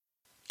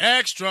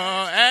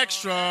Extra,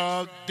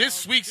 extra.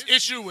 This week's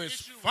issue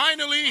is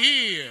finally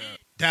here.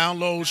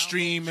 Download,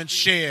 stream, and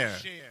share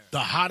the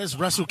hottest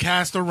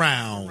WrestleCast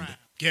around.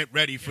 Get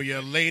ready for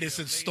your latest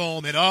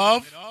installment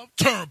of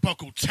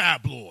Turnbuckle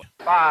Tabloid.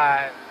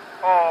 5,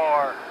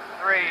 4,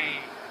 3,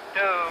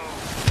 2,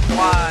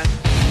 1.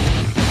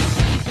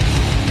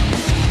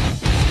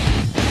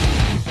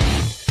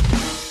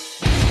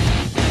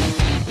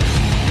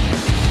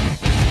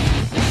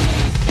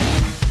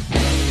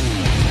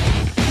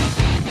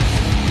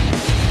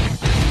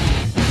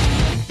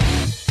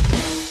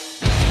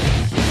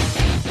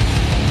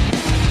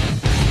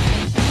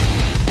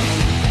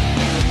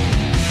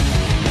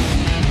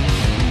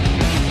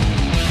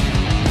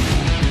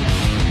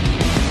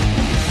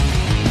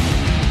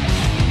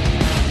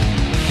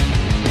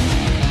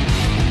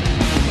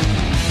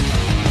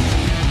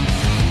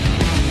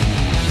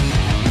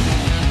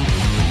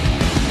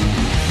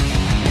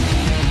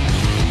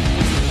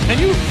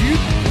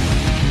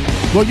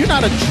 Well, you're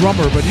not a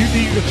drummer, but you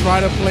think you could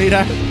try to play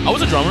that? I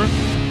was a drummer.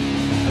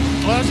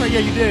 Oh, that's right. Yeah,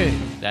 you did.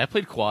 Yeah, I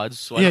played quads.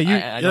 So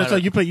Yeah, that's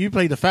right. You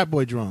play the Fat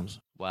Boy drums.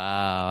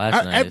 Wow,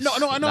 that's nice.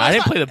 No, I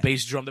didn't play the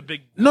bass drum. The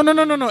big. No.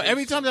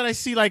 Every time that I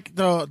see like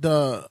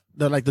the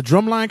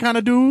drum line kind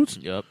of dudes,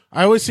 Yep.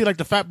 I always see like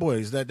the Fat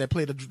Boys that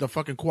play the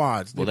fucking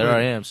quads. Well, there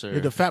I am, sir.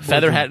 The Fat Boy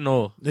feather drum. hat and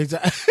all.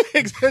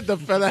 Exactly. The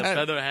feather hat.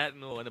 Feather hat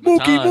and all. And the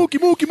Mookie, baton.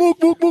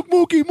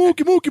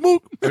 mookie.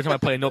 Every time I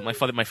play a note, my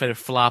feather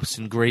flops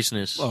in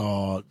graceness.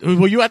 Oh,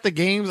 were you at the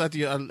games at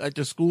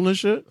the school and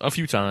shit? A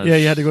few times. Yeah,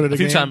 you had to go to the A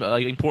few game? times,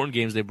 like important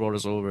games, they brought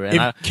us over.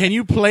 And Can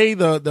you play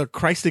the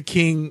Christ the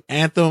King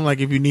anthem like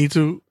if you need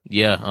to?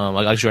 yeah,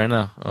 I got you right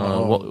now.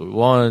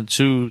 1,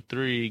 2,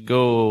 3,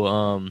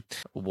 go.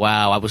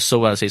 Wow, I was so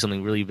about to say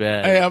something really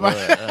bad. Hey,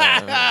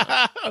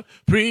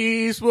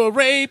 priest will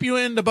rape you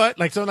in the butt,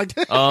 like something like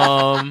that.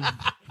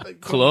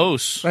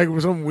 Close. Like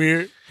something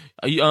weird.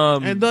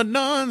 And the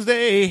nuns,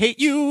 they hate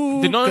you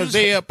because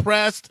they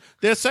oppressed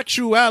their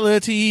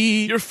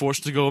sexuality. You're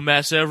forced to go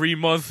mass every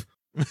month.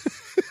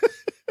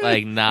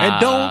 Like, nah.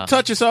 And don't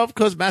touch yourself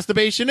because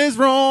masturbation is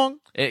wrong.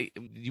 Hey,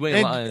 you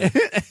ain't lying.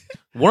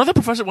 One of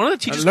the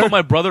teachers called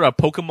my brother a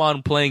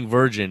Pokemon playing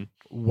virgin.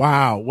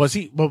 Wow. Was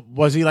he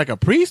like a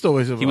priest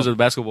or he was a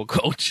basketball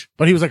coach?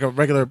 But he was like a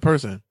regular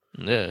person.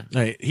 Yeah.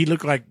 Like, he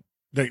looked like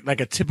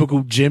a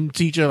typical gym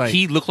teacher. Like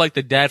he looked like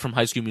the dad from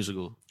High School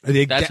Musical.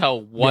 That's how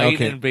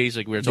white and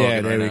basic we're talking.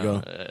 Yeah, there we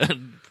go.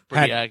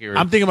 Pretty accurate.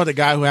 I'm thinking about the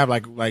guy who have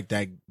like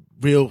that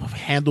real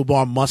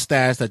handlebar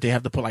mustache that they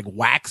have to put like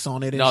wax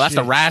on it. And no, that's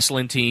shit. the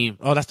wrestling team.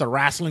 Oh, that's the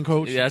wrestling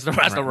coach. Yeah, that's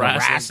the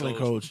wrestling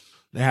coach.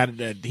 They had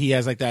that. He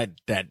has like that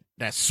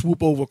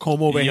swoop over,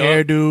 comb over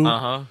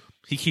hairdo.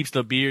 He keeps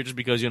the beard just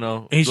because he's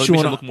makes him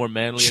look more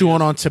manly.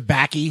 Chewing on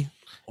tobacco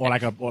or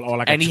like a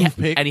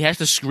toothpick. And he has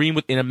to scream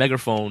in a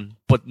megaphone,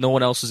 but no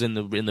one else is in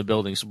the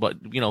building. So,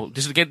 but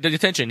just to get the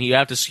attention, he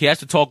has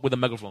to talk with a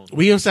megaphone.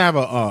 We used to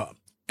have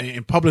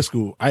in public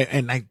school.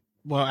 I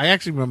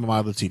actually remember my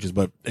other teachers,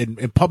 but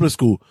in public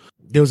school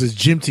there was this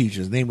gym teacher.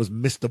 His name was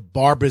Mr.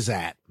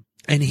 Barbizat,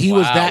 and he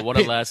was that. What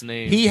a last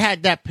name! He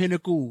had that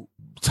pinnacle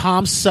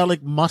Tom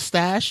Selleck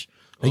mustache.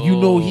 Like,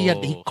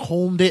 he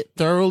combed it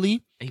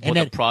thoroughly. He put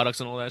the products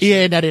and all that.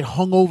 Yeah, and that it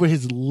hung over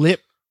his lip.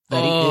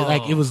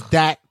 That it was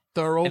that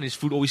thorough. And his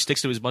food always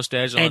sticks to his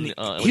mustache. And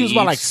he was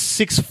about like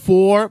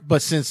 6'4",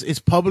 but since it's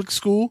public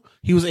school,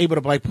 he was able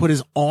to like put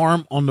his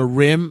arm on the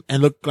rim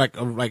and look like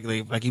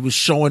he was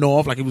showing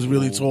off, like he was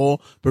really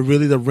tall, but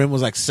really the rim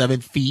was like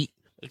 7 feet.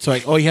 So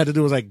like all he had to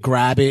do was like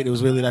grab it. It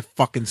was really that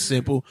fucking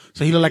simple.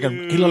 So he looked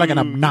like an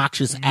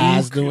obnoxious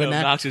ass doing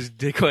that. Obnoxious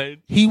dickhead.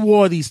 He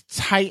wore these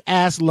tight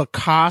ass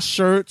Lacoste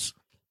shirts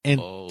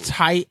and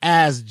tight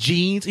ass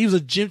jeans. He was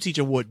a gym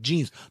teacher, wore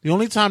jeans. The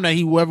only time that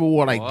he ever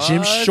wore like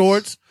gym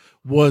shorts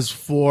was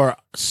for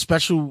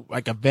special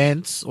like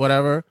events,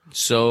 whatever.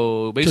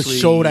 So basically, to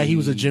show that he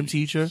was a gym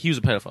teacher. He was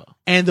a pedophile.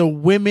 And the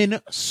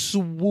women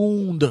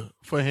swooned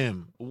for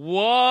him.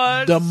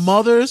 What? The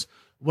mothers,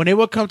 when they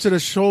would come to the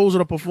shows or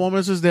the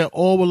performances, they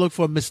all would look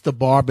for Mr.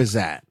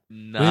 Barbizat.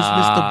 Nah. Where's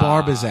Mr.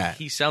 Barbizat?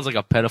 He sounds like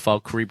a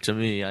pedophile creep to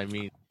me. I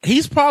mean,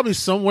 he's probably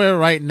somewhere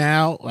right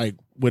now, like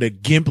with a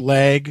gimp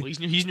leg. Well,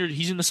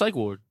 he's in the psych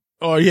ward.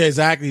 Oh yeah,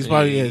 exactly. He's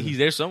probably he's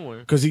there somewhere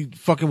because he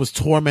fucking was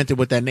tormented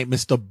with that name,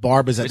 Mr.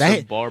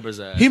 Barbizat.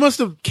 Barbizat. He must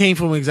have came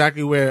from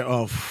exactly where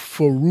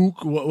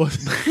Farouk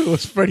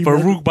was Freddie.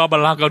 Farouk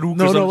Babalakadouk.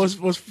 No,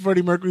 was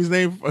Freddie Mercury's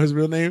name? His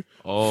real name?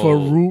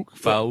 Farouk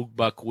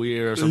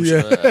Bakweer or some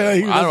shit. I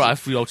don't know. I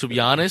feel, to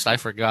be honest, I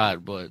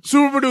forgot. But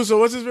super producer,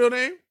 what's his real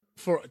name?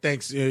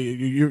 Thanks.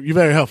 You're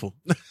very helpful.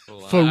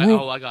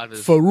 I got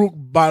this.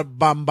 Farouk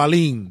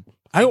Bambalim.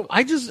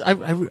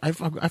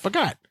 I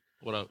forgot.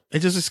 What up? It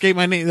just escaped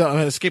my name.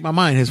 Escaped my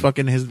mind. His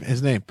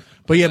name.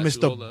 But yeah,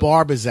 Mr.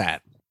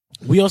 Barbizat.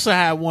 We also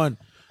had one.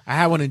 I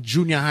had one in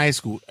junior high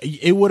school.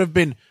 It would have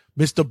been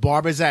Mr.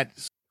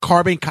 Barbizat's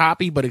carbon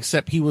copy, but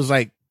except he was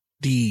like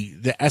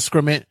the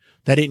excrement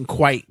that didn't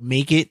quite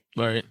make it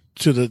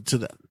to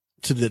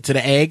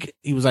the egg.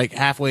 He was like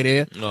halfway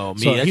there. Oh,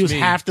 me. So he was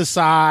half the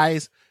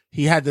size.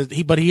 He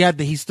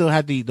still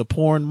had the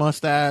porn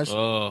mustache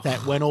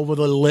that went over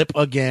the lip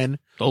again.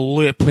 The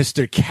lip.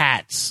 Mr.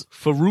 Katz.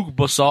 Farouk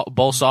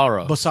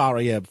Balsara.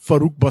 Basara, yeah.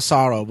 Farouk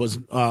Basara was,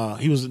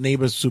 he was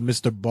neighbors to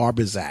Mr.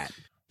 Barbizat.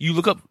 You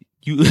look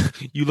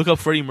up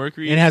Freddie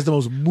Mercury. And it has the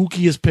most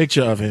mookiest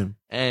picture of him.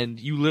 And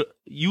you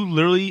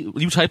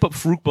type up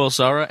Farouk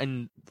Balsara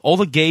and all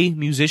the gay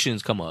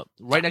musicians come up.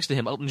 Right next to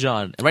him, Elton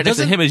John. And right next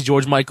to him is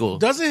George Michael.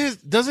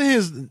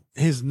 Doesn't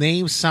his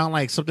name sound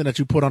like something that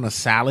you put on a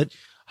salad?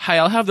 Hi,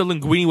 I'll have the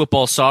linguine with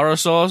Balsara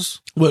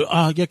sauce.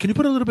 Well, yeah, can you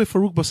put a little bit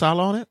Farouk Basara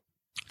on it?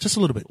 Just a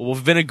little bit. Well,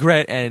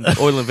 vinaigrette and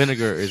oil and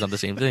vinegar is on the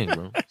same thing,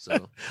 bro.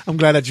 So I'm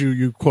glad that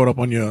you caught up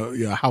on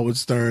your Howard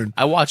Stern.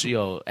 I watch,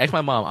 ask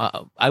my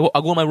mom. I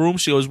go in my room.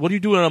 She goes, "What are you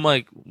doing?" I'm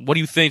like, "What do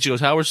you think?" She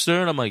goes, "Howard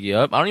Stern." I'm like,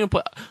 "Yep." I don't even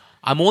play.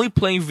 I'm only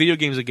playing video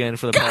games again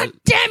for the God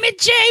damn it,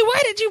 Jay! Why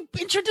did you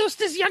introduce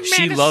this young man?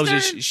 She loves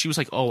it. She was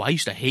like, "Oh, I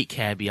used to hate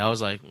Cabby." I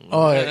was like,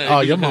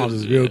 your mom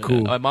is real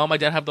cool." My mom, my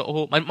dad have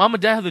my mom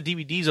and dad have the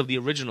DVDs of the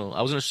original.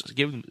 I was gonna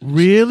give them.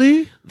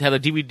 Really? They have the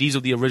DVDs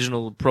of the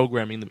original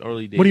programming in the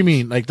early days. What do you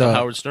mean, like the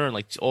Howard Stern,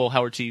 like all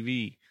Howard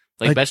TV,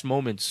 like best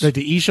moments, like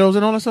the E shows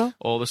and all that stuff?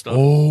 All the stuff.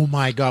 Oh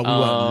my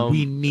God,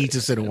 we need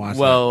to sit and watch.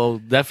 Well,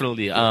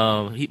 definitely.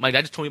 My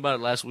dad just told me about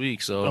it last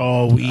week, so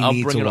I'll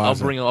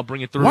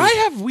bring it through. Why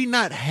have we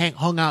not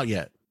hung out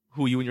yet?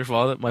 Who, you and your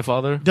father? My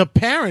father? The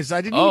parents. I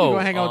didn't even go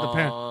hang out with the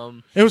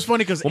parents. It was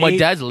funny because my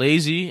dad's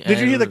lazy. Did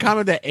you hear the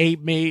comment that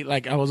Abe made?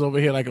 Like, I was over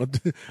here, like,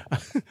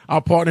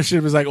 our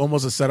partnership is like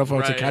almost a setup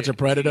for To Catch a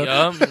Predator.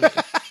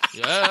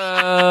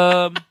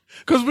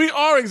 Because we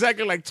are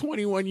exactly like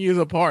 21 years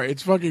apart.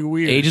 It's fucking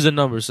weird. Age is a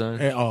number,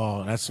 son.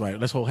 Oh, that's right.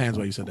 Let's hold hands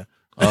while you said that.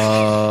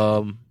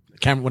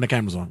 When the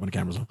camera's on.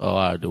 Oh, all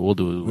right, we'll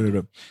do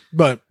it.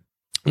 But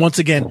once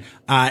again,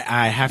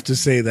 I have to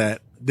say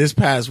that this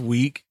past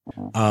week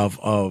of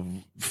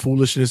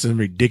foolishness and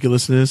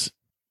ridiculousness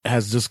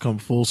has just come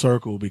full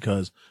circle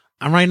because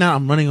I'm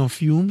running on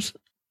fumes.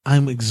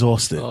 I'm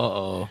exhausted.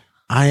 Uh-oh.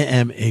 I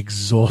am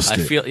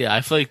exhausted. I feel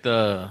like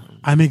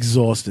I'm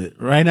exhausted.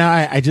 Right now,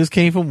 I just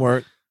came from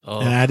work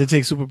and I had to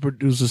take super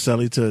producer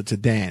Sally to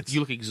dance. You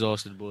look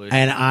exhausted, boy.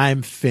 And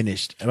I'm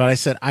finished. But I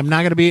said, I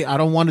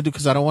didn't want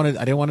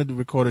to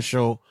record a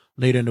show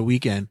later in the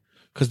weekend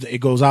because it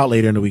goes out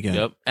later in the weekend.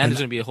 Yep. And there's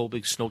going to be a whole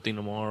big snow thing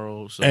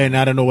tomorrow. So. And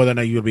I don't know whether or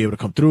not you'll be able to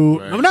come through.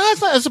 Right. I mean,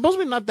 it's supposed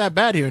to be not that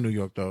bad here in New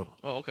York, though.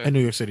 Oh, okay. In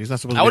New York City. It's not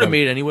supposed to be. I would have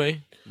made it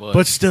anyway.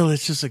 But still,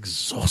 it's just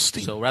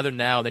exhausting. So rather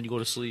now than you go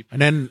to sleep.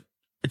 And then,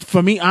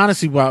 for me,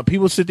 honestly, while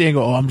people sit there and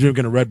go, "Oh, I'm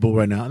drinking a Red Bull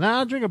right now,"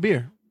 I'll drink a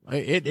beer.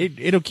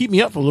 It'll keep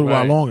me up for a little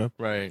while longer.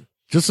 Right.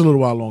 Just a little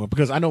while longer.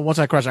 Because I know once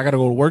I crash, I got to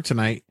go to work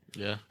tonight.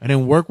 Yeah. And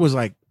then work was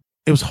like,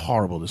 it was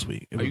horrible this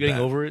week. Are you getting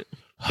over it?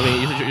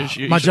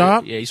 My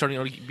job? Yeah, you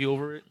starting to be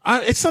over it?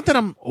 It's something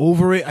I'm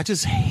over it. I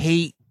just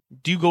hate.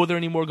 Do you go there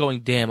anymore going,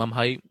 damn, I'm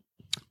hype?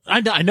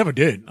 I never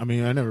did. I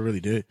mean, I never really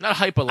did. Not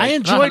hype, but like, I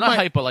enjoyed not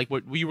hype, but like,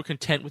 you were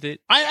content with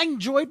it? I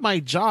enjoyed my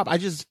job. I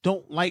just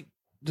don't like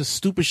the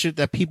stupid shit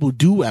that people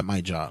do at my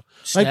job.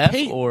 Staff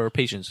or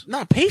patients?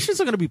 Nah,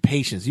 patients are going to be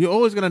patients. You're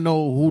always going to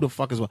know who the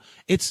fuck is what.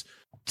 It's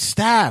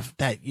staff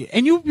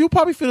and you'll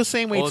probably feel the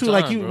same way too,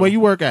 like where you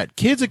work at.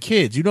 Kids are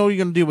kids. You know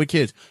you're gonna deal with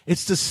kids.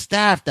 It's the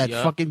staff that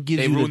fucking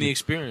gives you. They ruin the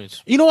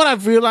experience. You know what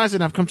I've realized,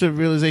 and I've come to the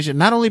realization,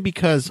 not only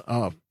because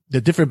of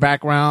the different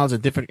backgrounds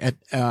and different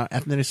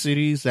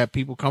ethnicities that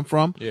people come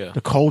from,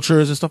 the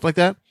cultures and stuff like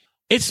that.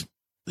 It's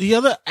the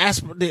other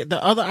aspect.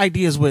 The other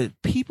ideas where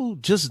people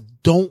just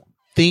don't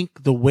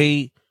think the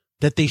way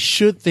that they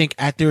should think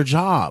at their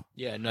job.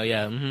 Yeah, no,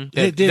 yeah. Mm-hmm.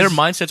 Their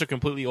mindsets are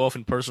completely off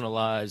and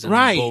personalized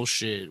and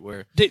bullshit.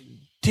 Where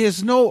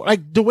there's no,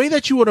 like, the way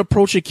that you would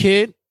approach a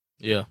kid.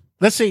 Yeah.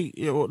 Let's say,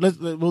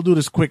 we'll do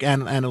this quick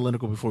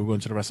analytical before we go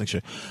into the wrestling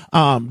shit.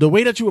 The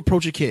way that you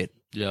approach a kid.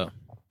 Yeah.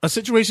 A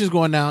situation is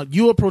going down.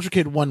 You approach a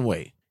kid one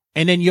way,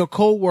 and then your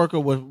coworker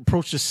will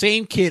approach the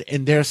same kid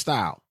in their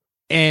style,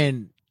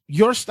 and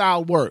your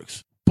style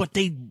works, but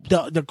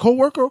the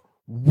coworker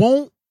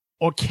won't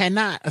or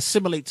cannot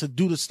assimilate to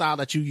do the style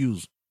that you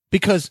use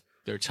because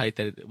they're tight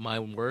that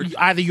mine work.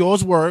 Either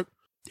yours work,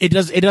 it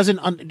doesn't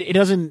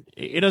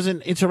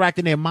interact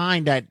in their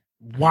mind that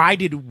why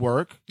did it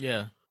work?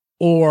 Yeah.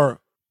 Or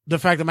the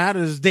fact of the matter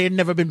is they've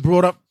never been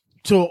brought up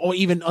to or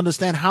even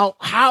understand how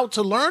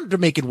to learn to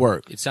make it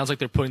work. It sounds like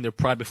they're putting their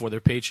pride before their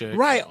paycheck.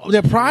 Right.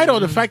 Their pride or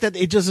the fact that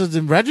it just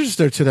doesn't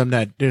register to them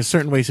that there's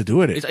certain ways to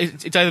do it.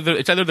 It's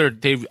either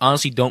they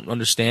honestly don't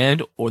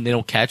understand or they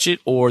don't catch it,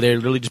 or they're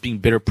literally just being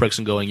bitter pricks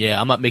and going, yeah,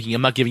 I'm not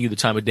giving you the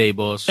time of day,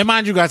 boss. And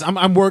mind you guys,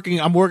 I'm working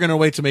a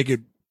way to make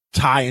it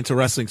tie into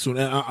wrestling soon.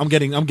 I'm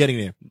getting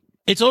there.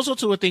 It's also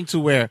to a thing to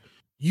where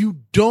you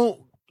don't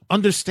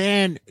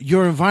understand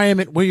your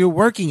environment where you're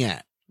working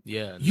at.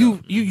 Yeah.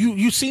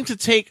 You seem to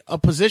take a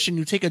position,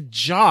 you take a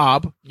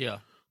job. Yeah.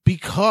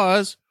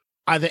 Because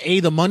either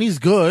A, the money's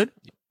good,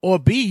 or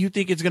B, you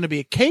think it's going to be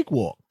a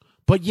cakewalk.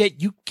 But yet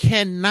you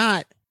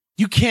cannot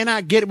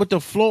get with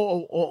the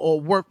flow or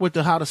work with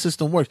how the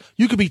system works.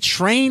 You could be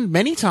trained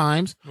many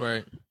times.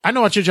 Right. I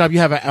know at your job you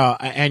have an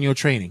annual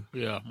training.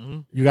 Yeah.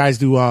 Mm-hmm. You guys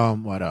do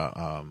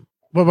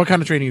What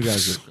kind of training you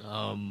guys do?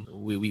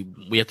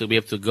 We have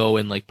to go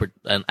and like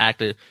and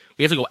act. We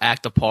have to go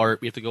act a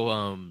part. We have to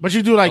go. But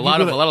you do like a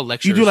lot of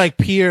lectures. You do like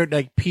peer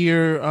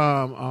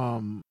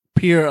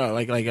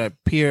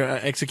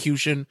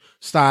execution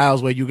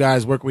styles where you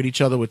guys work with each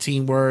other with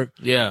teamwork.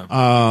 Yeah.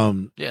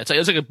 It's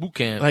like a boot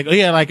camp. Like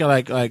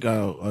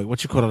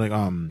what you call it?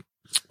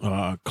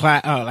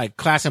 Like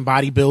class and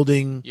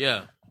bodybuilding.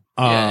 Yeah.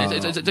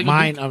 It's like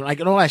mind, like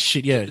and all that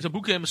shit. Yeah, it's a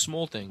boot camp of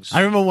small things. I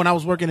remember when I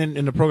was working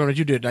in the program that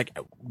you did. Like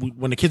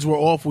when the kids were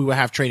off, we would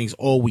have trainings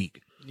all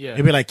week. Yeah,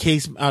 it'd be like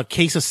case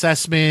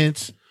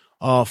assessments,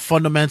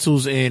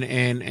 fundamentals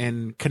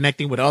and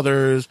connecting with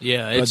others.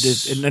 Yeah,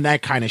 and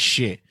that kind of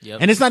shit. Yep.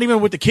 And it's not even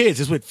with the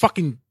kids; it's with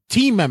fucking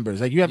team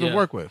members that you have to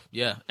work with.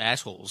 Yeah,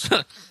 assholes.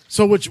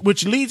 So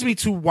which leads me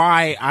to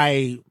why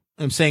I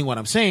am saying what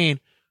I'm saying.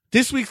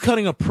 This week's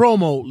cutting a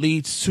promo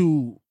leads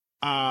to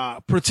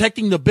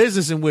protecting the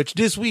business, in which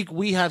this week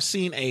we have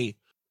seen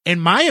in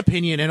my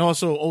opinion, and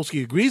also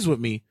Olski agrees with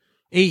me,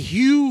 a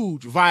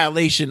huge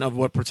violation of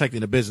what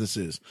protecting the business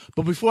is.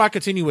 But before I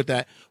continue with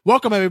that,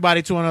 welcome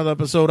everybody to another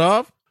episode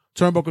of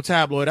Turnbuckle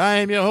Tabloid. I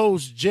am your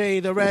host,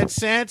 Jay the Red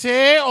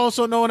Sante,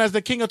 also known as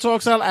the King of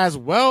Talk Cell, as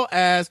well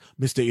as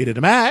Mr. Ida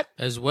the Mat.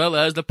 As well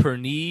as the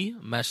Perni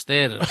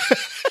Master.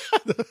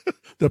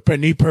 The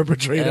Perni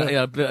perpetrator.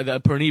 Yeah, the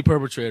Perni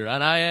perpetrator.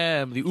 And I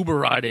am the Uber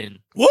riding.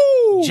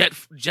 Woo!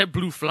 Jet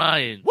blue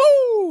flying.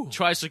 Woo!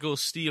 Tricycle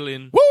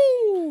stealing.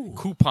 Woo!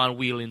 Coupon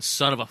wheeling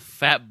son of a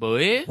fat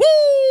boy.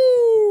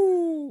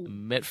 Woo!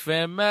 Met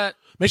fan Matt.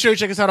 Make sure you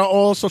check us out on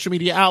all social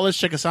media outlets.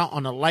 Check us out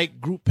on the like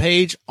group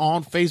page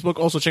on Facebook.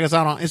 Also check us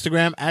out on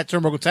Instagram at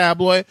Turnbuckle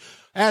Tabloid,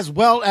 as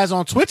well as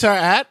on Twitter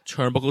at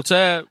Turnbuckle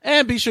Tab.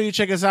 And be sure you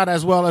check us out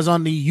as well as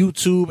on the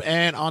YouTube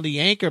and on the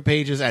Anchor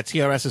pages at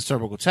TRS's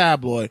Turnbuckle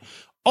Tabloid.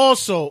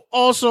 Also,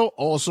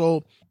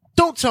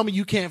 don't tell me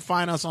you can't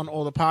find us on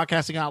all the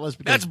podcasting outlets.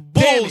 That's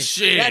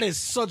bullshit. That is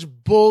such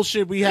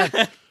bullshit.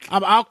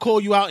 I'll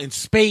call you out in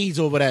spades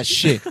over that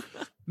shit.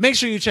 Make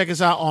sure you check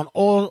us out on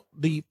all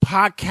the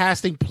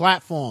podcasting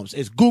platforms.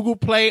 It's Google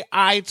Play,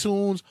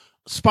 iTunes,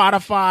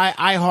 Spotify,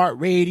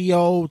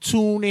 iHeartRadio,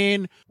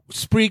 TuneIn,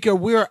 Spreaker.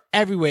 We're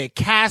everywhere.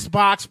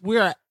 Castbox.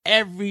 We're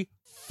every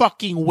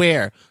fucking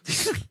where.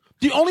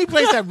 The only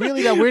place that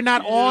we're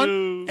not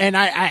on, and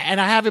I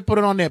haven't put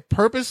it on there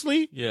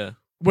purposely. Yeah.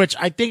 Which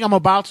I think I'm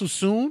about to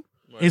soon,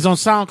 is on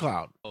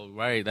SoundCloud. Oh,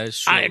 right. That's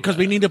true. Because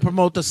we need to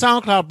promote the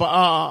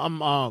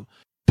SoundCloud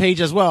page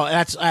as well.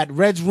 That's at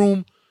Red's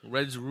Room.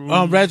 Red's Room.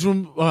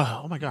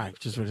 Oh my God.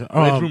 Red's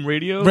Room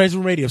Radio? Red's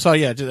Room Radio. So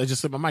yeah, I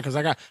just slipped my mind because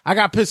I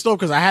got pissed off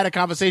because I had a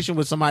conversation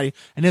with somebody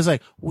and it's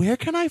like, where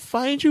can I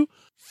find you?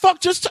 Fuck,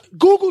 just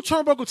Google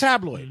Turnbuckle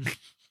Tabloid.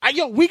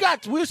 We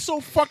got to We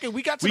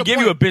the gave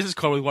point. you a business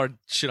card with our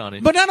shit on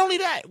it. But not only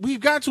that,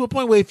 we've got to a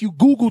point where if you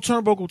Google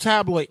Turnbuckle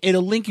Tabloid,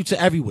 it'll link you to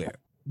everywhere.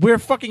 We're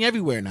fucking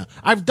everywhere now.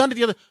 I've done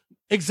it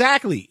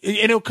exactly, and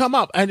it'll come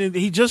up. And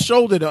he just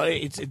showed it.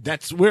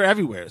 We're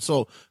everywhere.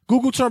 So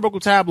Google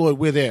Turnbuckle Tabloid,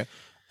 we're there.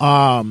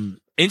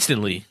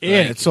 Instantly.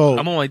 Yeah. Like, so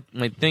I'm on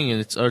my thing,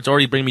 and it's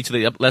already bringing me to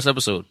the last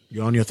episode.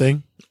 You're on your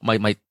thing. My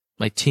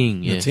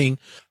ting. Yeah. Your ting.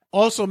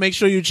 Also, make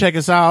sure you check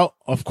us out,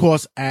 of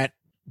course, at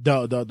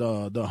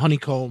the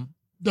Honeycomb,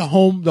 the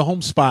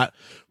home spot,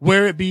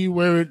 where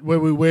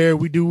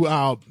we do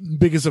our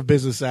biggest of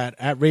business at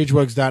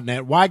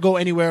rageworks.net. Why go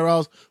anywhere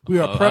else? We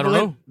are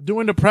prevalent,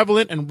 doing the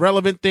prevalent and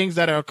relevant things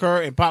that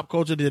occur in pop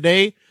culture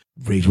today.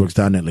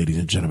 Rageworks.net, ladies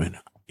and gentlemen.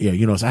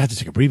 Yeah, so I had to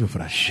take a breather for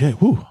that shit.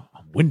 Whew,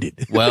 I'm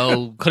winded.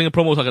 Well, cutting a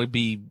promo is not going to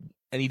be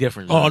any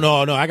different. Oh,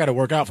 no, I got to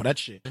work out for that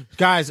shit.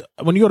 Guys,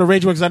 when you go to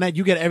rageworks.net,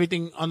 you get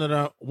everything under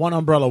the one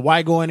umbrella.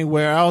 Why go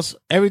anywhere else?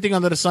 Everything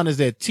under the sun is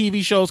there.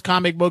 TV shows,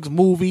 comic books,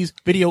 movies,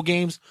 video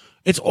games.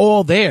 It's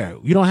all there.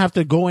 You don't have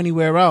to go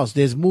anywhere else.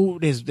 There's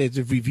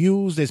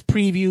reviews, there's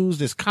previews,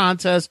 there's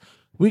contests.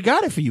 We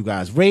got it for you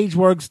guys.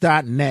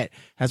 Rageworks.net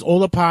has all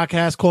the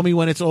podcasts. Call Me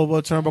When It's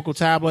Over, Turnbuckle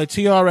Tabloid,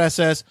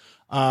 TRSS,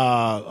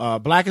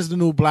 Black is the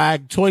New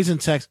Black, Toys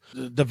and Text,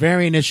 the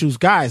variant issues.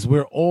 Guys,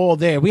 we're all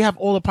there. We have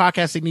all the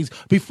podcasting needs.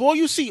 Before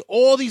you see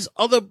all these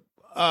other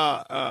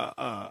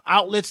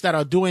outlets that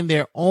are doing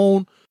their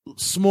own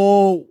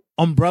small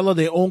umbrella,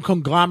 their own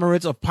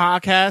conglomerates of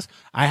podcasts,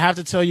 I have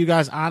to tell you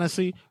guys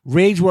honestly,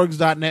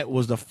 Rageworks.net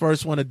was the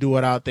first one to do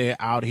it out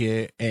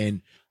here,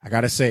 and I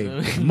gotta say,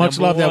 much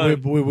love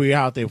that we're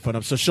out there for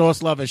them. So show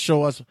us love and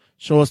show us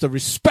the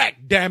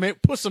respect. Damn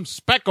it, put some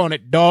spec on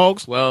it,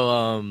 dogs.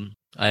 Well,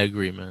 I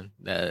agree, man.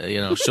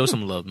 Show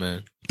some love,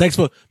 man. Thanks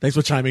for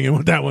chiming in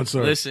with that one,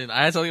 sir. Listen,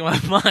 I had something in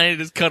my mind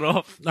just cut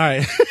off. All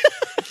right.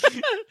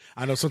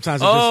 I know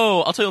sometimes.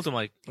 I'll tell you to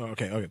Mike. Oh,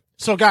 okay.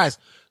 So guys,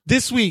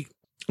 this week,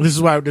 this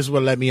is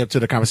what led me up to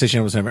the conversation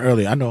I was having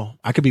earlier. I know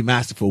I could be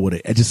masterful with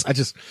it.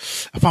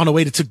 I found a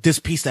way to take this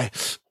piece that,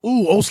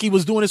 Olski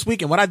was doing this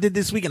week and what I did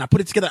this week and I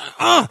put it together,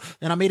 and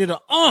I made it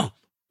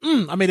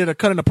I made it a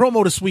cut in the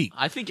promo this week.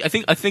 I think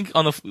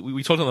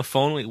we talked on the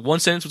phone, like one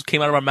sentence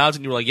came out of our mouths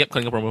and you were like, yep,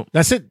 cutting a promo.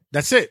 That's it.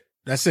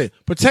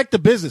 Protect the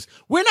business.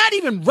 We're not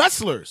even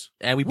wrestlers.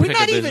 And we're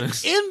not even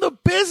in the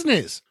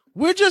business.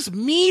 We're just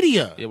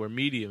media. Yeah, we're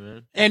media,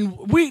 man. And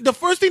the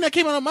first thing that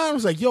came out of my mind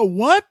was like, yo,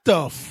 what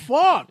the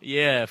fuck?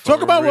 Yeah.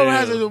 Talk about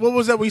real. what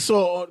was that we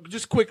saw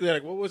just quickly,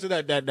 like what was it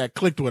that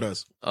clicked with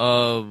us?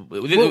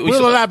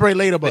 We'll Elaborate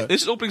later, but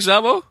this is opening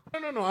salvo?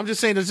 No. I'm just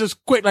saying it's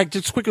just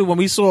quickly when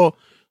we saw,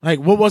 like,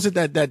 what was it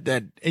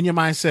that in your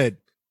mind said,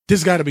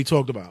 this got to be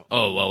talked about?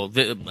 Oh, well,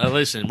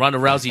 listen, Ronda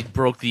Rousey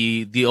broke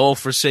the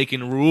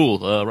all-forsaken rule.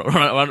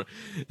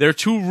 There are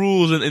two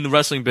rules in the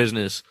wrestling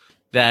business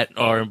that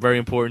are very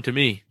important to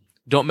me.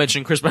 Don't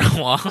mention Chris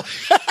Benoit,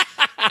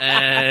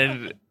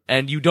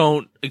 and you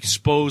don't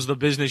expose the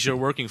business you're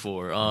working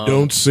for.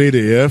 Don't say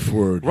the F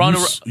word.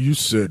 You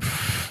said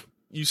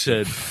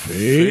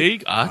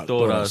fake? I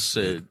thought I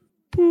said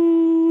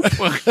poop.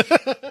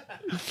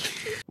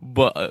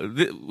 But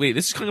wait,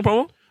 this is coming a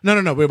promo?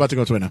 No. We're about to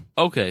go to it now.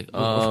 Okay.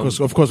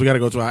 Of course, we got to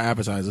go to our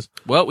advertisers.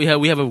 Well, we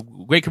have a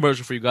great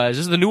commercial for you guys.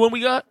 This is the new one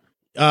we got.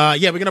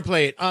 Yeah, we're gonna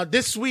play it.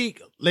 This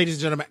week, ladies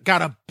and gentlemen,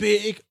 got a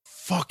big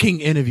fucking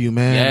interview,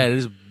 man. Yeah, it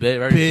is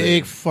very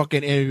big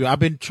fucking interview. I've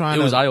been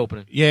trying. It was eye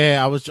opening.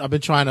 Yeah, I've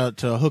been trying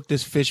to hook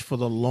this fish for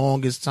the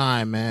longest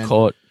time, man.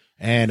 Caught.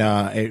 And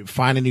it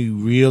finally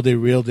reeled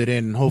it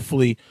in. And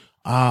hopefully,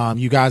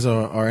 you guys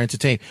are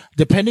entertained.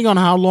 Depending on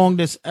how long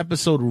this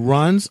episode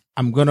runs,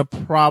 I'm gonna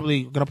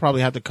probably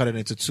have to cut it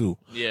into two.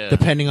 Yeah.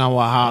 Depending on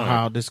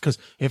how this, because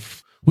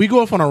if we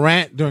go off on a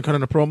rant during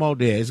cutting the promo,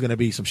 yeah, it's gonna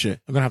be some shit.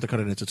 I'm gonna have to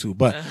cut it into two.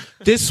 But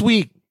this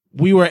week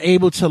we were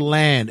able to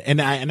land,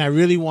 and I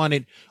really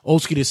wanted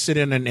Olski to sit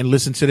in and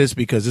listen to this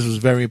because this was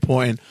very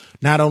important,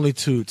 not only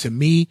to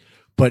me,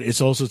 but it's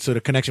also to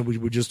the connection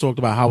we just talked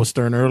about Howard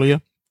Stern earlier.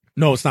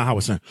 No, it's not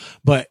Howard Stern,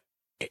 but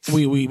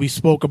we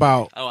spoke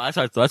about. Oh, that's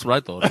what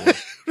I thought.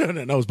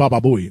 No, it's Baba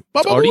Booey.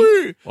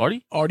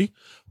 Artie.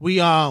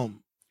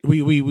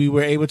 We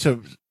were able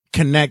to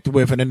connect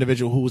with an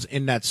individual who was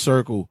in that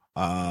circle,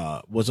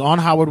 was on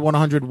Howard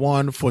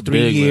 101 for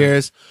 3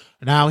 years.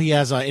 Now he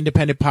has an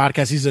independent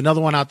podcast. He's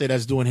another one out there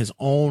that's doing his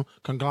own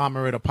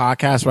conglomerate of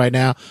podcasts right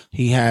now.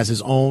 He has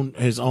his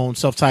own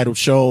self-titled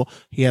show.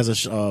 He has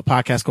a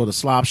podcast called The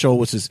Slob Show,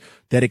 which is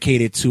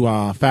dedicated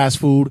to fast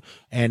food.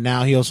 And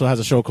now he also has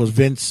a show called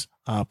Vince,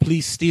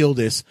 Please Steal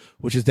This,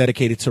 which is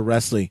dedicated to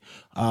wrestling.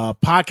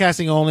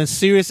 Podcasting only,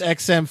 Sirius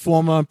XM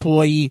former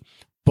employee,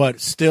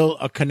 but still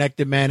a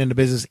connected man in the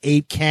business.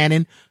 Abe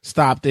Cannon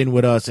stopped in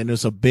with us, and it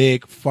was a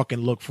big fucking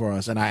look for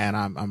us. And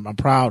I'm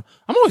proud.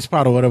 I'm always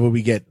proud of whatever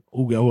we get,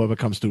 whoever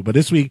comes through. But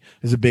this week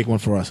is a big one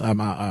for us.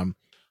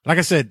 Like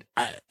I said,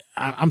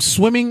 I'm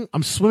swimming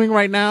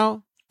right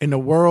now in the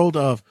world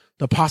of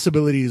the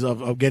possibilities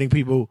of getting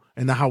people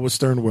in the Howard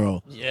Stern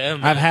world. Yeah,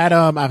 man.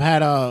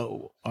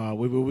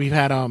 We've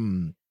had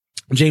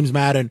James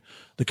Madden,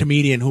 the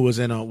comedian who was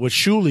in with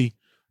Shuley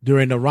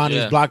during the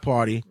Ronnie's block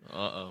party.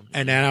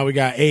 And now we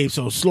got Abe.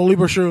 So slowly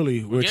but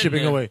surely, we're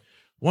chipping away.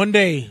 One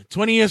day,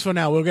 20 years from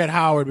now, we'll get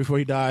Howard before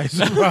he dies.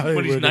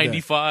 When he's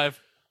 95.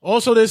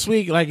 Also this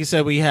week, like you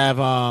said, we have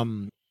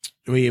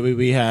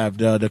we have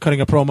the cutting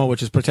a promo,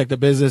 which is Protect the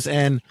Business,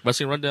 and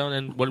Wrestling Rundown.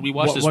 And what did we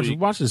watch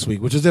this week?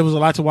 There was a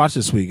lot to watch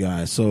this week,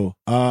 guys. So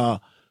don't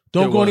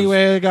go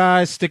anywhere,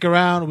 guys. Stick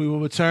around. We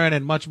will return,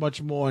 and much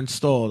more in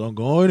store. Don't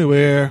go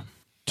anywhere.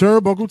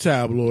 Turnbuckle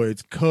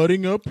Tabloids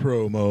cutting a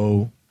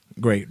promo.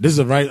 Great. This is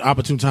the right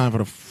opportune time for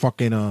the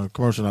fucking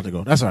commercial not to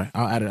go. That's all right.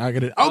 I'll add it. I'll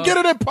get it. I'll get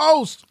it in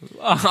post.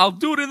 I'll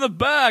do it in the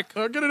back.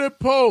 I'll get it in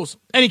post.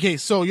 Any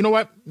case, so you know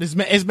what? It's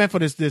meant for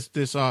this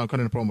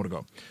cutting the promo to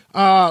go.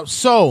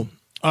 So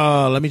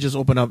let me just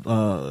open up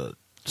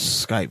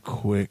Skype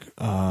quick.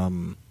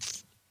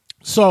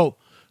 So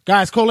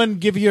guys, call in,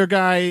 give your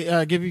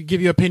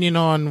opinion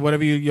on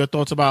whatever your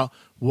thoughts about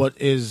what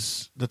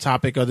is the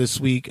topic of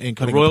this week in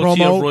cutting the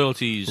promo. Of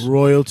royalties.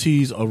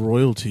 Royalties of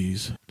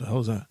royalties. The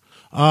hell is that?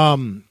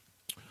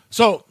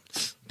 So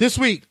this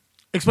week,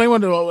 explain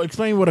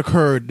what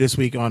occurred this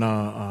week on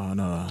our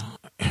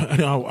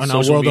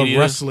world media. of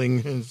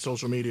wrestling and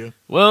social media.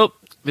 Well,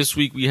 this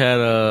week we had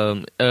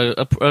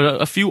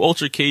a few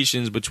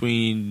altercations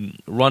between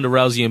Ronda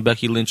Rousey and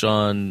Becky Lynch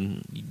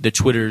on the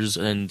Twitters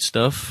and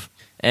stuff,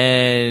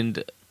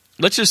 and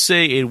let's just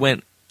say it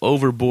went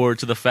overboard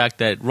to the fact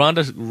that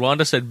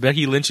Ronda said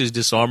Becky Lynch's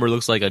disarmer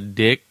looks like a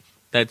dick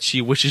that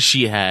she wishes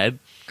she had.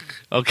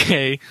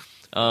 Okay.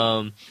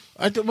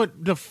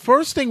 The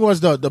first thing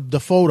was the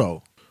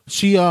photo.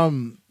 She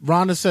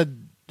Ronda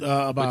said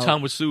about with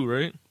Tom with Sue,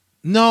 right?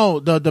 No,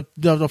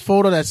 the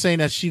photo that's saying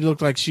that she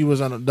looked like she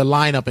was on the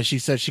lineup, and she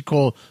said she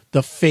called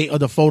the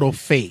photo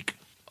fake.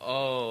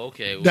 Oh,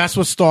 okay. That's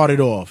what started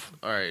off.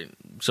 All right.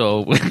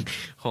 So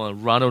hold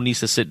on, Ronda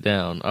needs to sit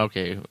down.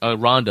 Okay,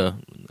 Ronda.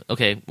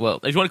 Okay, well,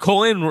 if you want to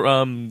call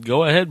in,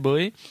 go ahead,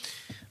 boy.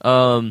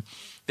 Then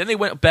they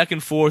went back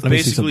and forth, Let me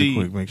basically. see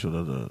something quick. Make sure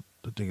that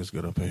the thing is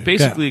good up here.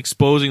 Basically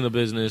exposing the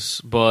business,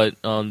 but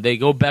they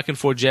go back and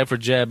forth, jab for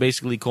jab,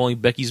 basically calling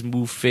Becky's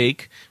move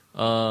fake.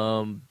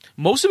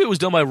 Most of it was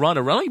done by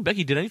Ronda. I don't think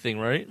Becky did anything,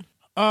 right?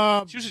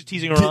 She was just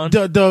teasing her on.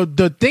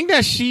 The thing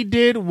that she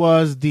did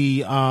was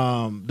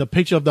the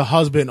picture of the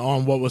husband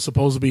on what was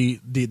supposed to be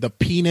the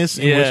penis.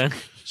 In which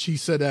she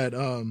said that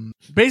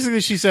basically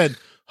she said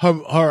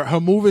her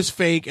move is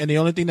fake, and the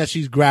only thing that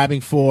she's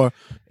grabbing for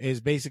is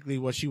basically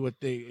what she would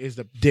think is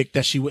the dick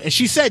that she would. And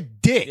she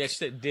said dick. Yeah, she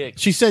said dick.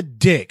 She said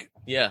dick.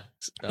 Yeah.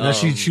 That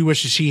she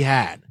wishes she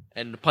had.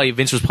 And probably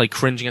Vince was probably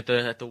cringing at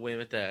the way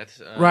with that.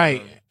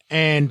 Right.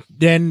 And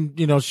then,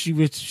 she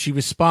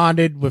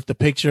responded with the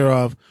picture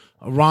of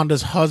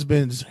Rhonda's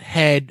husband's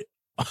head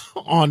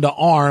on the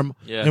arm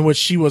in which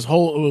she was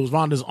holding. It was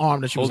Rhonda's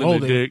arm that she was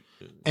holding. Dick.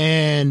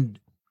 And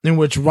in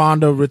which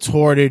Rhonda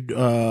retorted,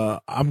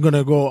 I'm going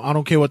to go. I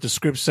don't care what the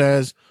script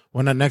says.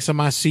 When the next time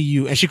I see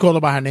you, and she called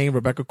her by her name,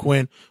 Rebecca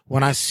Quinn.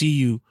 When I see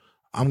you,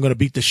 I'm going to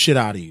beat the shit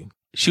out of you.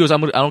 She goes, I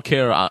don't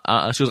care.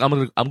 She goes,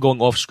 I'm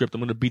going off script.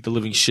 I'm going to beat the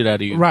living shit out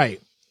of you.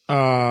 Right.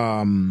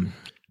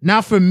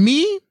 Now for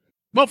me,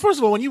 well, first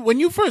of all, when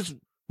you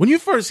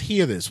first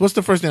hear this, what's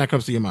the first thing that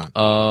comes to your mind?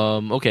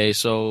 Okay.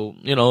 So,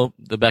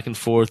 the back and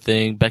forth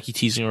thing, Becky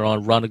teasing her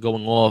on, Ronda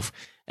going off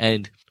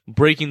and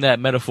breaking that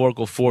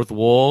metaphorical fourth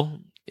wall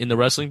in the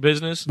wrestling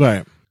business.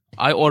 Right.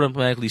 I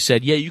automatically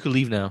said, yeah, you could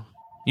leave now.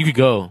 You could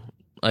go.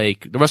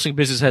 Like, the wrestling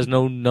business has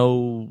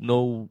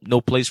no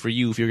place for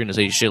you if you're gonna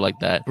say shit like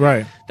that.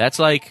 Right. That's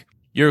like,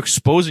 you're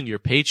exposing your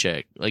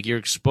paycheck. Like, you're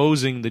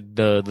exposing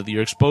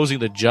you're exposing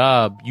the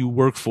job you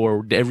work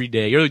for every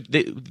day. You're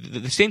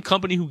the same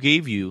company who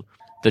gave you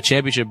the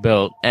championship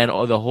belt and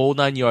the whole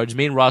 9 yards,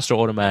 main roster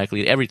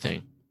automatically,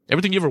 everything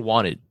you ever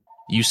wanted.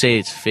 You say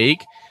it's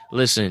fake.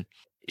 Listen,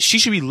 she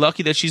should be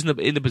lucky that she's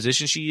in the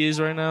position she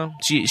is right now.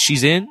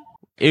 She's in.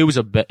 It was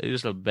a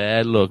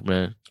bad look,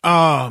 man.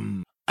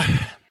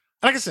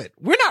 Like I said,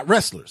 we're not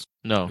wrestlers.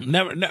 No.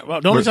 Never. Well,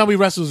 the only time we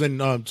wrestle is in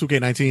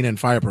 2K19 and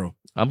Fire Pro.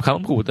 I'm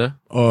cool with that.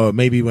 Or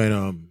maybe when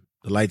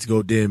the lights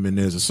go dim and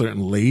there's a certain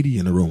lady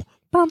in the room.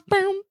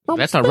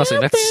 That's not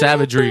wrestling. That's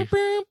savagery.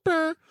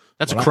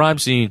 That's a crime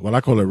scene. Well, I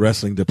call it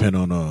wrestling, depend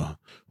on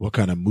what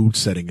kind of mood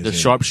setting is the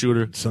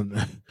sharpshooter.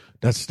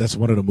 That's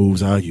one of the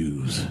moves I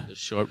use.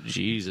 The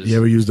Jesus. You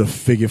ever use the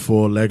figure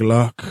 4 leg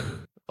lock?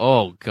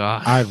 Oh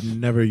God, I've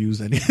never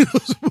used any of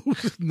those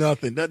moves.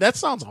 Nothing. That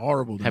sounds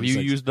horrible. Have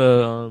you used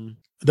the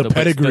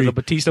pedigree? The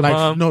Batista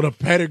bomb? No, the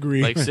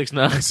pedigree. Like 6'9".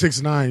 Like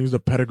 6'9". Use the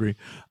pedigree.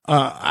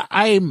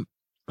 I'm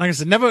like I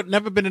said,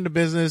 never been in the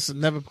business.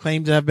 Never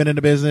claimed to have been in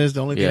the business. The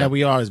only thing that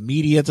we are is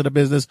media to the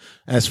business.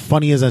 As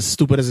funny as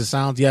stupid as it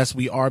sounds, yes,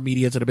 we are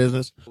media to the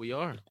business. We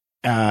are.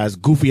 As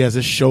goofy as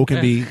this show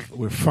can be,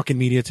 we're fucking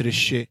media to this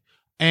shit.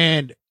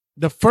 And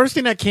the first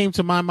thing that came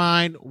to my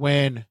mind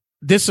when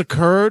this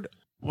occurred,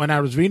 when I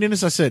was reading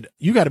this, I said,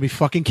 you got to be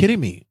fucking kidding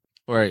me.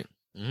 Right.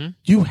 Mm-hmm.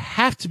 You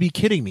have to be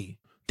kidding me.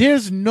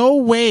 There's no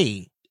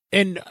way.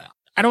 And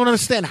I don't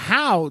understand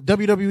how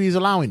WWE is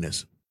allowing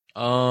this.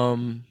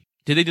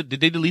 Did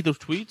they delete those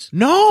tweets?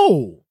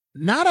 No,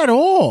 not at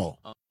all.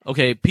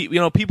 Okay.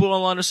 People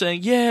online are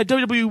saying, yeah,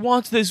 WWE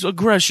wants this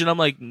aggression. I'm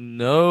like,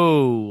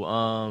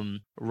 no.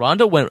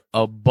 Ronda went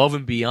above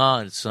and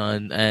beyond,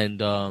 son.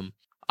 And,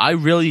 I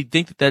really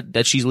think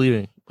that she's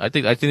leaving. I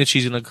think that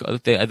she's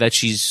that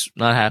she's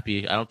not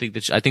happy. I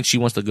think she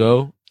wants to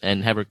go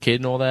and have her kid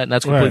and all that, and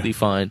that's completely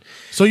fine.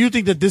 So you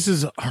think that this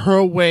is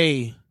her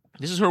way?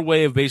 This is her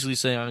way of basically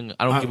saying,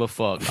 I don't give a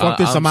fuck. Fuck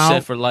this, I'm out.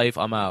 Set for life.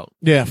 I'm out.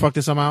 Yeah, fuck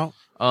this, I'm out.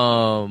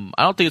 I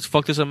don't think it's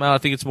fuck this, I'm out. I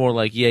think it's more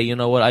like, yeah, you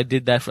know what? I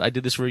did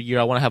this for a year.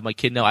 I want to have my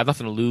kid now. I have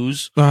nothing to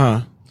lose.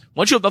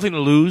 Once you have nothing to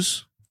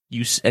lose,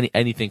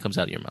 anything comes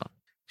out of your mouth.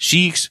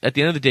 At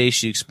the end of the day,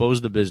 she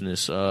exposed the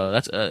business.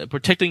 That's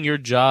protecting your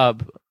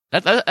job.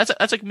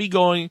 That's like me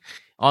going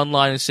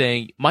online and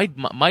saying my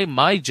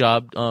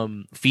job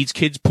feeds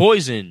kids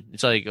poison.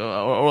 It's like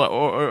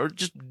or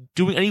just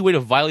doing any way to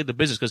violate the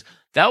business, because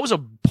that was a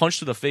punch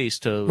to the face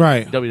to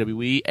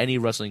WWE, any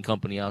wrestling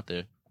company out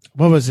there.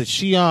 What was it?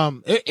 She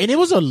and it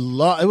was a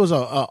lot. It was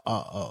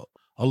a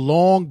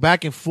long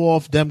back and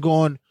forth. Them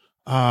going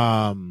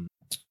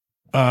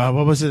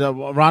what was it?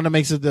 Ronda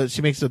makes it.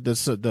 She makes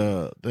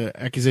the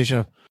accusation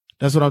of,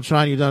 that's what I'm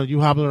trying.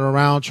 You hobbling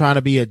around trying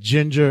to be a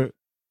ginger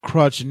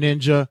crutch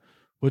ninja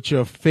with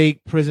your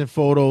fake prison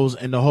photos,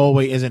 and the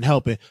hallway isn't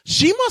helping.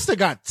 She must have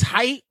got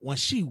tight when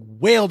she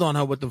wailed on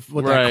her with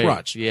that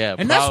crutch. Yeah,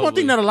 and that's one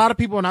thing that a lot of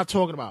people are not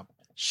talking about.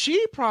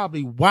 She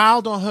probably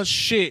wilded on her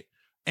shit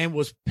and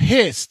was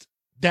pissed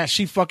that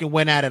she fucking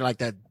went at it like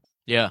that.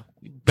 Yeah,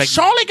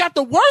 Charlotte got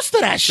the worst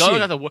of that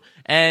shit.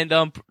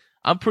 And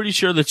I'm pretty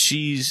sure that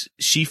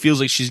she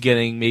feels like she's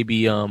getting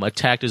maybe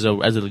attacked as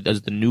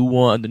the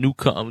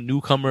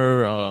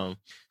newcomer.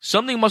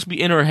 Something must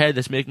be in her head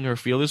that's making her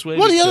feel this way.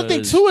 Well, the other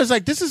thing too is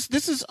like this is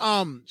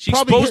she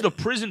exposed the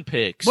prison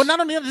pics. But not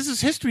only that, this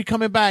is history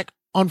coming back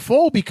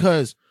unfold,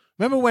 because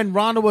remember when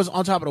Ronda was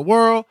on top of the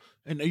world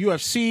in the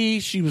UFC,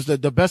 she was the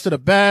best of the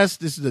best.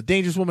 This is the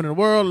dangerous woman in the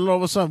world. And all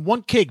of a sudden,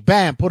 one kick,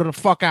 bam, put her the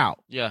fuck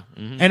out. Yeah.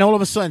 Mm-hmm. And all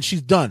of a sudden,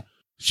 she's done.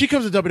 She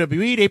comes to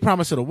WWE. They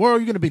promise her the world.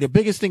 You're going to be the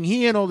biggest thing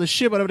here and all this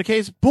shit, whatever the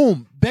case.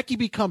 Boom. Becky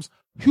becomes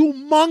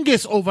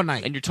humongous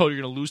overnight. And you're told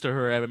you're going to lose to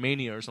her at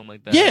Mania or something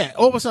like that. Yeah.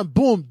 All of a sudden,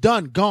 boom,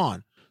 done,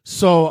 gone.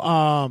 So,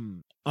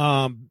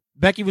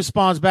 Becky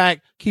responds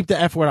back, keep the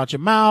F word out your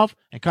mouth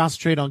and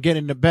concentrate on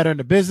getting the better in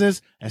the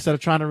business instead of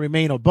trying to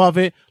remain above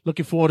it.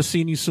 Looking forward to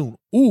seeing you soon.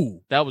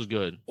 Ooh. That was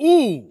good.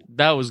 Ooh.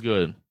 That was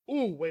good.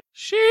 Ooh, wait.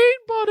 Shade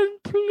button,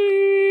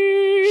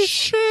 please.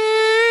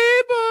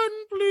 Shade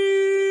button,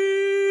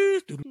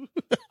 please.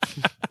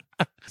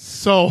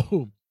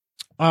 So,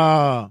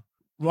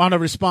 Rhonda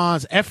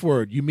responds, F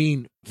word, you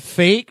mean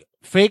fake?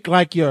 Fake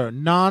like your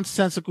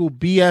nonsensical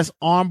BS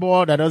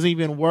armbar that doesn't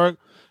even work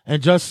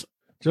and just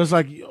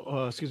like,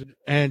 excuse me,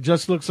 and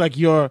just looks like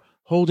you're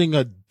holding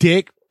a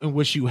dick in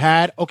which you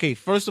had. Okay,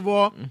 first of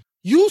all,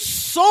 you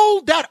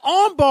sold that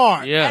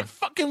armbar. Yeah. At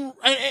fucking,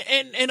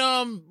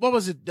 and what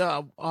was it,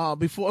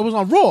 before? It was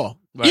on Raw.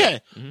 Right. Yeah.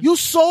 You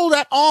sold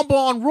that armbar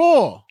on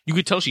Raw. You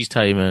could tell she's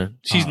tight, man.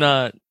 She's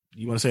not.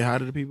 You want to say hi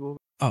to the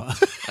people?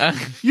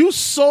 You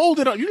sold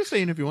it. You can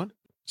say it if you want.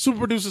 Super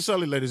producer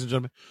Sully, ladies and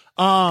gentlemen.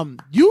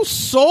 You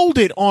sold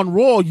it on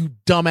Raw, you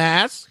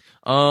dumbass.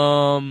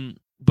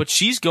 But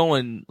she's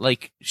going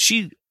like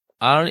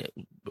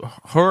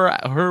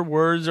her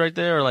words right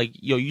there are like,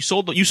 yo, you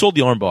sold the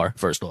armbar,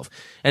 first off,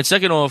 and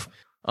second off,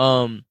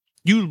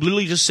 you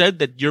literally just said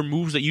that your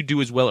moves that you do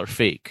as well are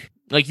fake.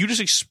 Like you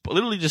just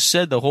literally just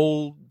said the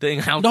whole thing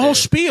out there. Whole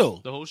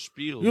spiel. The whole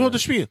spiel. You know the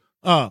spiel.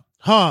 What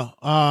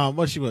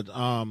she was,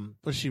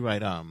 what she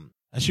write?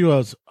 And she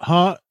was,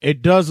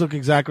 it does look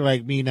exactly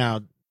like me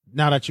now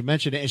that you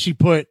mentioned it. And she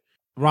put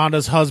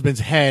Rhonda's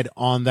husband's head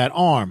on that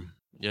arm.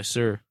 Yes,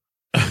 sir.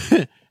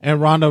 And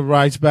Rhonda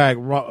writes back,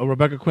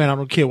 Rebecca Quinn, I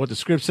don't care what the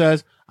script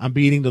says. I'm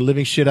beating the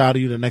living shit out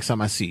of you the next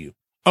time I see you.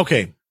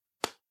 Okay.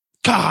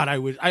 God, I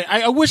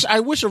wish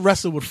a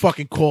wrestler would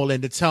fucking call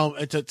in to tell,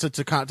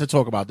 to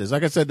talk about this.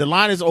 Like I said, the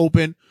line is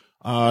open.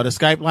 The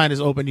Skype line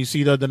is open. You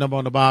see the number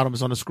on the bottom.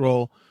 It's on the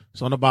scroll.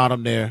 It's on the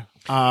bottom there.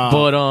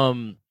 Well,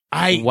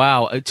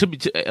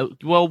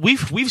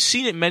 we've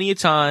seen it many a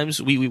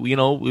times. We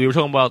were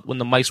talking about when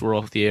the mics were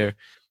off the air.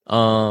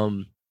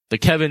 The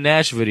Kevin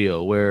Nash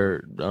video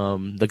where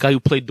the guy who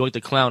played Doink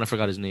the Clown, I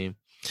forgot his name,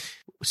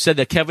 said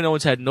that Kevin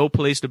Owens had no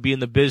place to be in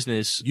the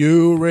business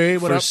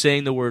for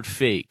saying the word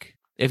fake.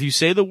 If you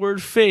say the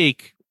word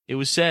fake, it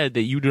was said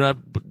that you do not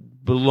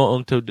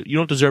you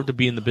don't deserve to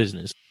be in the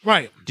business.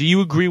 Right. Do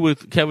you agree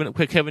with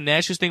Kevin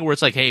Nash's thing where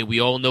it's like, hey, we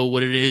all know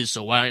what it is,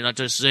 so why not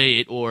just say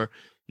it? Or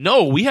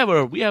no, we have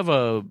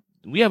a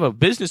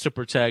business to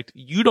protect.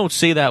 You don't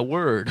say that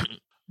word.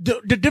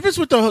 The difference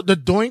with the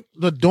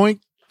Doink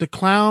the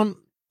Clown,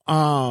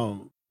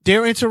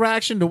 their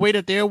interaction, the way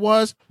that there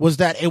was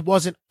that it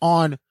wasn't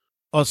on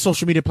a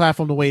social media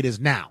platform the way it is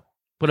now.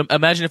 But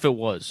imagine if it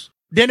was.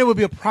 Then it would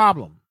be a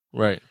problem.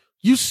 Right.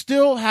 You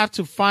still have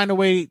to find a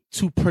way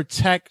to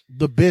protect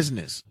the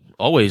business.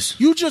 Always.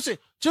 You just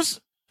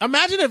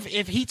imagine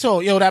if he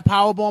told, yo, that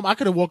powerbomb, I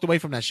could have walked away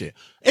from that shit.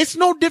 It's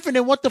no different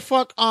than what the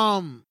fuck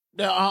Austin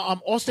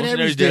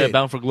Aries did.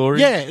 Bound for Glory.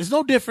 Yeah, it's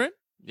no different.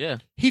 Yeah.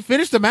 He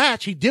finished the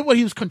match. He did what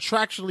he was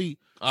contractually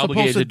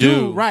obligated supposed to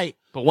do. Right.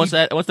 But once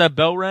that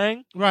bell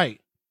rang, right,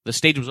 the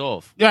stage was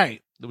off.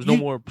 Right. There was no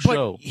more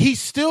show. He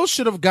still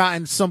should have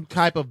gotten some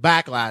type of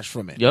backlash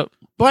from it. Yep.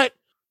 But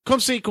come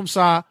see, come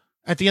saw.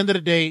 At the end of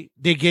the day,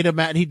 they did a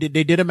match. They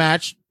did a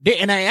match.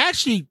 And I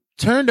actually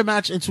turned the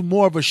match into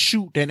more of a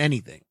shoot than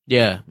anything.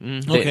 Yeah.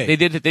 Okay.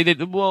 They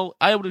did. Well,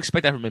 I would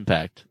expect that from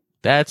Impact.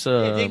 That's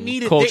a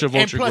culture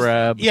vulture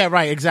grab. Yeah,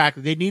 right.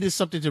 Exactly. They needed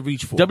something to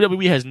reach for.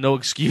 WWE has no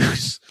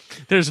excuse.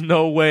 There's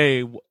no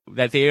way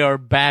that they are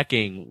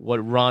backing what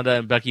Ronda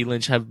and Becky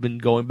Lynch have been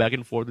going back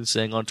and forth and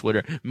saying on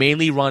Twitter.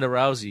 Mainly Ronda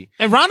Rousey.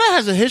 And Ronda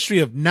has a history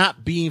of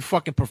not being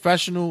fucking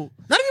professional.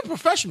 Not even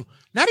professional.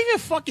 Not even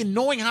fucking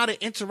knowing how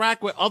to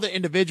interact with other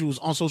individuals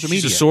on social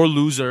media. She's a sore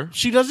loser.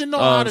 She doesn't know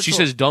how to She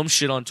says dumb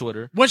shit on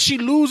Twitter. When she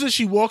loses,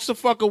 she walks the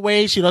fuck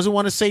away. She doesn't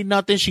want to say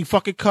nothing. She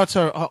fucking cuts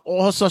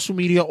all her social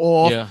media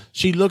off. Yeah.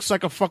 She looks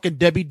like a fucking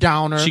Debbie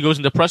Downer. She goes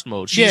in depressed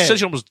mode. She said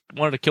she almost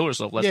wanted to kill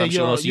herself last time she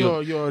lost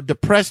you. You're a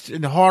depressed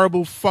and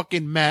horrible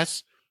fucking mess.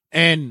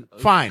 And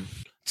fine.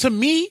 To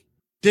me,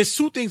 there's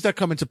two things that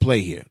come into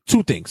play here.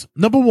 Two things.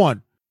 Number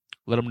one.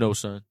 Let them know,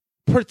 son.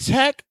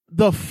 Protect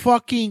the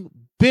fucking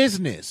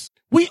business.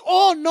 We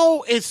all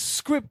know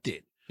it's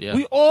scripted. Yeah.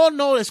 We all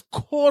know it's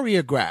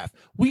choreographed.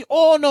 We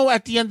all know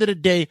at the end of the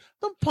day,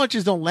 them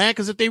punches don't land,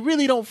 because if they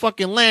really don't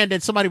fucking land,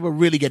 then somebody will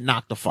really get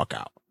knocked the fuck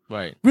out.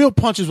 Right. Real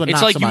punches would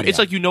knock somebody out. It's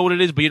like you know what it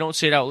is, but you don't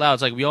say it out loud.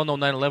 It's like we all know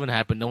 9/11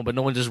 happened, but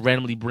no one just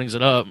randomly brings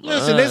it up.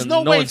 Listen, there's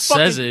no way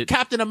fucking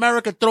Captain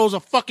America throws a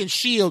fucking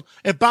shield,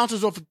 it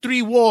bounces off of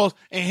 3 walls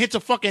and hits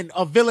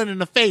a villain in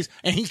the face,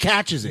 and he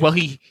catches it. Well,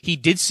 he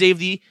did save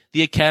the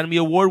Academy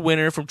Award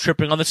winner from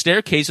tripping on the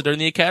staircase during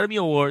the Academy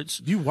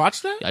Awards. You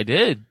watched that? I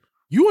did.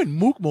 You in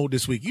Mook mode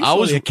this week. You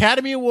saw the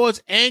Academy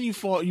Awards and you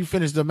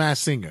finished The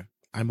Masked Singer.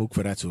 I Mook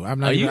for that too. I'm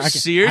not. Are you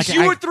serious?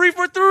 You were 3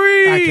 for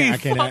 3. I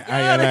can't do it.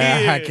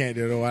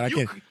 I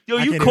can't.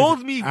 You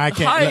called me. I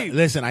can't.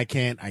 Listen, I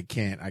can't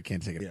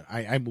take it.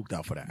 I mooked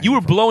out for that. You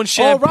were blowing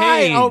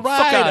champagne. All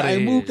right. I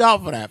mooked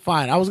out for that.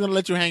 Fine. I was gonna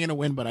let you hang in the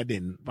wind, but I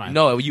didn't. Fine.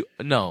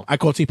 No. I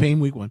called T-Pain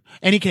week 1.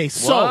 Any case,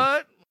 so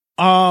what?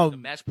 The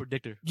match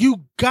predictor.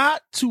 You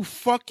got to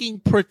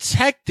fucking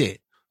protect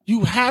it.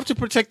 You have to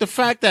protect the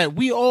fact that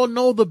we all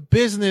know the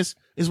business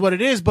is what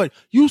it is, but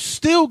you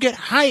still get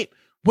hype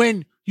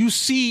when you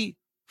see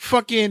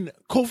fucking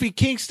Kofi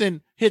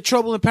Kingston hit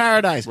Trouble in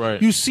Paradise.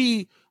 Right. You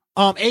see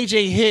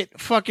AJ hit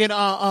fucking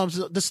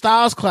the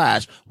Styles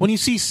Clash. When you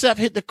see Seth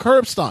hit the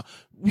curb stomp,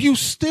 you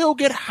still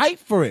get hype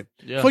for it.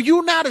 Yeah. For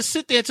you now to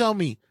sit there and tell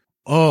me,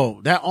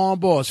 oh, that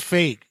armbar is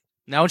fake.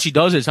 Now when she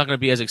does it, it's not going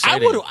to be as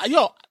exciting.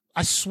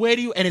 I swear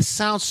to you, and it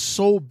sounds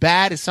so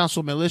bad, it sounds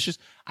so malicious.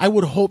 I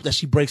would hope that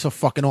she breaks her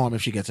fucking arm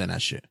if she gets in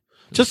that shit.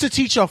 Just to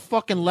teach her a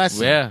fucking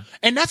lesson. Yeah.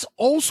 And that's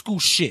old school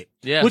shit.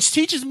 Yeah. Which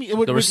teaches me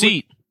the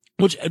receipt.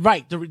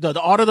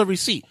 The art of the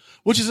receipt.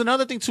 Which is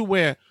another thing too,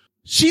 where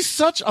she's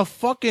such a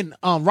fucking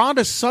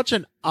Ronda's such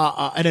an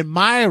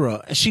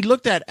admirer. And she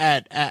looked at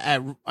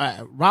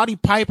Roddy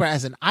Piper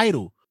as an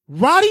idol.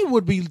 Roddy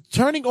would be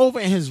turning over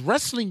in his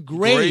wrestling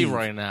grave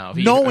right now.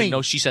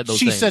 Knowing she said those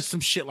she things. said some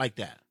shit like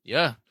that.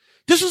 Yeah.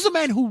 This was a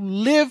man who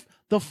lived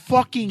the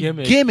fucking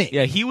gimmick.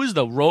 Yeah, he was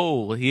the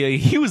role.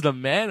 He was the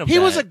man of He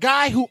that. was a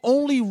guy who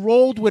only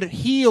rolled with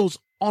heels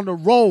on the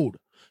road.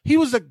 He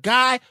was a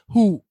guy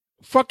who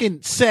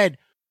fucking said,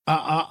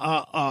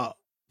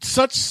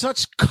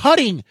 such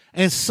cutting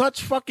and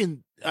such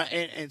fucking,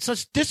 and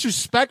such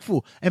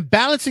disrespectful and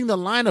balancing the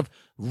line of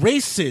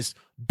racist,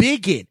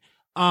 bigot,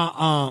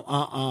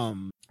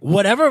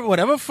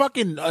 whatever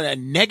fucking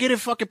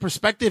negative fucking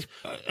perspective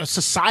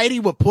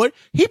society would put,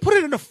 he put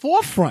it in the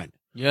forefront.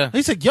 Yeah.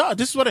 He said, yo,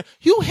 this is what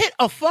you hit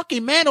a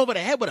fucking man over the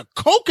head with a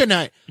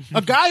coconut.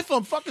 A guy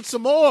from fucking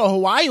Samoa or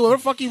Hawaii, whatever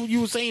the fuck you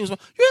were saying. You hit him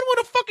with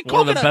a fucking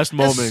coconut. One of the best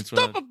moments,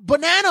 stuff a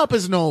banana up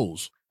his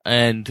nose.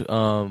 And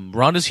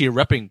Ronda's here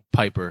repping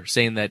Piper,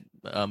 saying that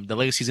the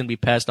legacy is going to be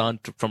passed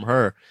on from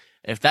her.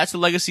 If that's the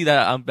legacy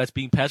that's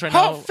being passed right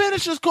now. Her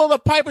finish is called a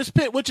Piper's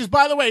Pit, which is,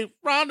 by the way,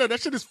 Ronda,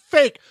 that shit is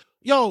fake.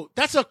 Yo,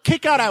 that's a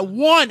kick out at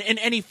 1 in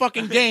any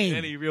fucking game.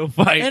 Any real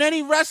fight. In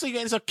any wrestling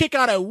game, it's a kick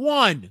out at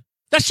 1.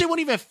 That shit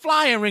wouldn't even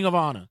fly in Ring of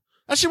Honor.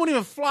 That shit wouldn't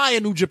even fly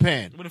in New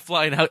Japan. It wouldn't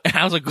fly in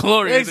House of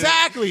Glory.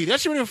 Exactly.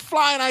 That shit wouldn't even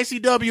fly in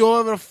ICW or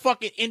whatever the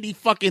fucking indie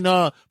fucking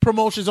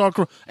promotions are.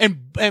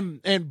 And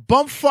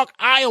bumfuck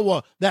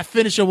Iowa, that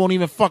finisher won't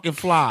even fucking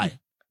fly.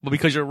 But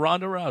because you're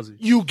Ronda Rousey.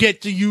 You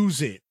get to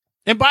use it.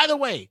 And by the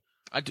way,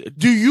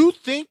 do you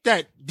think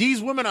that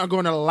these women are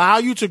going to allow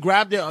you to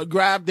grab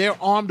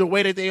their arm the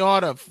way that they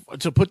are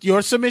to put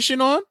your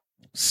submission on?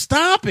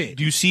 Stop it.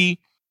 Do you see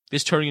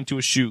this turning into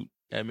a shoot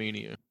at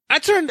Mania?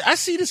 I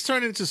see this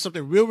turning into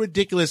something real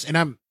ridiculous, and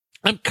I'm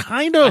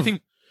kind of.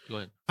 Go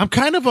ahead. I'm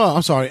kind of.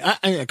 I'm sorry,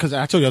 because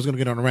I told you I was going to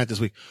get on a rant this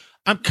week.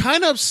 I'm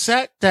kind of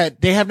upset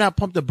that they have not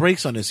pumped the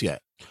brakes on this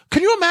yet.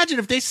 Can you imagine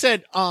if they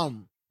said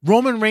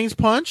Roman Reigns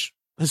punch,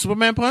 his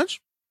Superman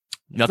punch?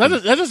 Nothing.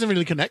 That doesn't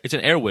really connect. It's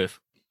an air whiff.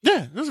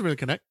 Yeah, it doesn't really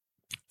connect.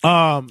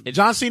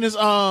 John Cena's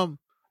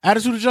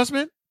attitude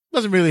adjustment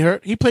doesn't really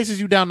hurt. He places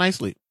you down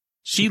nicely.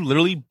 She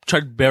literally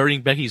tried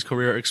burying Becky's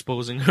career,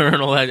 exposing her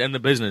and all that and the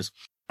business.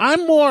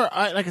 I'm more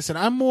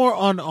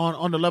on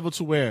the level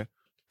to where,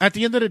 at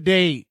the end of the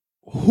day,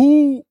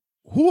 who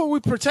are we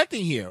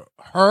protecting here?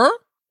 Her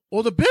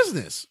or the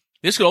business?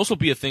 This could also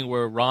be a thing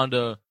where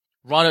Ronda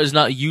is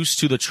not used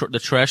to the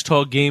trash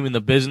talk game in the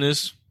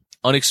business,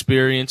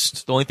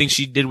 unexperienced. The only thing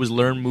she did was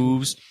learn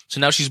moves. So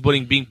now she's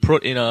being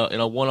put in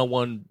a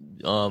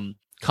one-on-one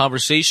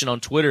conversation on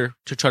Twitter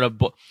to try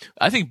to.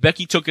 I think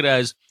Becky took it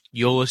as,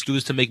 yo, let's do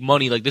this to make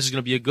money. Like, this is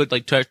gonna be a good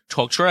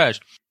talk trash.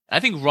 I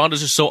think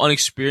Ronda's just so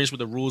unexperienced with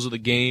the rules of the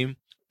game,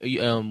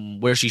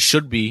 where she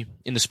should be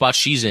in the spot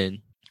she's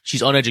in.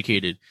 She's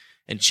uneducated,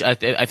 and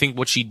I think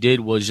what she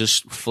did was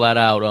just flat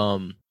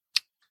out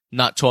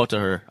not taught to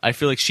her. I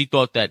feel like she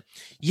thought that,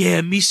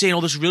 yeah, me saying all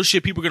this real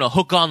shit, people are gonna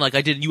hook on like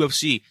I did in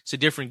UFC. It's a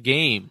different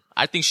game.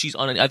 I think she's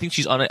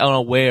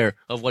unaware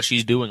of what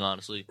she's doing.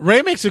 Honestly,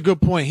 Ray makes a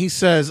good point. He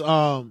says,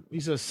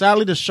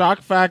 sadly, the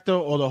shock factor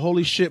or the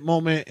holy shit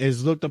moment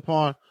is looked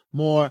upon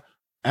more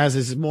as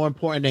is more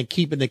important than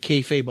keeping the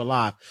kayfabe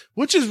alive,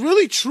 which is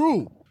really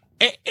true.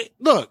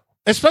 Look,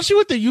 especially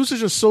with the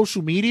usage of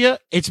social media,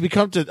 it's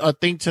become a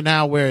thing to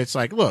now where it's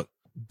like, look,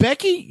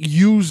 Becky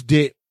used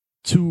it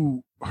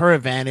to her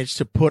advantage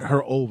to put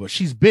her over.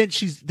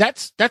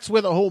 That's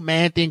where the whole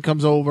man thing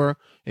comes over.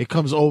 It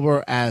comes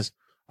over as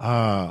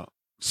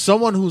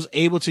someone who's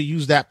able to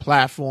use that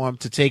platform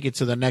to take it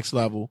to the next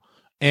level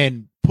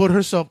and put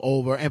herself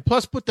over, and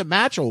plus put the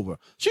match over.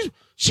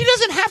 She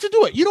doesn't have to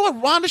do it. You know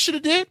what Ronda should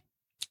have did?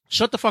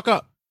 Shut the fuck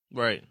up.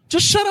 right?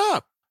 Just shut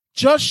up.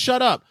 Just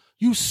shut up.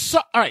 You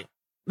suck. All right.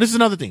 This is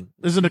another thing.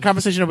 This is the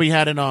conversation that we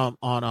had on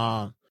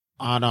the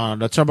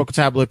Turnbuckle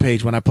Tabloid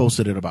page when I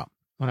posted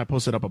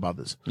up about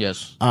this.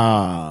 Yes.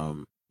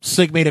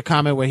 Sig made a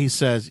comment where he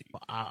says,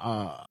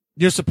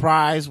 you're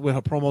surprised with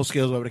her promo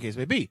skills, whatever the case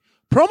may be.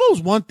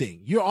 Promo's one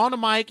thing. You're on the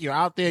mic. You're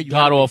out there.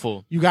 God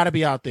awful. You got to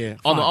be out there.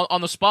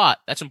 On the spot.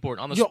 That's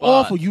important. On the you're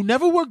spot. awful. You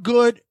never were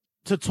good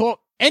to talk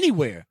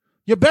anywhere.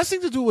 Your best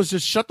thing to do was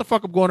just shut the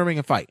fuck up, go in the ring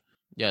and fight.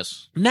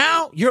 Yes.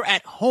 Now you're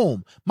at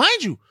home.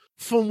 Mind you,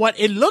 from what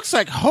it looks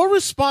like, her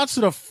response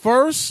to the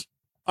first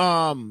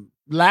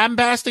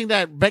lambasting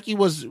that Becky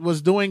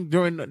was doing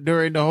during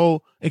the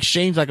whole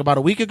exchange like about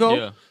a week ago.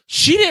 Yeah.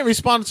 She didn't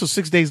respond until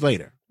 6 days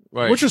later,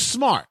 Right. which was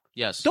smart.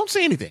 Yes. Don't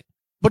say anything.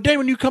 But then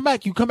when you come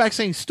back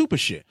saying stupid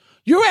shit.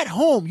 You're at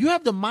home. You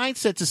have the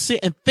mindset to sit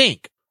and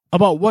think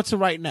about what to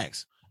write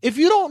next. If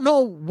you don't know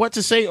what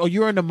to say or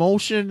you're in the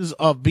emotions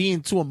of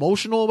being too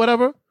emotional or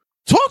whatever,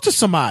 talk to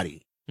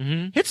somebody.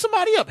 Mm-hmm. Hit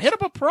somebody up. Hit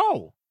up a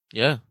pro.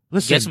 Yeah.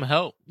 Listen. Get some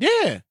help.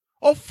 Yeah.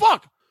 Oh,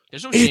 fuck.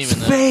 There's no shame It's in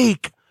that.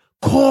 fake.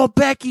 Call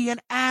Becky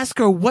and ask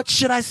her, what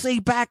should I say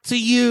back to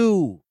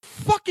you?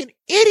 Fucking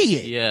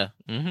idiot. Yeah.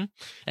 Mm-hmm.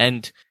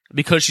 And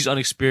because she's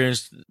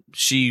unexperienced,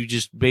 she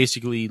just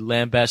basically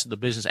lambasted the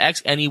business.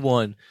 Ask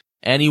anyone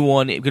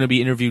going to be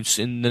interviewed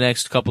in the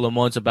next couple of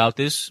months about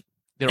this.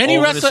 They're all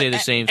going to say the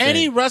same thing.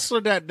 Any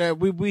wrestler that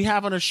we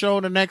have on the show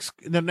the next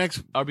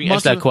Are being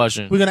asked that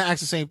question. We're going to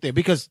ask the same thing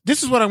because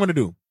this is what I'm going to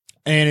do.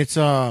 And it's,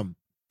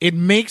 it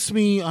makes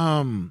me,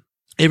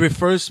 it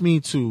refers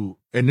me to,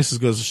 and this is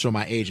going to show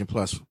my age and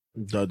plus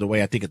the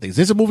way I think of things.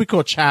 There's a movie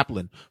called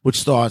Chaplin, which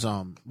stars,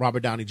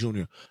 Robert Downey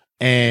Jr.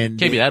 And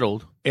Can't be that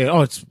old.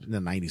 It's in the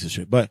 90s and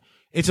shit, but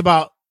it's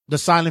about the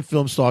silent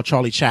film star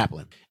Charlie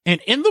Chaplin.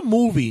 And in the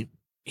movie,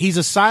 he's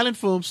a silent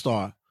film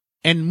star,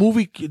 and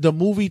the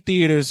movie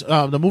theaters,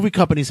 the movie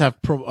companies have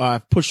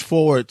pushed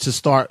forward to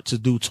start to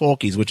do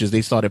talkies, which is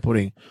they started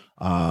putting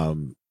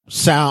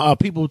sound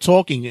people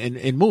talking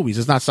in movies.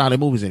 It's not silent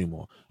movies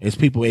anymore. It's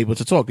people able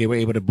to talk. They were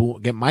able to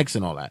get mics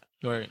and all that.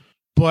 Right.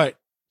 But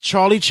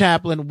Charlie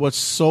Chaplin was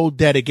so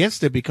dead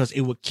against it because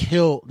it would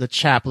kill the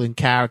Chaplin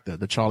character,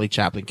 the Charlie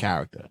Chaplin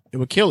character. It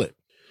would kill it.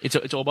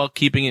 It's all about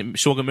keeping it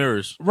smoke and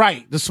mirrors.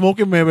 Right. The smoke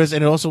and mirrors.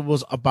 And it also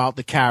was about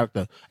the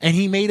character. And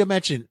he made a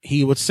mention.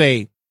 He would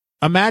say,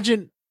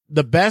 imagine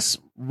the best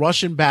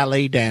Russian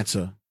ballet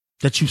dancer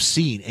that you've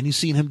seen. And you've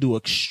seen him do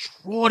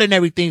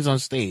extraordinary things on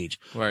stage.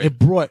 Right. It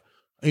brought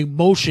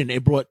emotion.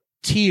 It brought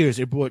tears.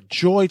 It brought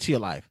joy to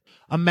your life.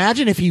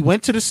 Imagine if he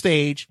went to the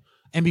stage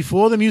and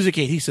before the music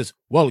hit, he says,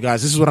 well,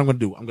 guys, this is what I'm going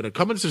to do. I'm going to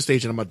come into the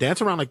stage and I'm going to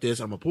dance around like this.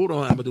 I'm going to pull it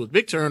on. I'm going to do a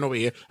big turn over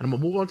here and I'm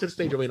going to move on to the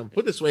stage over here. I'm going to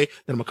put this way.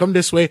 Then I'm going to come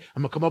this way.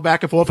 I'm going to come up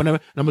back and forth and I'm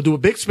going to do a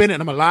big spin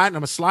and I'm going to lie and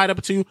I'm going to slide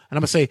up to you and I'm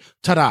going to say,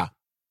 ta-da.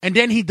 And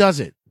then he does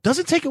it.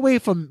 Doesn't it take away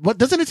from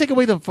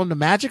the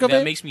magic of it?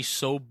 That makes me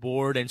so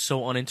bored and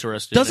so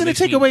uninterested. Doesn't it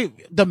take away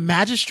the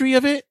magistry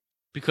of it?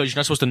 Because you're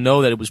not supposed to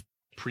know that it was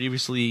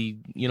previously,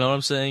 you know what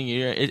I'm saying?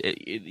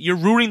 You're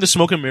ruining the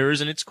smoke and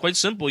mirrors, and it's quite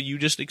simple. You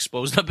just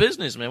expose the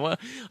business, man. Well,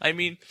 I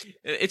mean,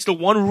 it's the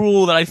one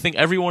rule that I think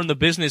everyone in the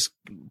business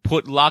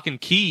put lock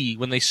and key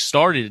when they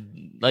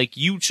started. Like,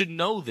 you should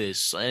know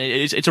this.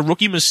 It's a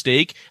rookie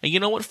mistake, and you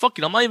know what? Fuck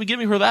it. I'm not even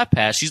giving her that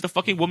pass. She's the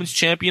fucking women's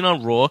champion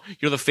on Raw.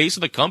 You're the face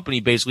of the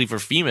company, basically, for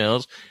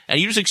females, and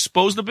you just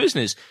expose the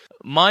business.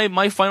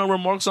 My final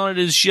remarks on it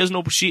is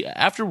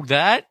after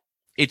that,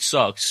 it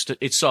sucks.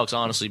 It sucks,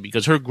 honestly,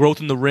 because her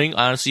growth in the ring,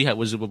 honestly,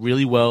 was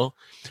really well.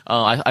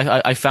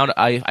 I found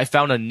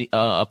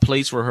a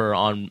place for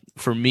her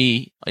for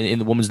me in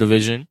the women's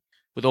division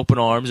with open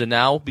arms, and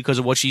now because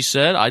of what she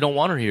said, I don't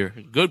want her here.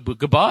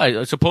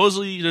 Goodbye.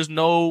 Supposedly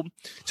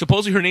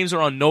her names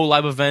are on no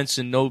live events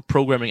and no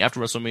programming after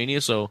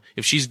WrestleMania. So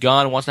if she's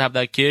gone and wants to have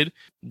that kid,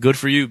 good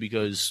for you,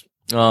 because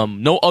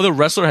no other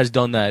wrestler has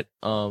done that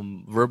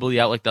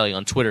verbally out like that, like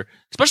on Twitter,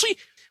 especially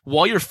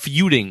while you're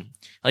feuding.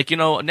 Like, you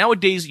know,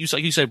 nowadays,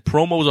 like you said,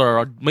 promos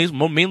are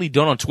mainly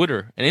done on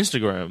Twitter and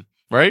Instagram,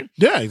 right?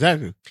 Yeah,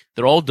 exactly.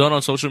 They're all done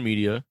on social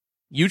media.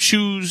 You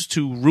choose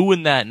to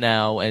ruin that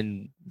now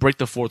and break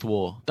the fourth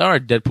wall. All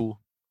right, Deadpool.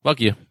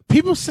 Fuck you.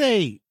 People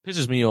say...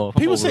 Pisses me off.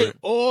 People say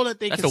all that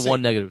they can say. That's the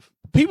one negative.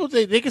 People,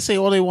 they can say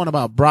all they want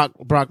about Brock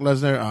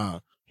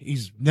Lesnar.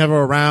 He's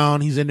never around.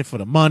 He's in it for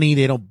the money.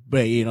 They don't,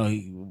 you know,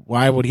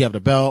 why would he have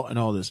the belt and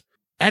all this?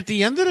 At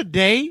the end of the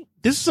day,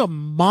 this is a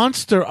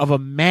monster of a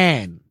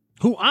man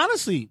who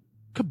honestly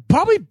could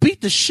probably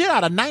beat the shit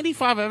out of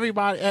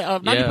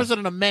 90%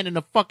 of the men in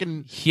the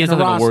fucking He has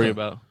nothing to worry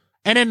about.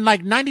 And then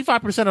like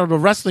 95% of the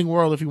wrestling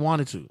world if he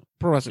wanted to.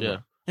 Pro wrestling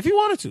world. If he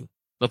wanted to.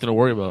 Nothing to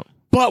worry about.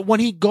 But when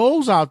he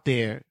goes out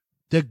there,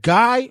 the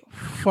guy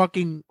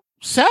fucking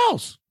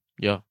sells.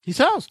 Yeah. He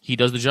sells. He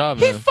does the job,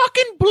 He man.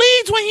 fucking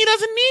bleeds when he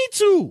doesn't need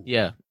to.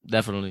 Yeah,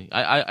 definitely.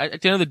 I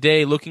at the end of the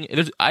day,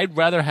 I'd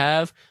rather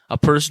have a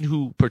person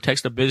who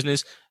protects the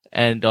business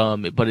and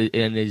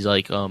is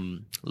like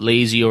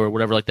lazy or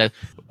whatever like that.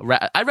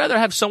 I'd rather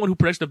have someone who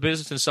protects the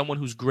business than someone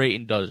who's great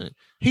and doesn't.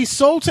 He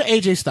sold to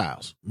AJ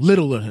Styles,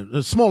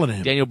 smaller than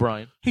him. Daniel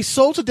Bryan. He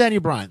sold to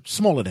Daniel Bryan,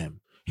 smaller than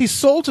him. He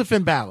sold to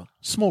Finn Balor,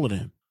 smaller than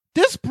him.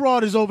 This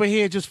broad is over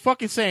here just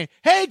fucking saying,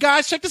 hey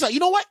guys, check this out. You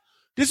know what?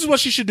 This is what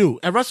she should do.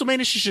 At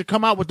WrestleMania, she should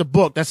come out with the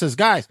book that says,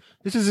 guys,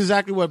 this is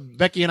exactly what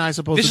Becky and I are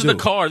supposed to do. This is the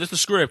card. This is the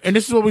script. And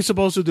this is what we're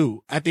supposed to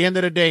do. At the end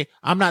of the day,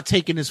 I'm not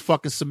taking this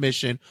fucking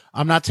submission.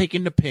 I'm not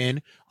taking the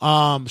pin.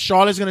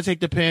 Charlotte's going to take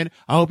the pin.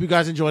 I hope you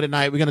guys enjoy the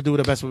night. We're going to do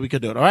the best way we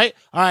could do it. All right?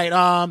 All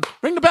right.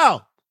 Ring the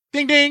bell.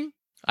 Ding, ding.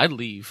 I'd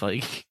leave.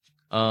 Like,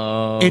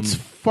 it's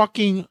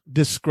fucking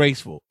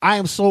disgraceful.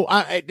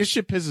 This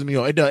shit pisses me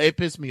off. It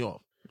pissed me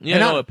off.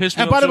 Yeah, it pissed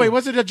me off. And by the way, too.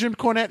 what's it that Jim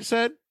Cornette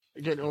said?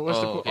 What's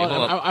okay, hold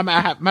on.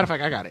 matter of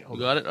fact, I got it. Hold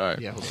You got it? All right.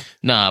 Yeah, hold on.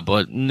 Nah,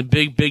 but the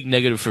big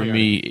negative for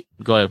me.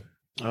 Go ahead.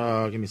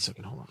 Give me a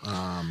second. Hold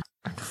on.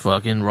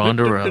 Fucking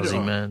Ronda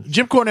Rousey, man.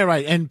 Jim Cornette,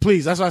 right? And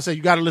please, that's why I said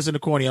you got to listen to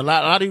Corny. A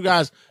lot of you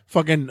guys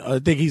fucking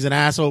think he's an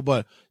asshole,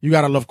 but you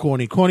got to love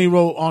Corny. Corny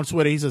wrote on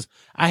Twitter. He says,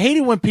 "I hate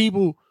it when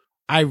people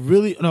I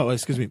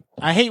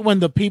hate when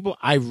the people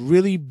I've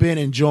really been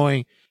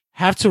enjoying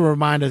have to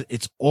remind us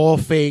it's all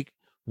fake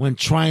when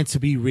trying to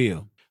be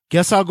real.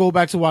 Guess I'll go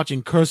back to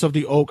watching Curse of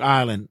the Oak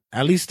Island.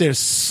 At least there's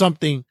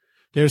something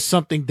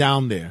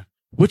down there."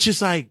 Which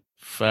is like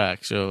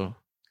facts. So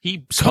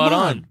he spot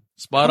on.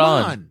 That's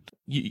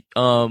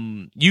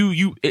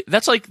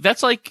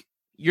like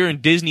you're in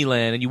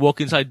Disneyland and you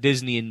walk inside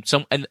Disney and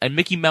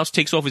Mickey Mouse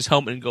takes off his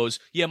helmet and goes,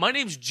 "Yeah, my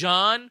name's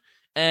John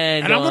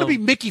and I'm gonna be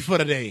Mickey for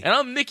today. And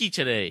I'm Mickey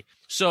today."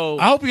 So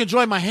I hope you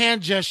enjoy my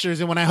hand gestures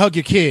and when I hug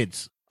your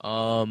kids.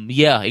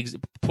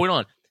 Point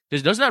on.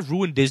 Doesn't that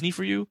ruin Disney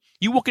for you?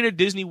 You walk into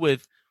Disney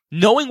with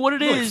knowing what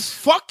it is.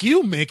 Fuck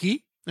you,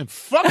 Mickey, and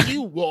fuck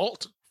you,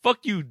 Walt.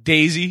 Fuck you,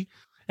 Daisy.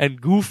 And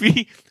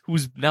Goofy,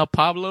 who's now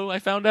Pablo, I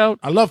found out.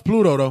 I love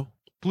Pluto, though.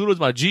 Pluto's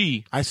my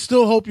G. I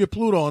still hope you're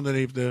Pluto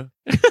underneath there.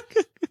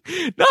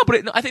 No,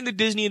 but I think the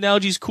Disney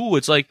analogy is cool.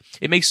 It's like,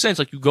 it makes sense.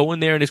 Like, you go in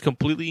there and it's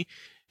completely,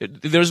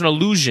 there's an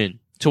illusion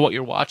to what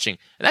you're watching.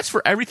 And that's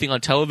for everything on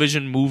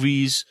television,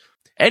 movies,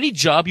 any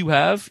job you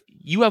have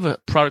a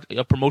product,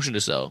 a promotion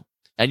to sell.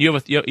 And you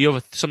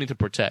have something to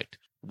protect.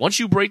 Once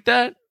you break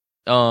that,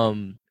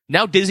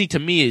 now Disney to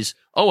me is,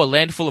 a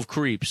land full of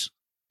creeps.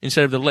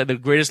 Instead of the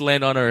greatest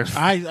land on earth.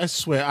 I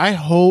swear,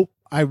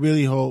 I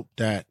really hope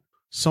that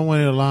someone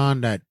in the line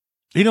that,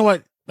 you know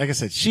what? Like I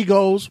said, she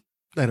goes,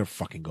 let her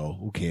fucking go.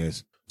 Who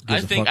cares?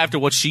 I think after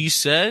what she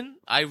said,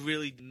 I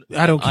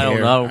don't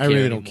care. I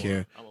really don't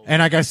care.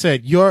 And like I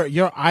said,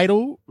 your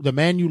idol, the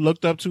man you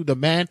looked up to, the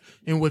man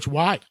in which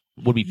would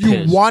be you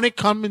pissed. wanted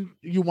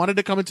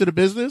to come into the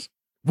business,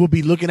 will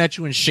be looking at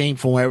you in shame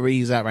from wherever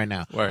he's at right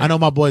now. Right. I know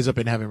my boy's up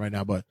in heaven right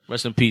now, but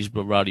rest in peace,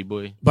 but Rowdy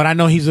boy. But I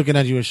know he's looking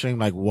at you in shame,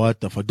 like, what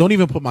the fuck? Don't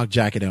even put my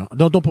jacket on.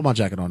 Don't put my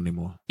jacket on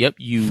anymore. Yep,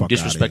 you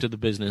disrespected the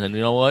business, and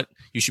you know what?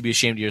 You should be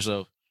ashamed of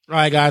yourself. All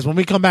right, guys. When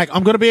we come back,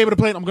 I'm gonna play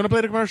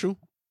the commercial.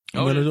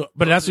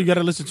 But that's what you got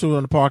to listen to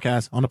on the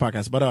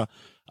podcast. But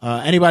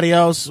anybody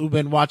else who've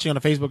been watching on the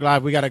Facebook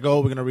Live, we got to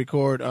go. We're gonna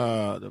record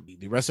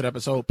the rest of the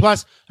episode.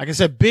 Plus, like I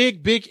said,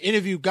 big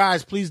interview,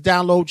 guys. Please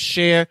download,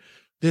 share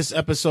this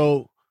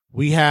episode.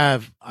 We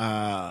have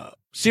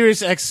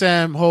Sirius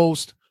XM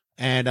host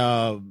and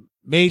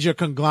major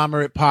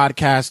conglomerate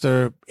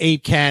podcaster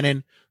Abe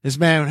Cannon. This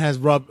man has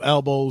rubbed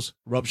elbows,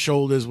 rubbed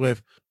shoulders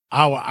with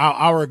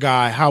our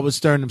guy Howard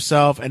Stern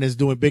himself, and is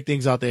doing big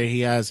things out there.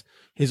 He has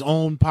his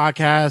own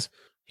podcast.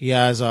 He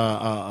has his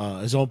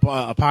own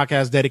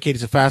podcast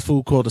dedicated to fast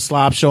food called The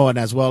Slob Show, and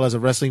as well as a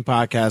wrestling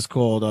podcast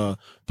called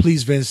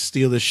Please Vince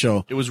Steal This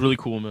Show. It was really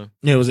cool, man.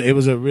 It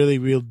was a really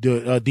real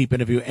deep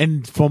interview,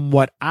 and from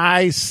what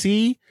I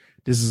see,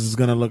 this is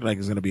gonna look like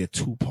it's gonna be a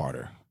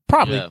 2-parter.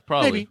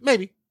 Probably.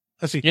 Maybe.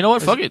 Let's see. You know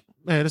what? Fuck it.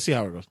 Yeah, let's see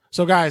how it goes.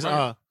 So, guys,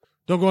 don't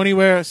go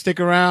anywhere. Stick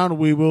around.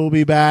 We will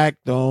be back.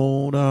 Please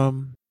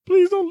don't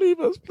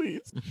leave us,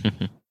 please.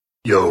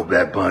 Yo,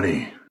 Bad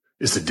Bunny,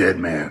 it's the Dead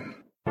Man.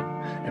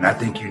 And I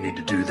think you need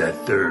to do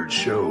that third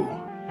show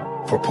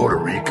for Puerto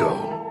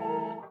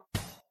Rico.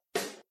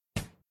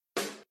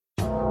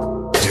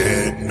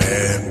 Dead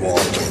Man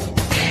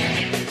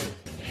Walking.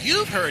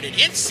 You've heard it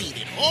and seen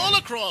it all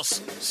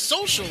across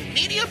social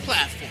media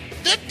platforms.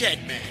 The Dead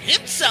Man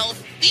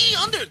himself, The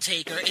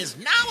Undertaker, is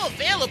now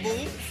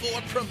available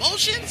for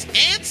promotions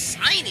and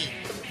signing.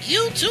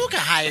 You too can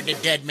hire the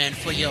Dead Man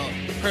for your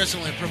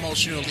personal and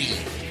promotional need.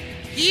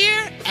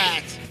 Here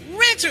at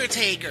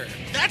Rent-A-Taker.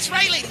 That's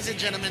right, ladies and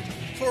gentlemen.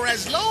 For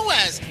as low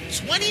as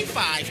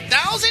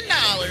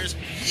 $25,000,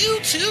 you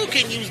too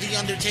can use The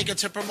Undertaker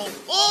to promote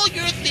all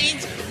your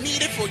things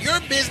needed for your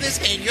business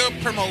and your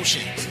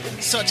promotions,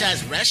 such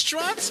as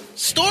restaurants,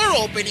 store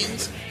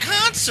openings,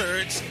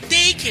 concerts,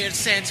 daycare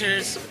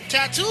centers,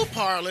 tattoo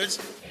parlors,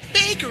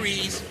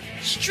 bakeries,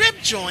 strip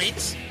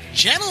joints,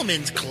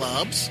 gentlemen's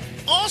clubs.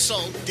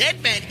 Also, Dead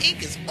Man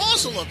Inc. is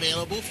also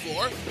available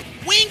for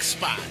wing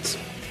spots,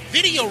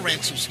 video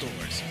rental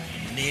stores,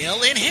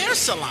 nail and hair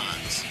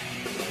salons,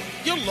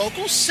 your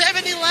local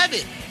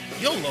 7-Eleven,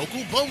 your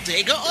local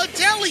bodega or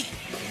deli,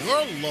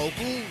 your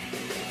local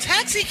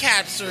taxi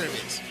cab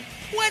service,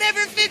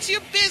 whatever fits your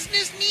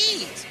business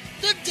needs.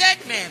 The Dead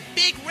Man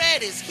Big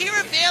Red is here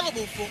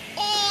available for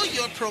all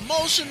your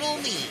promotional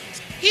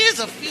needs. Here's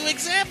a few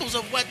examples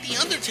of what The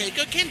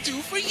Undertaker can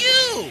do for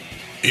you.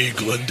 Hey,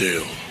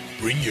 Glendale,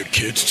 bring your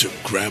kids to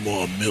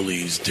Grandma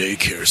Millie's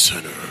daycare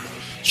center.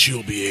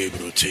 She'll be able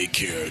to take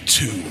care of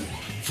 2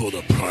 for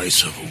the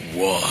price of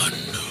 1.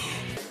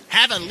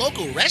 Have a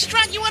local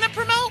restaurant you want to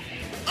promote?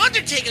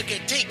 Undertaker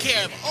can take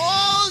care of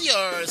all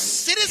your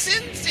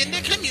citizens in the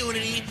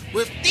community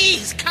with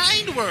these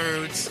kind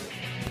words.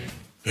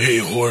 Hey,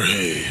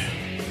 Jorge,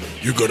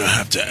 you're gonna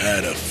have to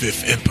add a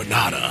 5th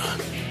empanada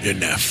in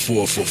that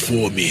 4 for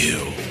 $4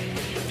 meal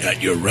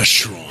at your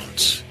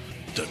restaurant.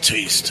 the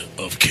taste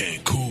of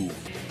Cancun.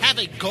 Have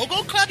a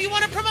go-go club you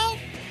want to promote?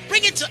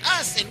 Bring it to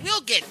us and we'll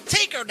get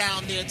Taker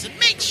down there to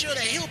make sure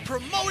that he'll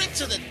promote it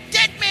to the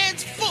dead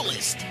man's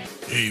fullest.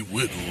 Hey,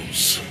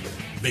 Wiggles,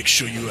 make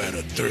sure you add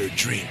a third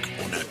drink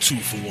on that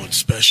 2-for-1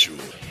 special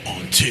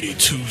on Titty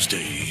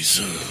Tuesdays.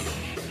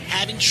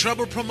 Having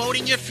trouble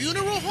promoting your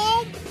funeral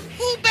home?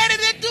 Who better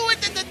to do it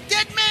than the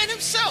dead man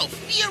himself,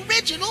 the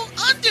original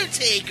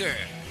Undertaker?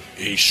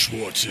 Hey,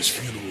 Schwartz's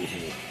Funeral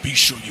Home, be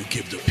sure you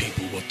give the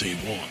people what they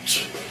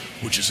want,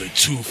 which is a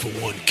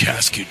 2-for-1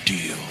 casket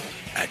deal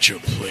at your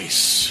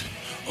place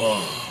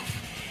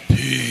of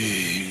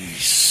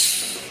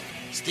peace.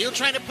 Still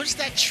trying to push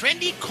that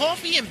trendy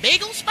coffee and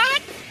bagel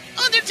spot?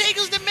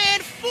 Undertaker's the man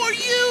for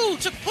you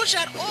to push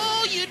out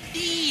all you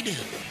need.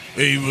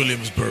 Hey,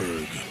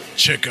 Williamsburg,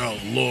 check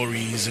out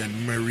Laurie's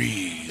and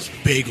Marie's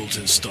Bagels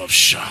and Stuff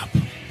shop.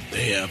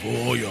 They have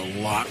all your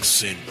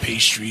lox and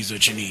pastries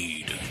that you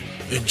need.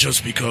 And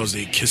just because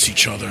they kiss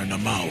each other in the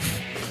mouth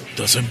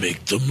doesn't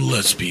make them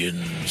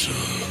lesbians.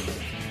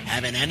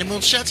 Have an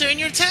animal shelter in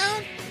your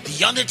town?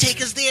 The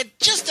Undertaker's there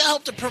just to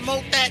help to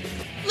promote that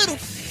little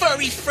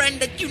furry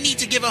friend that you need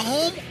to give a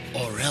home,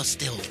 or else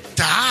they'll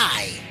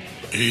die.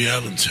 Hey,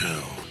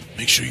 Allentown,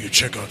 make sure you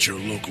check out your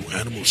local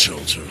animal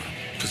shelter,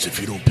 because if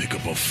you don't pick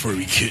up a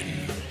furry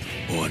kitten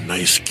or a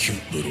nice,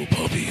 cute little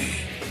puppy,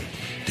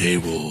 they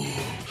will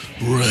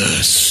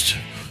rest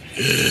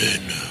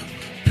in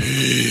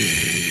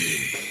peace.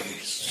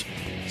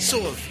 So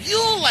if you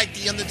like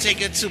The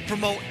Undertaker to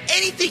promote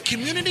anything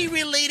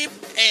community-related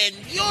and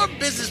your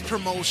business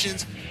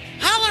promotions,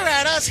 holler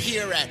at us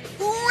here at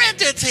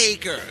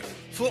Rent-A-Taker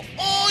for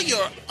all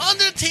your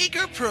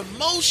Undertaker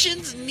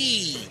promotions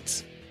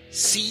needs.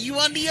 See you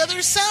on the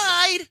other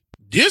side.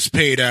 This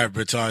paid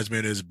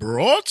advertisement is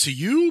brought to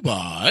you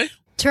by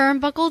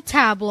Turnbuckle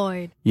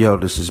Tabloid. Yo,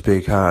 this is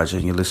Big Hodge,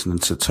 and you're listening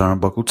to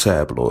Turnbuckle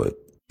Tabloid.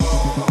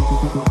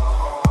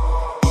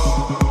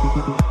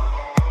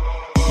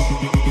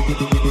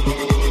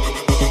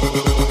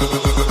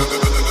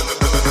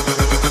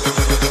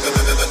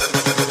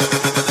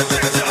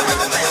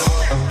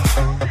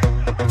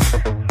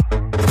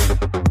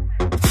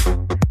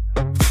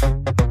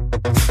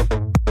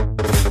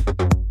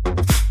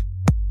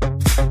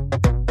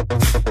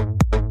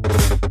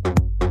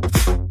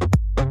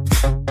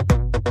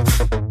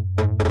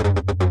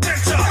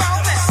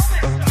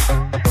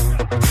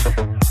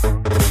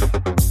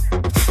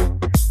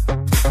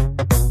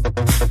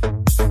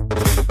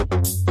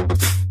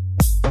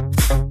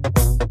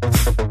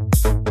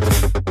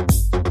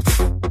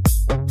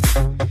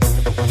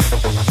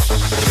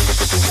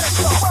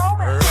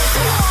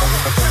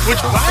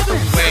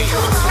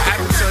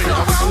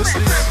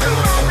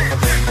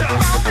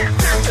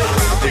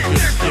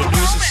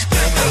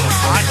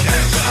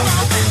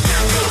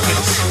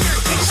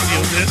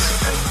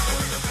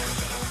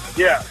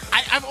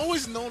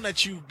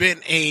 You've been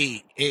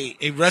a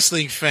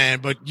wrestling fan,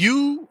 but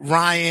you,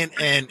 Ryan,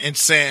 and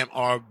Sam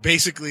are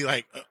basically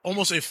like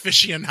almost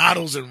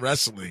aficionados in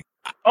wrestling.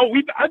 Oh,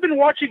 I've been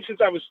watching since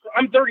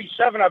I'm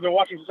 37. I've been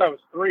watching since I was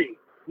 3,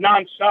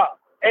 nonstop.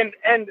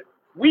 And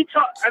we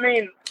talk. I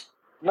mean,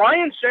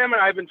 Ryan, Sam,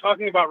 and I have been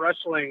talking about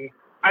wrestling.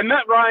 I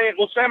met Ryan.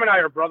 Well, Sam and I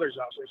are brothers,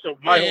 obviously, so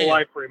my whole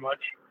life pretty much.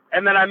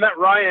 And then I met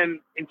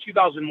Ryan in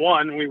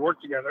 2001, and we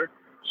worked together.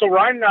 So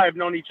Ryan and I have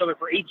known each other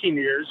for 18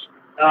 years.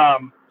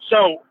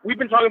 So we've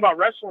been talking about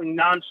wrestling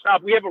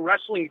nonstop. We have a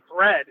wrestling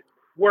thread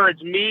where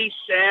it's me,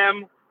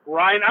 Sam,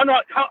 Ryan. I don't know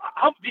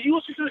how did you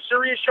listen to the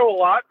Sirius show a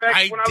lot back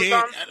when I was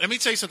on? Let me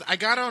tell you something. I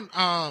got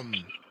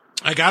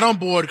on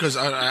board because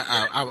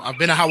I've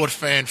been a Howard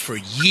fan for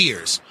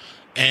years,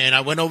 and I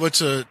went over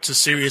to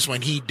Sirius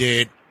when he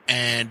did,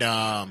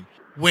 and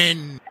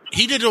when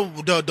he did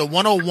the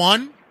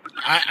 101,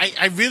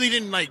 I really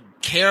didn't like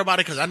care about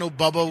it because I know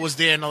Bubba was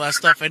there and all that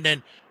stuff, and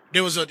then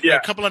there was a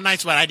couple of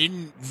nights where I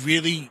didn't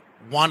really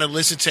want to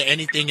listen to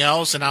anything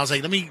else, and I was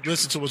like, let me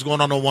listen to what's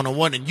going on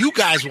 101, and you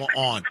guys were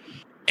on,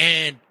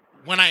 and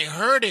when I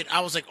heard it,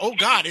 I was like, oh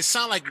God, it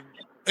sounds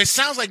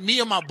like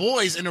me and my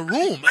boys in a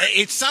room.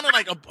 It sounded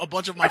like a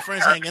bunch of my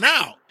friends hanging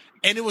out,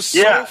 and it was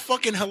so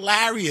fucking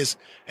hilarious,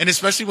 and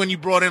especially when you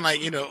brought in, like,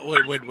 you know,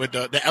 with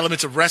the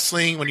elements of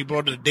wrestling, when you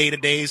brought in the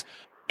day-to-days,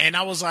 and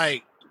I was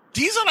like,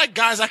 these are like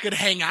guys I could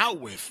hang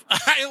out with.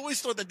 I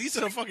always thought that these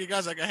are the fucking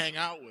guys I could hang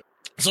out with.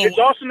 So it's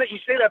awesome that you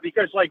say that,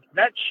 because like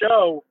that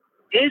show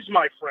is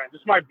my friend.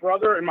 It's my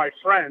brother and my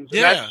friends.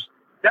 And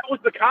that was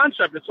the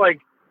concept. It's like,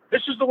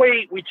 this is the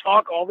way we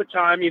talk all the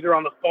time, either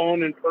on the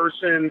phone, in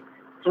person,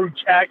 through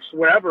text,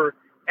 whatever.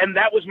 And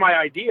that was my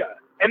idea.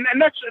 And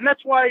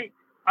that's why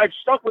I've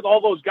stuck with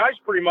all those guys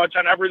pretty much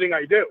on everything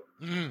I do.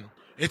 Mm.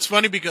 It's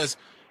funny because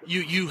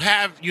you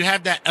have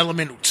that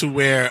element to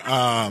where,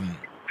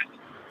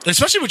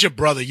 especially with your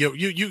brother,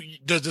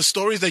 the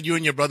stories that you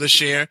and your brother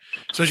share,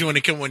 especially when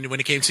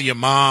it came to your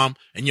mom,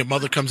 and your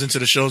mother comes into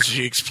the show, so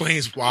she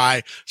explains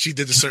why she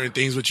did the certain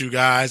things with you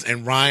guys,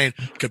 and Ryan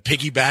could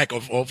piggyback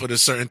off of the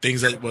certain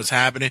things that was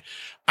happening.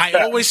 I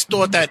always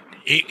thought that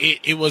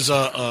it was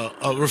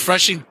a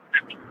refreshing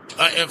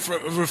for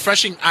a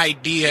refreshing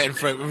idea and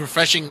for a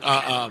refreshing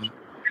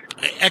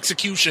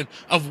execution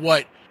of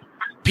what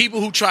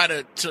people who try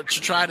to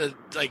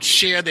like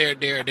share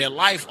their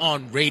life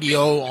on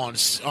radio, on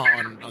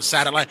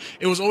satellite.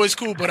 It was always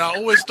cool, but I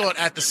always thought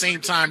at the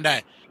same time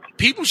that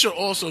people should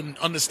also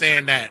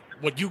understand that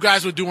what you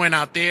guys were doing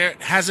out there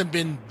hasn't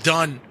been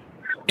done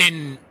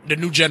in the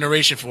new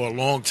generation for a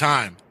long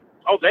time.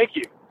 Oh, thank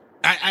you.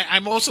 I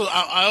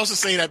also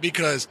say that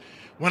because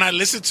when I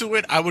listened to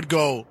it, I would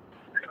go,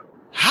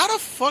 how the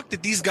fuck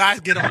did these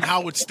guys get on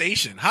Howard's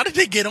station? How did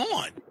they get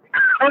on?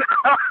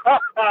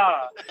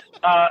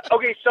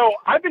 Okay, so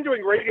I've been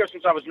doing radio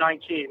since I was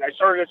 19. I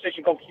started at a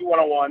station called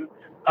Q101.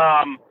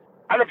 I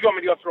don't know if you want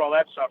me to go through all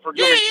that stuff, or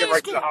do you want me to get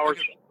right to the Howard?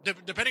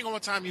 Depending on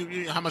what time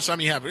how much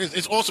time you have,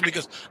 it's awesome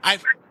because I'm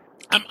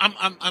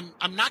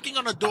knocking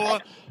on the door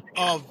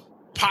of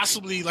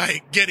possibly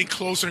like getting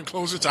closer and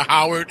closer to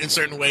Howard in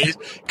certain ways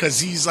because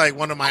he's like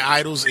one of my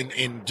idols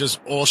in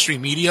just all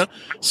stream media.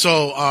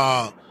 So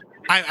I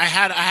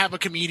have a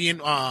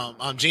comedian,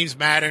 James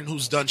Madden,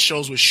 who's done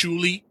shows with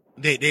Shuley.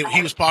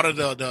 He was part of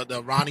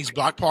the Ronnie's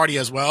Block Party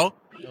as well.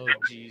 Oh,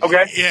 geez.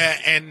 Okay. Yeah,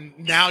 and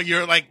now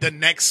you're like the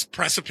next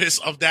precipice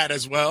of that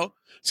as well.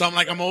 So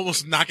I'm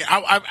almost knocking.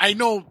 I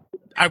know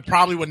I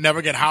probably would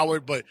never get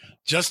Howard, but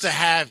just to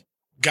have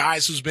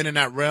guys who's been in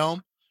that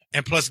realm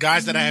and plus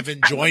guys that I have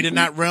enjoyed in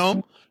that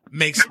realm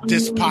makes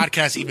this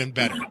podcast even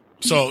better.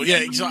 So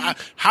yeah,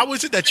 how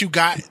is it that you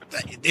got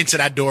into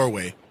that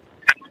doorway?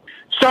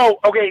 So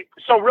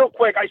real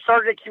quick, I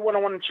started at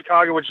Q101 in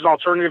Chicago, which is an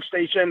alternative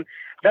station.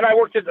 Then I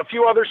worked at a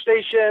few other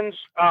stations,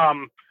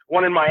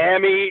 one in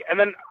Miami, and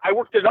then I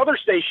worked at another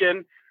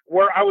station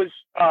where I was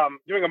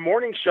doing a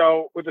morning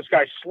show with this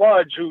guy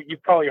Sludge, who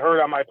you've probably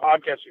heard on my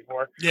podcast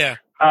before. Yeah.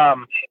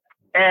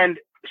 And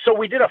so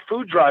we did a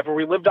food drive where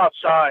we lived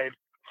outside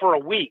for a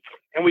week,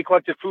 and we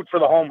collected food for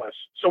the homeless.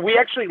 So we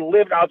actually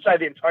lived outside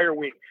the entire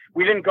week.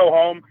 We didn't go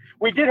home.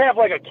 We did have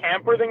like a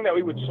camper thing that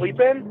we would sleep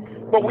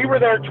in, but we were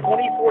there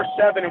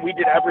 24/7, and we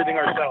did everything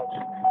ourselves.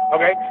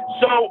 Okay,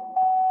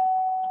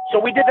 so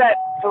we did that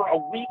for a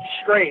week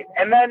straight,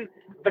 and then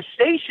the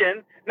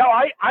station. Now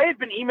I had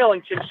been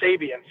emailing Tim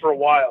Sabian for a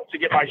while to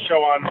get my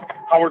show on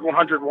Howard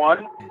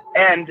 101,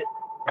 and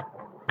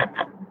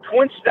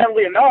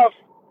coincidentally enough,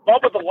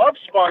 Bubba the Love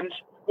Sponge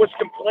was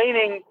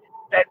complaining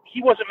that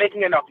he wasn't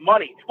making enough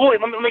money. Well,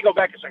 wait, let me go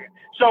back a second.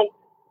 So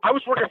I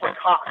was working for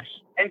Cox,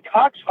 and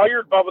Cox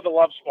hired Bubba the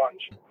Love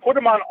Sponge, put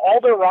him on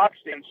all their rock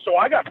stands. So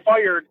I got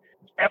fired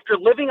after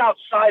living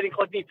outside and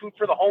collecting food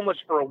for the homeless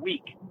for a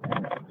week.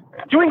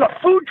 Doing a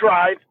food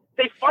drive,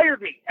 they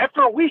fired me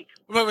after a week.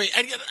 Wait,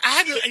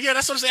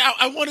 that's what I'm saying.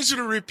 I wanted you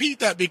to repeat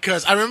that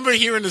because I remember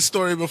hearing the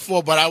story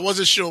before, but I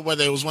wasn't sure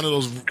whether it was one of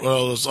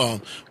those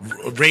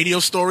radio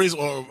stories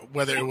or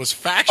whether it was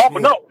factual.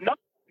 Oh, no.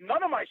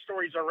 None of my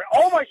stories are real.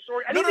 All my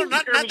stories.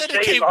 Not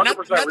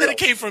that it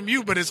came from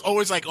you, but it's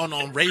always like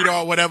on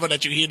radar or whatever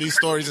that you hear these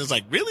stories. And it's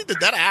like, really? Did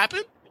that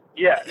happen?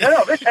 Yeah.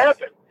 No, this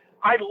happened.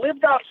 I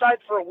lived outside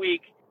for a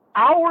week,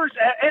 hours,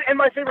 and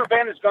my favorite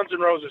band is Guns N'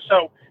 Roses.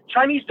 So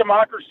Chinese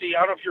Democracy.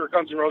 I don't know if you're a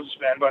Guns N' Roses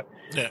fan, but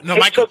yeah, no,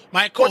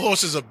 my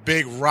co-host is a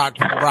big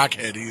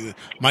rockhead.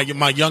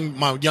 My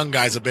young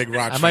guy's a big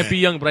rock. I might be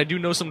young, but I do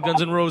know some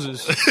Guns N'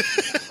 Roses.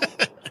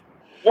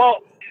 Well,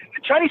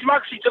 Chinese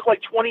Democracy took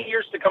like 20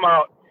 years to come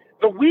out.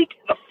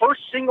 The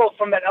first single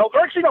from that album,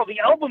 or actually no, the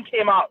album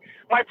came out.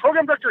 My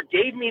program director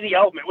gave me the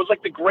album. It was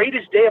like the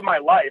greatest day of my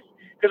life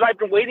because I've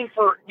been waiting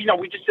for,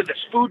 we just did this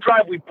food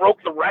drive. We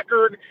broke the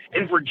record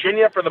in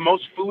Virginia for the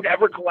most food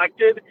ever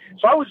collected.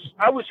 So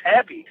I was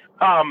happy.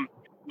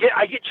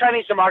 I get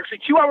Chinese Democracy.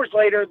 2 hours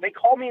later, they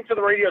called me into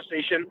the radio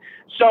station.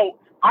 So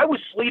I was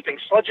sleeping.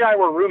 Sludge and I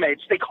were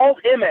roommates. They called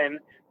him in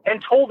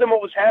and told him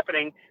what was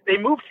happening. They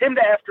moved him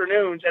to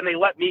afternoons, and they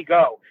let me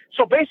go.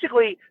 So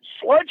basically,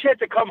 Sludge had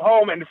to come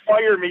home and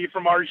fire me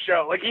from our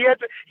show. Like he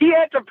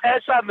had to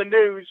pass on the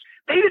news.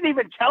 They didn't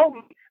even tell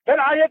me. Then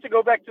I had to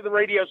go back to the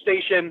radio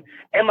station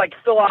and like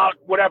fill out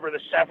whatever, the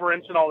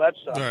severance and all that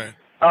stuff. Right.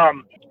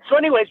 So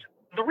anyways,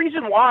 the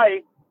reason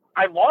why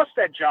I lost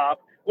that job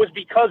was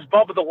because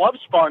Bubba the Love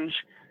Sponge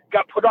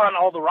got put on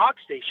all the rock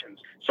stations.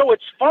 So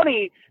it's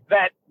funny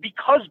that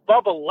because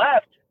Bubba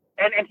left,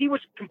 and he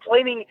was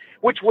complaining,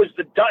 which was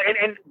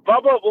and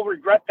Bubba will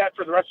regret that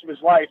for the rest of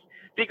his life,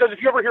 because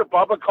if you ever hear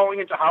Bubba calling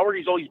into Howard,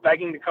 he's always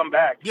begging to come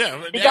back.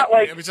 Yeah, he got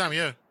like every time,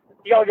 yeah.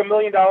 He got like $1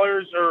 million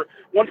or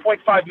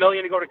 $1.5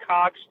 million to go to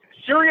Cox.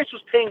 Sirius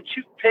was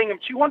paying him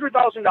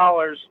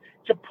 $200,000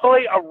 to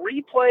play a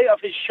replay of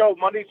his show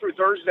Monday through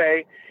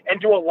Thursday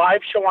and do a live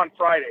show on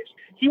Fridays.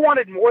 He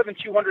wanted more than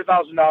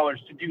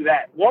 $200,000 to do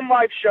that. One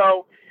live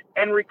show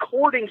and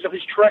recordings of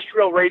his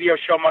terrestrial radio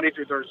show Monday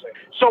through Thursday.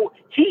 So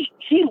he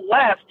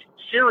left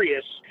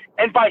Sirius,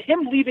 and by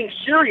him leaving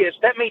Sirius,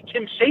 that made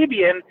Tim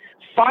Sabian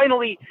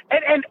finally,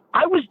 and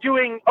I was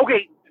doing,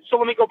 okay, so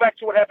let me go back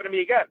to what happened to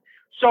me again.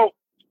 So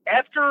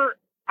after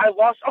I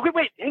lost. Okay,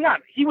 wait, hang on.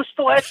 He was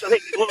still at.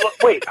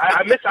 Wait,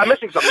 I'm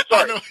missing something.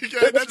 Sorry. No,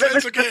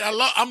 that's okay.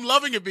 I'm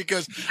loving it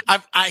because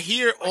I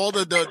hear all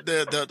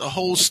the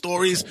whole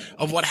stories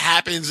of what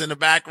happens in the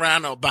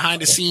background or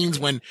behind the scenes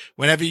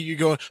whenever you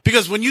go,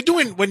 because when you're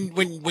doing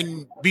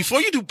when before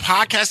you do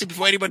podcasting,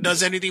 before anybody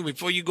does anything,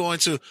 before you go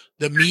into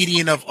the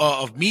medium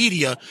of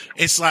media,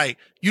 it's like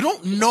you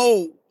don't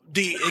know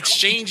the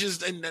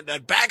exchanges and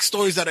the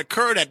backstories that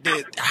occur,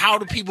 how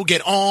do people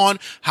get on,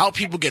 how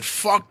people get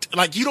fucked.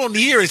 Like, you don't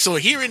hear it. So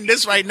hearing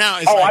this right now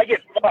is I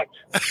get fucked.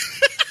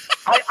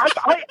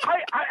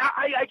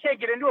 I can't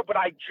get into it, but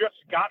I just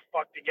got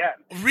fucked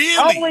again.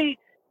 Really?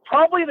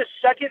 Probably the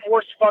second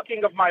worst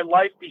fucking of my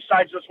life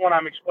besides this one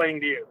I'm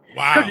explaining to you.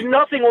 Wow. Because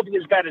nothing will be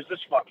as bad as this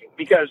fucking,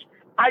 because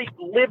I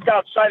lived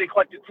outside and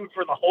collected food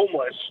for the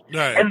homeless,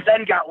 right, and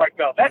then got let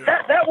go.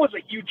 That was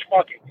a huge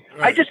fucking.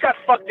 Right. I just got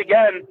fucked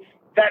again.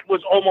 That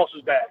was almost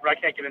as bad, but I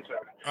can't get into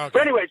that. Okay.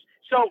 But anyways,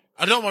 so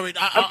don't worry.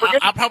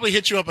 I'll probably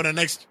hit you up in the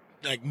next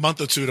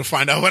month or two to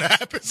find out what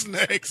happens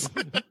next.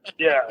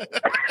 Yeah.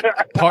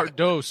 Part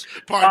dose,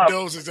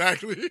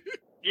 exactly.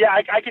 Yeah,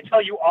 I can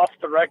tell you off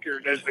the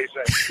record, as they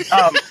say.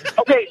 So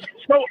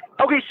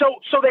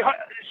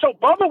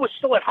Bubba was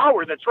still at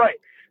Howard. That's right.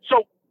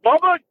 So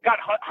Bubba got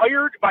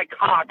hired by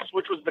Cox,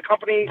 which was the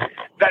company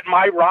that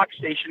my rock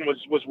station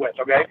was with.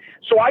 Okay,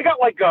 so I got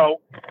let go,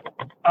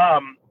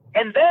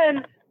 and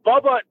then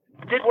Bubba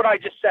did what I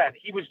just said.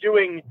 He was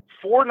doing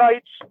 4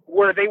 nights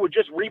where they would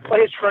just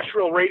replay his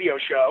terrestrial radio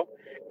show,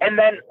 and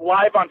then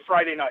live on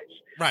Friday nights.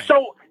 Right.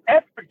 So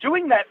after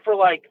doing that for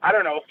a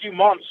few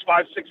months,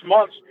 5-6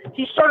 months,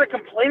 he started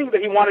complaining that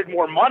he wanted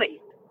more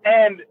money.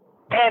 And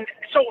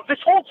so this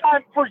whole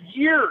time, for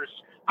years,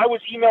 I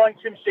was emailing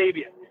Tim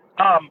Sabian.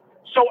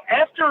 So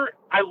after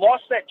I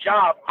lost that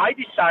job, I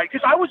decided,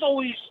 because I was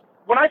always,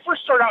 when I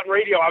first started out in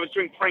radio, I was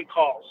doing prank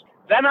calls.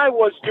 Then I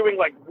was doing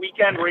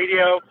weekend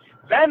radio.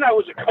 Then I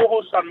was a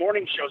co-host on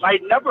morning shows. I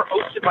had never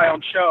hosted my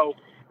own show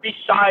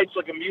besides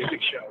a music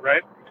show,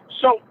 right?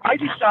 So I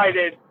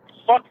decided,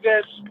 fuck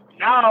this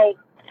now,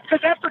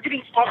 because after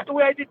getting fucked the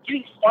way I did,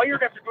 getting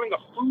fired after doing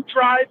a food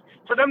drive,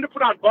 for them to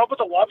put on Bubba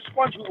the Love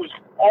Sponge, who was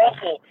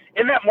awful.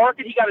 In that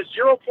market, he got a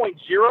 0.0,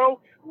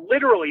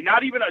 literally,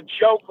 not even a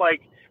joke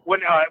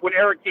when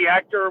Eric the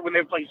actor, when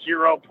they play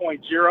 0.0,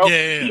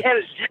 he had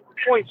a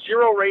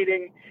 0.0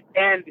 rating,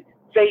 and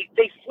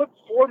they flipped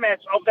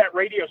formats of that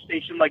radio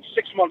station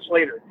 6 months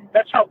later.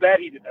 That's how bad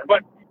he did there.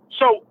 But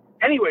so,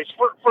 anyways,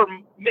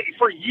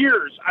 for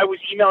years I was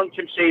emailing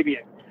Tim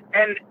Sabian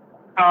and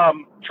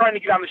trying to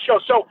get on the show.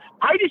 So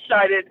I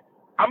decided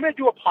I'm going to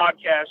do a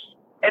podcast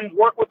and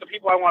work with the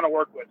people I want to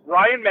work with.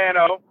 Ryan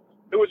Mano,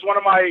 who was one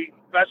of my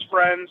best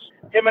friends,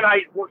 him and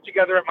I worked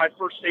together at my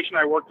first station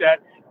I worked at.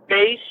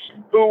 Bass,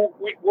 who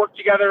we worked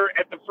together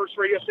at the first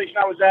radio station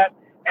I was at,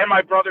 and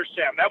my brother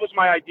Sam. That was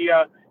my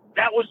idea.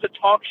 That was the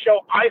talk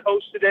show. I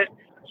hosted it.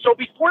 So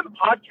before the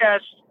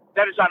podcast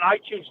that is on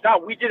iTunes now,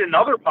 we did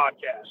another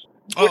podcast,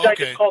 which I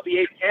just called the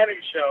Abe Cannon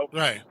Show.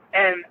 Right.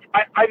 And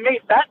I made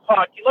that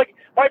podcast.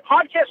 My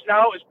podcast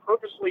now is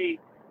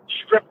purposely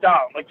stripped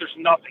down. There's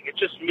nothing. It's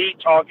just me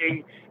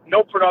talking,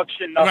 no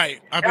production,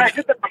 nothing. Right. I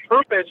did that on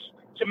purpose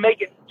to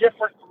make it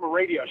different from a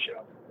radio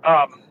show.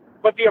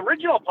 But the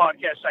original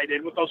podcast I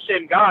did with those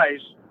same guys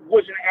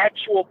was an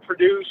actual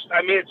produced,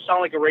 I made it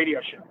sound like a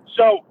radio show.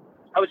 So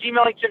I was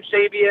emailing Tim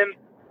Sabian.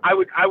 I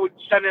would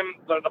send him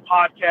the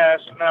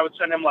podcast, and then I would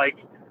send him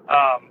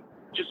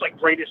just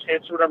greatest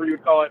hits or whatever you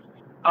would call it.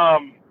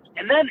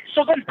 And then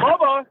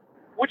Bubba,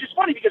 which is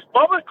funny because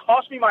Bubba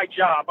cost me my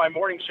job, my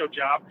morning show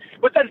job,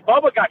 but then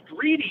Bubba got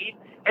greedy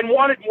and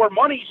wanted more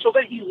money, so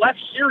then he left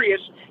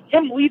Sirius.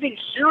 Him leaving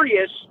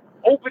Sirius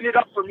opened it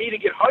up for me to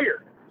get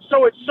hired.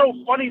 So it's so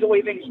funny the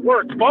way things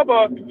work.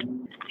 Bubba,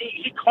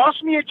 he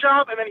cost me a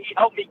job, and then he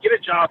helped me get a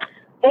job,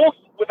 both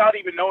without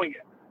even knowing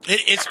it.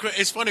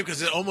 It's funny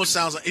because it almost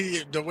sounds like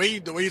the way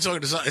you're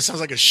talking. It sounds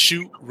like a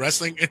shoot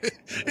wrestling.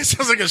 It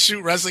sounds like a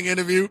shoot wrestling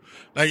interview.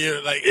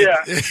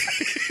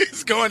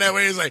 It's going that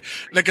way. It's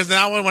because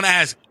now I want to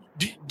ask,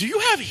 do you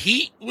have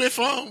heat with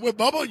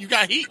Bubba? You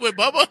got heat with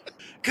Bubba?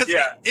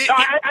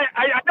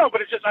 I know,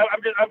 but it's just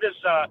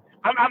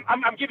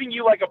I'm giving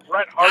you a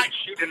Bret Hart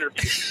shoot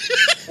interview.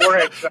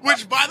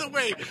 Which, by the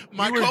way,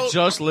 we were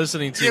just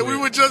listening to. Yeah, we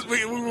were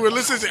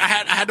listening. I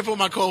had to put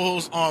my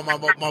co-host on,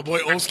 my boy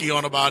Oski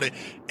on about it,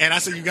 and I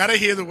said you got to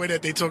hear the way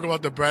that they talk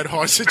about the Bret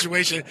Hart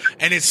situation,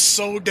 and it's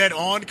so dead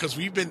on because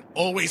we've been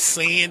always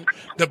saying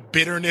the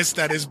bitterness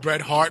that is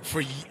Bret Hart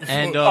for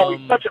and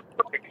such a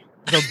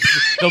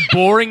the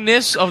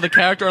boringness of the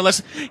character.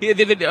 Unless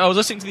I was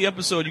listening to the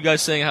episode, you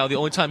guys saying how the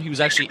only time he was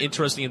actually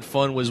interesting and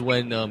fun was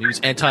when he was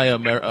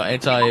anti-American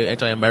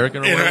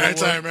or whatever.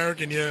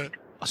 Anti-American, yeah.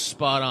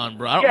 Spot on,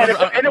 bro.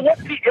 It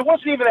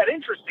wasn't even that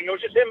interesting. It was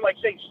just him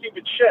saying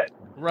stupid shit.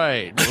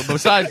 Right. But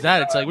besides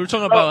that, it's we were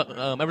talking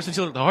about ever since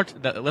he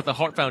left the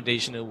Heart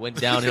Foundation, it went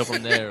downhill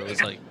from there. It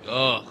was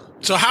ugh.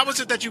 So how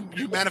was it that you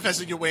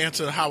manifested your way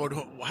into Howard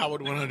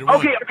 101?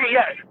 Okay,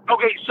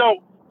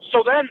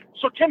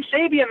 Tim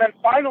Sabian then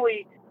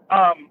finally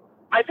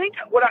I think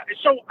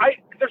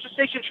there's a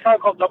station in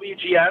Chicago called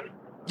WGN,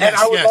 and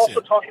I was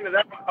also talking to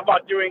them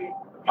about doing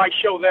my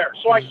show there.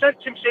 So I sent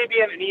Tim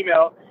Sabian an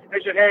email, and I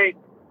said, hey,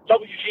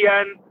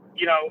 WGN,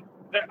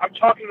 I'm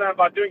talking to them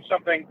about doing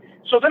something.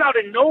 So then out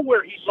of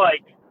nowhere, he's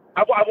like,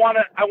 I want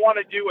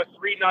to do a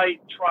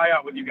 3-night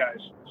tryout with you guys.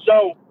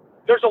 So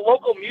there's a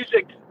local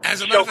music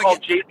show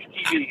called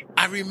JBTV.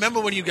 I remember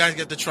when you guys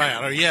got the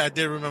tryout. I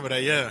did remember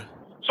that, yeah.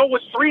 So it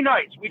was 3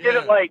 nights. We did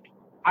it like,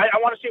 I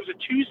want to say it was a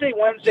Tuesday,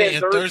 Wednesday,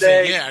 and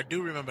Thursday. Yeah, I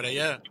do remember that,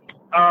 yeah.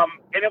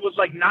 And it was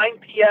like 9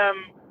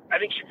 p.m., I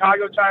think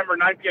Chicago time, or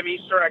 9 p.m.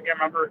 Eastern, I can't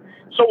remember.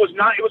 So it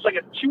was like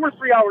a 2 or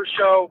 3 hour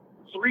show,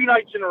 3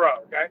 nights in a row,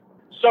 okay?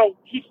 So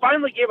he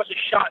finally gave us a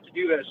shot to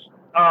do this.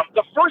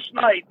 The first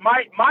night,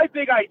 my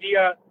big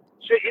idea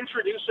to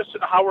introduce us to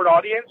the Howard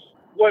audience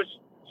was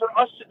for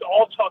us to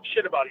all talk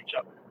shit about each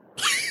other.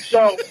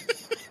 So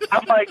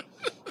I'm like,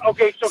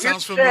 okay, so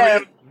sounds here's familiar.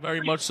 Sam.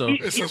 Very much so.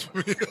 It sounds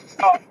familiar.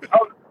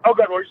 Oh,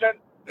 good. What you said?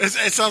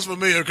 It sounds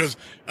familiar because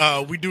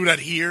we do that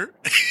here,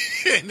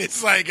 and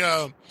it's like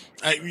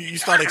you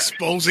start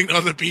exposing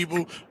other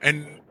people,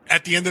 and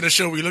at the end of the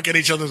show, we look at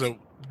each other and say,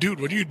 dude,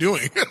 what are you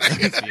doing?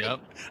 Yep.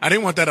 I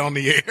didn't want that on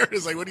the air.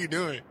 It's like, what are you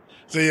doing?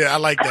 So, yeah, I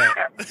like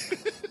that.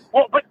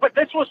 Well, but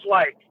this was,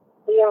 like,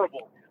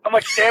 horrible. I'm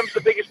like, Sam's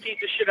the biggest piece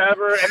of shit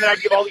ever, and then I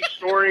give all these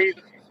stories.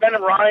 Ben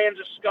and Ryan's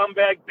a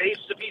scumbag, Bass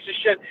is a piece of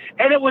shit.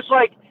 And it was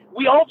like,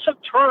 we all took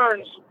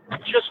turns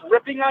just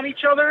ripping on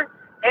each other,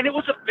 and it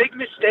was a big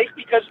mistake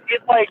because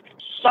it, like,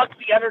 sucked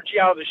the energy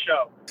out of the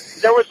show.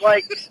 There was,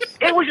 like,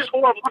 it was just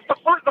horrible.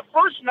 The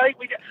first night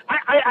we did,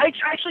 I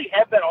actually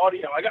have that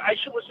audio. I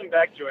should listen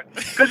back to it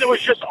because it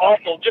was just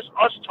awful. Just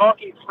us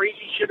talking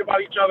crazy shit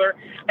about each other.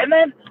 And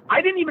then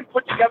I didn't even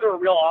put together a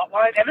real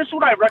outline. And this is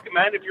what I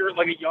recommend if you're,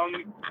 like, a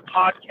young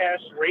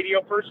podcast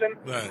radio person.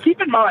 Right.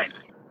 Keep in mind,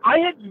 I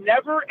had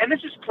never, and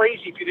this is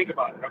crazy if you think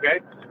about it,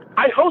 okay?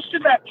 I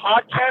hosted that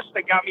podcast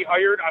that got me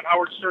hired on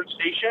Howard Stern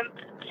Station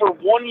for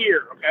 1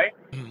 year, okay?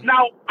 Mm-hmm.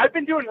 Now, I've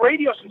been doing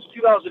radio since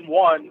 2001,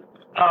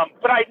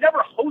 but I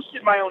never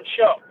hosted my own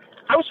show.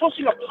 I was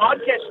hosting a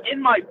podcast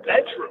in my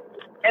bedroom,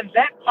 and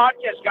that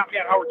podcast got me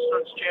on Howard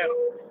Stern's channel.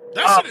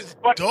 That shit is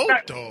dope,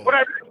 though.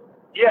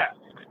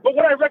 But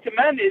what I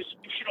recommend is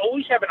you should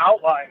always have an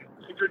outline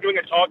if you're doing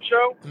a talk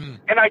show.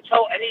 And I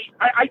tell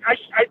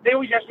they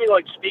always ask me to,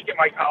 like, speak at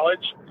my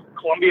college,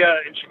 Columbia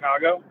in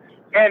Chicago.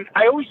 And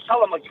I always tell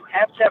them, like, you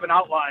have to have an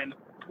outline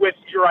with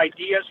your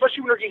idea,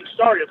 especially when you're getting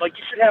started. Like,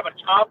 you should have a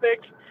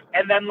topic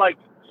and then, like,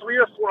 3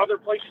 or 4 other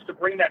places to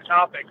bring that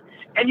topic.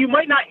 And you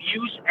might not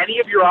use any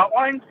of your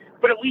outline,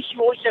 but at least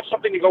you always have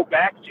something to go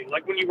back to,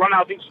 like when you run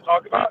out of things to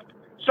talk about.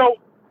 So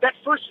that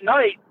first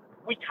night,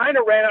 we kind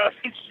of ran out of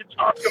things to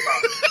talk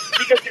about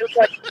because it was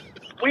like,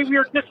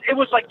 it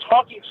was like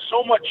talking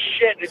so much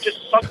shit, and it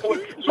just sucked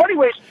away. So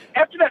anyways,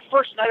 after that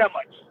first night, I'm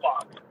like,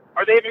 fuck.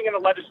 Are they even going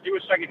to let us do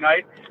a second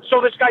night?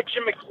 So this guy,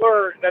 Jim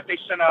McClure, that they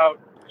sent out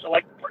to,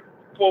 like,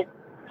 quote,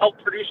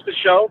 help produce the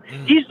show,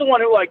 he's the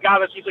one who, like,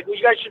 got us. He's like, well,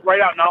 you guys should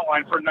write out an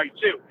outline for night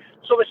 2.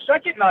 So the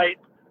second night,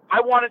 I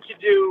wanted to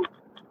do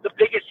the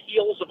biggest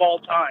heels of all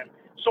time.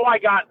 So I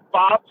got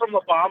Bob from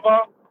La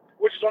Bamba,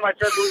 which is one of my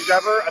favorite movies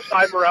ever,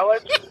 aside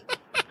Morales.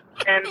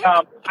 And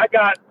I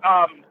got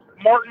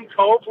Martin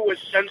Kove, who was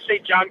Sensei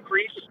John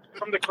Kreese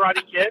from The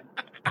Karate Kid.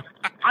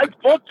 I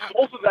booked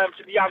both of them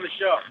to be on the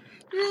show.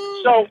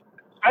 So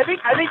I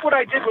think what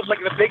I did was, like,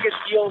 the biggest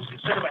heels in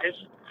cinema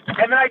history.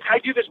 And then I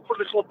do this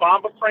La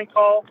Bamba prank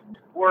call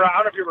where, I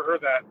don't know if you ever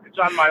heard that. It's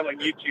on my, like,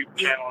 YouTube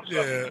channel and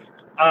stuff.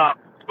 Yeah.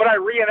 But I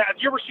reenact. Have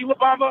you ever seen La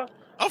Bamba?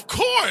 Of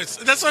course.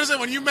 That's what I said.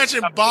 When you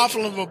mentioned Bob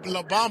from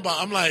La Bamba,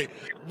 I'm like,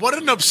 what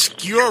an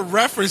obscure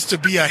reference to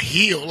be a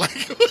heel.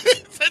 Like,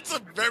 that's a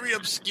very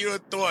obscure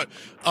thought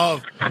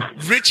of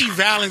Richie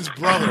Valens'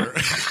 brother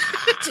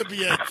to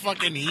be a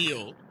fucking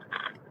heel.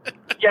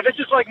 Yeah, this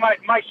is like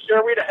my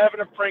stairway to heaven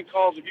of prank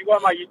calls. If you go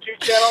on my YouTube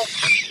channel,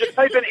 just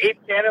type in Ape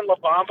Cannon La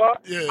Bamba.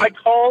 Yeah. I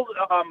called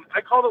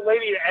a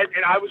lady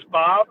and I was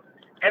Bob,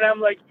 and I'm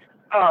like,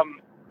 I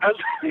was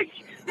like,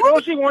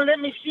 Rosie won't let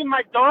me see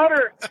my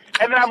daughter,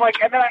 and then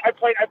I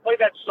played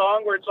that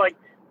song where it's like,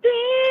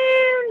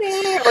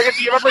 like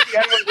if you remember at the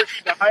end when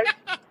Richie died,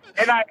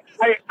 and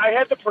I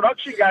had the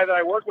production guy that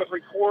I work with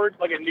record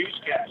like a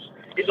newscast.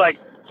 He's like,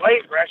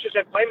 Flame crashes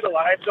and flame the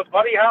lives of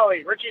Buddy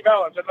Holly, Richie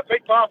Valens, and the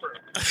Big Bopper.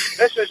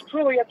 This is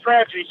truly a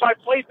tragedy. So I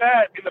played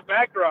that in the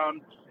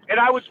background, and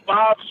I was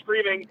Bob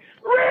screaming,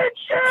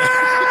 Richie!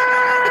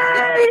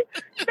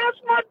 That's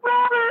my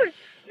brother!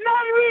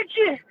 Not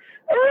Richie!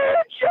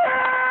 Richie!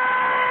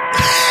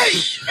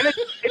 And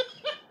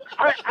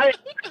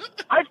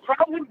I've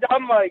probably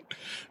done, like,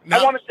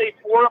 I want to say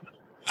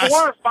 4,000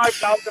 or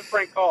 5,000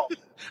 prank calls.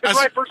 Because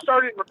when I first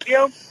started in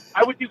radio,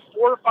 I would do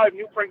 4 or 5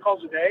 new prank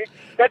calls a day.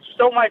 That's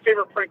still my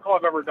favorite prank call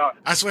I've ever done.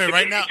 I swear,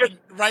 right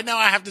now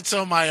I have to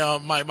tell my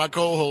my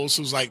co-host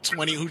who's like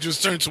 20, who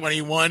just turned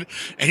 21,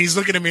 and he's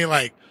looking at me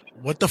like,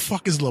 what the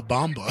fuck is La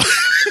Bamba?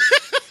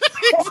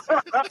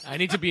 I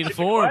need to be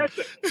informed.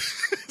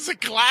 It's a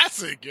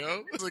classic,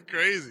 yo. It's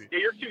crazy. Yeah,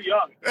 you're too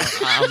young.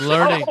 I'm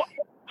learning.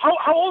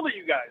 How old are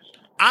you guys?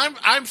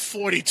 I'm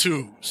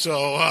 42,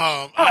 so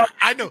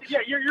I know. Yeah,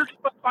 you're just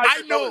 5 I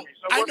years know. older than me,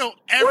 so I we're- know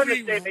we're in the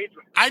every. same age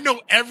range. I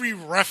know every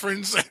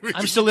reference.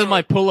 I'm still in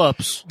my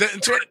pull-ups.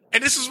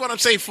 And this is what I'm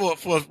saying for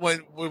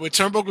when with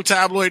Turnbuckle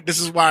Tabloid. This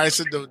is why I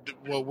said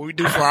what we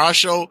do for our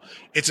show.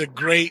 It's a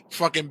great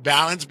fucking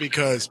balance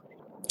because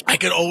I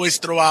could always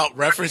throw out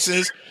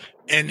references,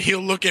 and he'll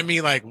look at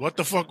me like, "What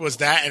the fuck was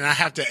that?" And I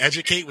have to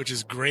educate, which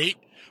is great.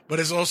 But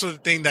it's also the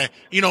thing that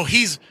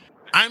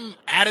I'm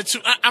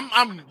attitude.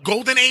 I'm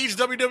golden age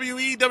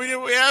WWE,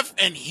 WWF,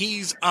 and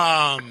he's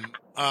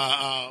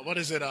what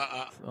is it?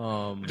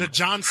 The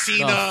John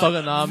Cena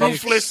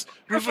Thugonomics.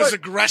 ruthless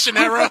aggression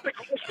era.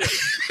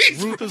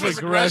 Ruthless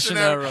aggression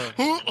era.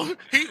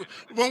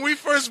 When we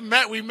first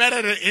met, we met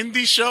at an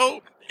indie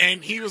show,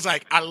 and he was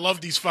like, "I love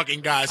these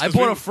fucking guys." I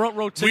bought a front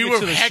row ticket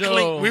to the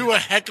show. We were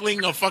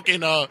heckling a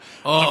fucking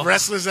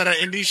wrestlers at an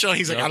indie show.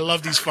 He's like, "I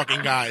love these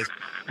fucking guys."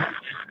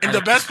 And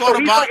the best part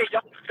about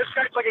this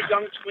guy's like a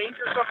young twink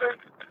or something.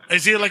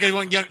 Is he like a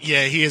young?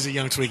 Yeah, he is a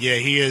young tweak. Yeah,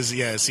 he is.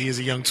 Yes, he is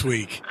a young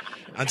tweak.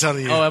 I'm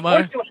telling you. Oh, am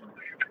I?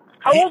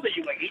 How old are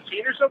you? Like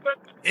 18 or something?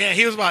 Yeah,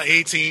 he was about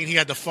 18. He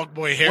had the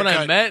fuckboy haircut. When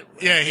I met?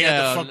 Yeah, he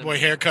had the fuckboy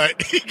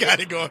haircut. He got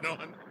it going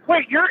on.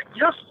 Wait, you're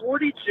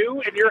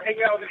 42 and you're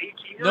hanging out with an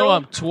 18-year-old? No,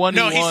 I'm 21.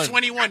 No, he's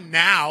 21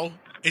 now.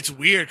 It's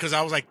weird because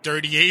I was like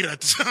 38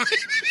 at the time.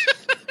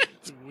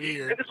 It's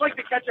weird. And it's like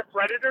To Catch a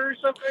Predator or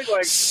something?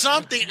 Like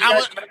something.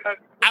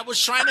 I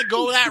was trying to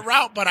go that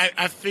route, but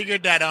I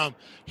figured that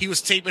he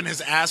was taping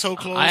his asshole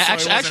closed. I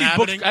so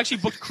actually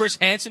booked Chris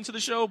Hansen to the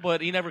show,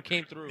 but he never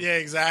came through. Yeah,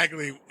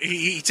 exactly.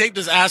 He taped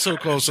his asshole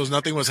closed, so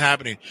nothing was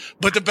happening.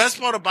 But the best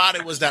part about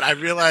it was that I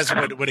realized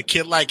with a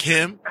kid like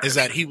him is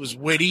that he was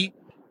witty.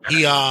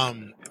 He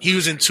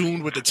was in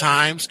tune with the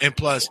times, and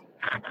plus,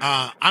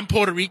 I'm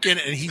Puerto Rican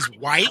and he's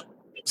white,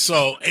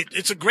 so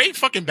it's a great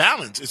fucking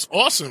balance. It's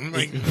awesome.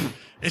 Like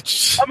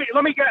it's.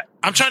 Let me get.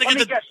 I'm trying to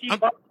get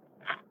the.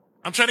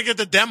 I'm trying to get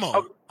the demo.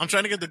 Okay. I'm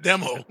trying to get the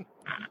demo.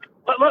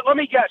 Let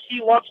me guess.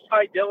 He loves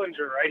Ty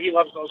Dillinger, right? He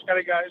loves those kind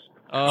of guys.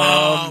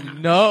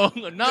 No,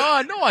 I don't.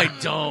 I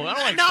don't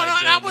like. No,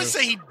 I wouldn't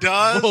say he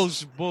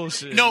does.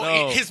 Bullshit.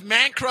 No, his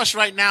man crush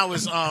right now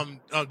is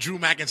Drew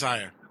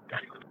McIntyre.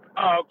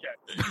 Oh, okay.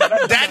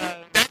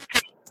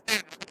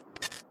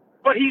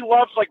 But he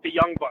loves like the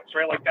Young Bucks,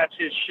 right? Like that's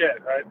his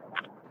shit, right?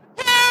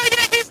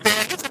 Yeah, he's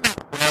there.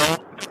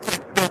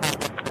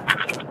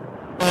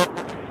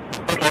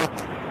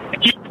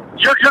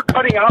 You're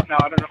cutting out now.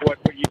 I don't know what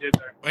you did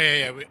there. Oh,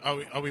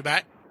 yeah. Are we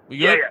back? We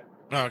good?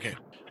 Yeah. Oh, okay.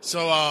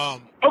 So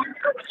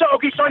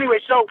So anyway,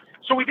 so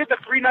we did the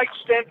 3-night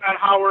stint on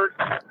Howard,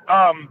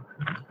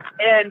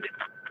 and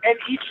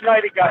each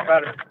night it got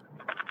better.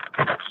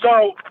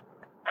 So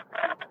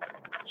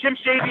Tim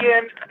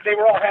Sabian, they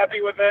were all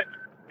happy with it,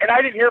 and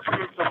I didn't hear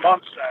from him for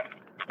months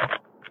then.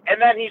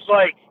 And then he's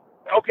like,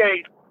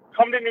 "Okay,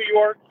 come to New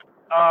York.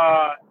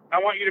 I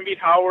want you to meet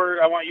Howard.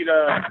 I want you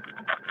to,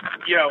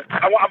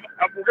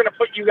 we're going to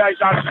put you guys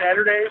on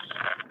Saturdays."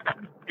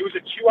 It was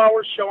a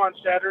 2-hour show on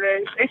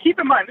Saturdays. And keep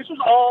in mind, this was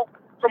all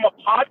from a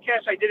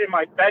podcast I did in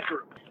my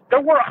bedroom. There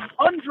were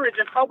hundreds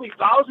and probably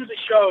thousands of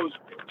shows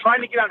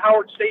trying to get on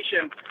Howard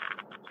Station.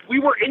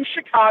 We were in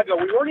Chicago.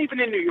 We weren't even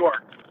in New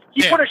York.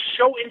 He put a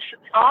show in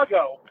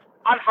Chicago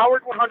on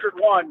Howard 101.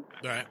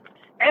 Right.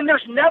 And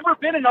there's never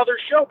been another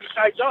show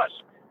besides us.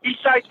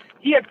 Besides,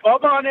 he had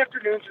Bubba on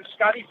afternoons and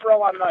Scotty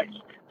Farrell on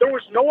nights. There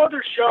was no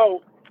other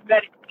show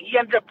that he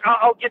ended up.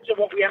 I'll get to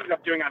what we ended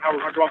up doing on Howard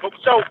 101.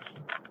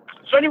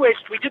 So anyways,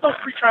 we did those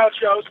pre-trial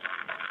shows.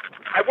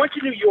 I went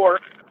to New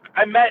York.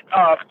 I met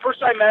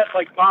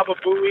like Baba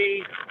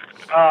Booey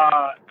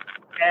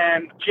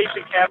and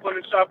Jason Kaplan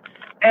and stuff.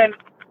 And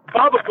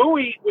Baba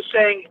Booey was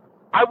saying,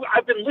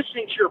 I've been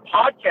listening to your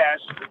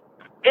podcast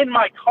in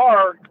my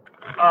car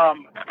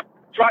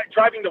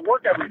driving to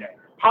work every day.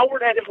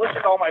 Howard had him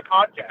listen to all my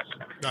podcasts.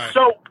 Nice.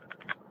 So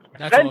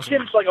that's then awesome.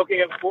 Tim's like,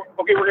 okay,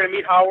 we're going to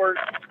meet Howard.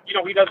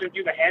 He doesn't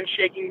do the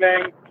handshaking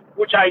thing,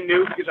 which I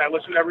knew because I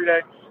listened every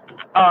day.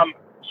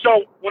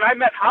 So when I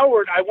met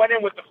Howard, I went in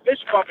with the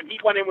fist bump and he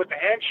went in with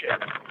the handshake.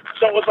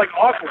 So it was like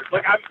awkward.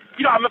 Like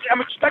I'm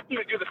expecting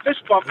to do the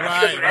fist bump and he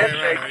does the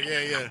handshake.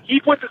 Right. Yeah.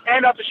 He puts his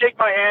hand out to shake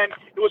my hand.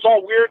 It was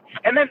all weird.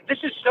 And then this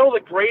is still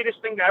the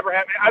greatest thing to ever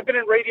happen. I've been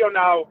in radio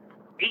now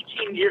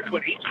 18 years.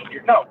 What, 18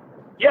 years? No.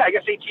 Yeah, I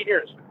guess 18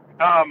 years.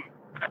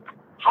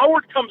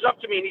 Howard comes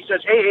up to me and he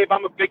says, "Hey, Abe,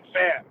 I'm a big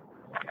fan."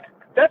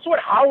 That's what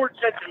Howard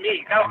said to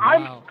me. Now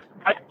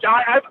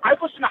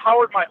I've listened to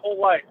Howard my whole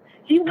life.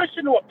 He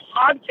listened to a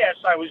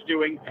podcast I was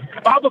doing.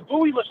 Baba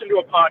Booey listened to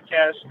a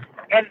podcast,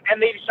 and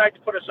they decided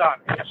to put us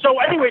on. So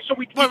anyway,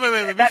 we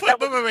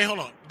wait, hold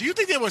on. Do you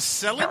think they were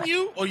selling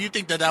you, or you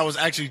think that was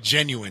actually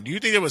genuine? Do you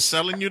think they were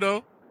selling you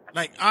though?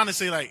 Like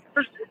honestly, like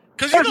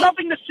because there's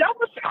nothing to sell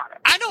us on.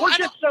 I know.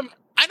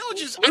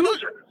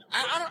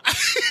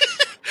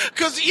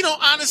 Because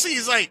honestly,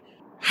 it's like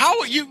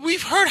Howard.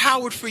 We've heard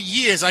Howard for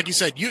years, like you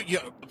said. You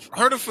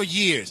heard him for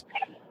years.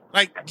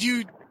 Like do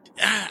you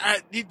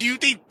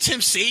think Tim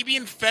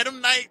Sabian fed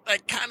him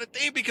like kind of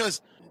thing?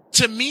 Because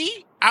To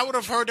me, I would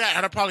have heard that.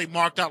 I'd have probably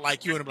marked out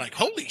like you and be like,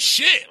 "Holy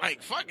shit!"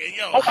 Like, fuck it,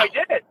 yo. Oh, I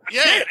did.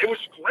 Yeah. I did. It was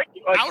great.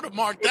 Like, I would have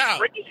marked out.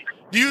 Crazy.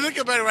 Do you think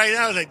about it right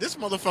now? It's like this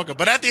motherfucker.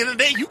 But at the end of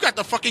the day, you got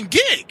the fucking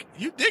gig.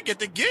 You did get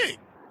the gig.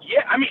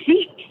 Yeah, I mean,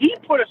 he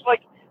put us,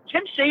 like,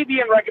 Tim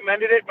Sabian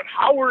recommended it, but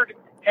Howard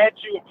had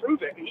to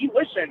approve it. And he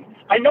listened.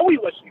 I know he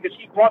listened because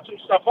he brought some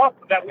stuff up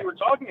that we were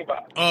talking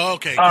about. Oh,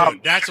 okay,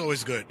 good. That's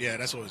always good. Yeah,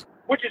 that's always good.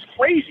 Which is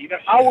crazy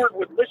that Howard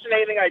would listen to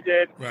anything I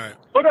did, Right.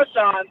 put us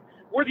on.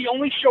 We're the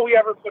only show he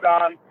ever put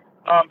on,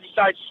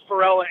 besides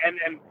Pharrell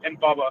and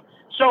Bubba.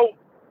 So,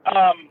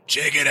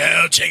 Check it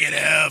out,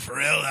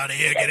 Pharrell out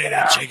here, get it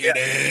out, check it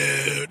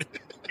out.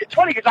 it's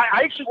funny because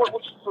I actually worked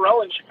with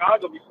Pharrell in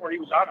Chicago before he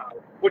was on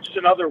Howard, which is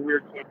another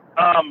weird thing.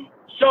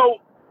 So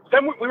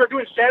then we were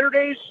doing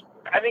Saturdays.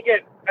 I think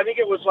it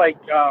was like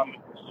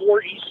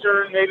 4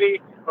 Eastern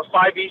maybe, or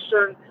 5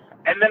 Eastern,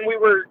 and then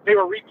they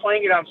were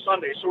replaying it on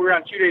Sunday, so we were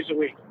on 2 days a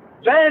week.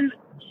 Then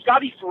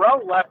Scotty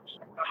Farrell left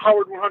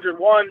Howard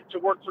 101 to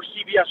work for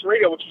CBS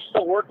Radio, which he's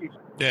still working for.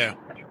 Yeah.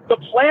 The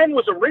plan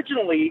was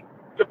originally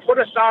to put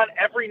us on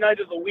every night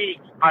of the week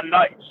on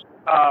nights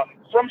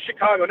from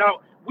Chicago.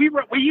 Now, we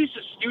used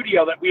a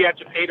studio that we had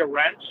to pay to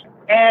rent,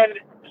 and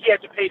he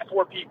had to pay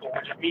 4 people,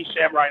 which is me,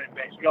 Sam, Ryan, and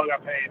Bates. We all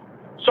got paid.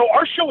 So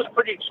our show was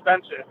pretty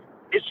expensive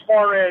as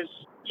far as,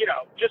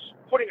 just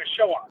putting a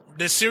show on.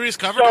 Did Sirius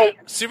cover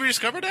that? Sirius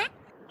cover that?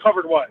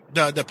 Covered what?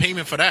 The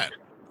payment for that,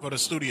 for the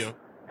studio.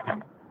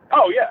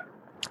 Oh, yeah.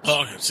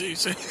 Oh, see.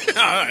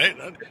 All right.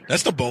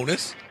 That's the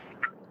bonus.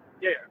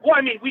 Yeah. Well,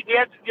 I mean, we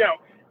had to,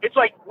 it's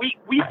like we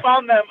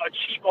found them a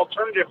cheap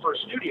alternative for a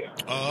studio.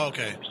 Oh,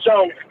 okay.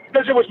 So,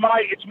 because it's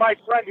my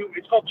friend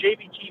it's called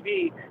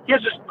JBTV. He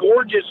has this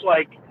gorgeous,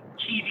 like,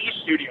 TV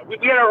studio. We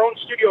had our own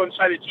studio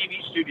inside a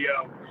TV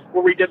studio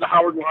where we did the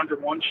Howard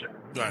 101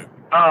 show. Right.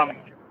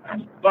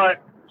 But,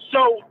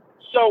 so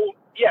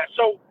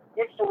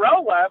when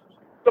Pharrell left,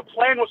 the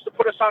plan was to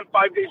put us on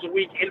 5 days a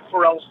week in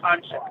Pharrell's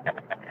time slot.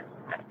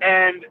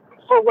 And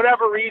for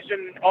whatever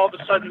reason, all of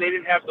a sudden they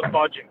didn't have the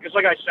budget. Because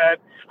like I said,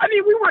 I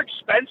mean, we were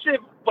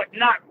expensive, but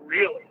not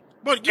really.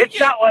 But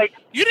not like...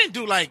 You didn't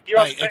do like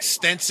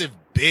extensive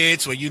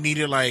bits where you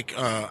needed like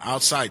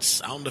outside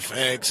sound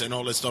effects and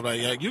all this stuff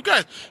like that. You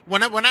guys,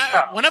 whenever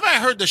I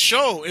heard the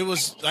show, it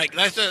was like,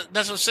 that's what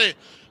I'm saying.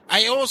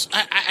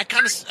 I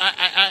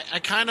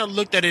kind of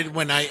looked at it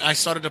when I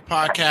started the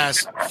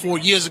podcast 4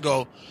 years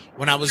ago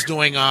when I was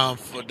doing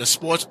for the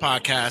sports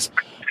podcast,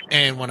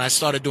 and when I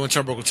started doing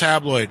Turnbuckle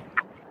Tabloid,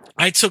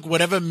 I took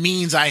whatever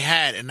means I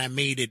had and I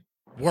made it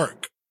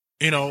work.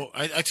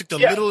 I took the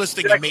littlest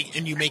thing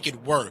and you make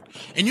it work.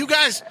 And you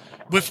guys,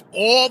 with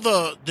all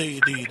the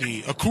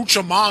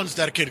accoutrements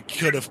that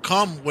could have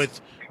come with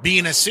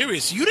being a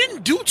serious, you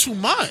didn't do too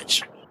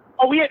much.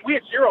 Oh, we had $0.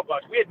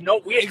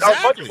 Exactly.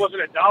 Our budget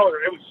wasn't $1. It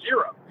was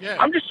 $0. Yeah.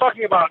 I'm just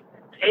talking about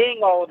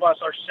paying all of us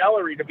our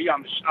salary to be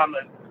on the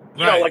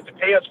right. like to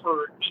pay us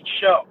for each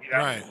show.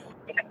 Right.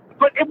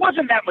 But it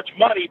wasn't that much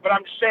money. But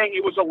I'm just saying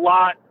it was a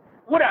lot.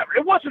 Whatever.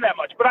 It wasn't that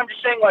much. But I'm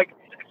just saying, like,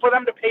 for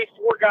them to pay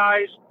 4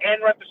 guys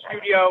and rent the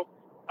studio,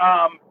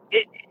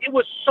 it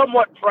was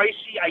somewhat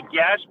pricey, I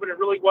guess, but it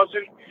really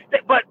wasn't.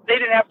 But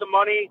they didn't have the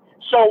money.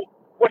 So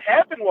what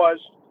happened was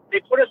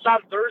they put us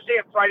on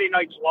Thursday and Friday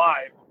nights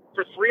live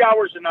for 3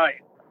 hours a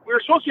night. We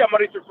were supposed to be on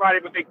Monday through Friday,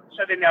 but they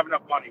said they didn't have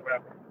enough money,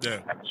 whatever.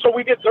 Yeah. So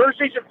we did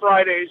Thursdays and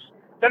Fridays.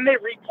 Then they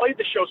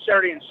replayed the show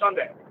Saturday and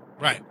Sunday.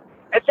 Right.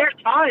 At that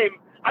time,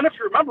 I don't know if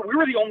you remember, we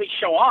were the only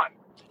show on.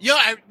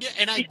 I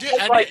did,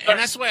 and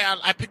that's why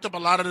I picked up a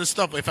lot of this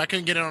stuff. If I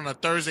couldn't get it on a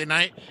Thursday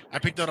night, I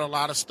picked up a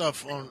lot of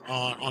stuff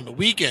on the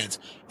weekends,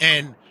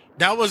 and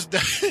that was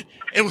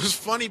it was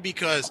funny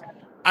because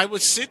I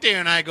would sit there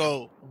and I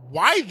go,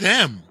 "Why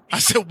them?" I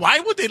said, "Why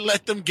would they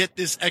let them get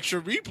this extra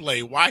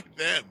replay? Why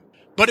them?"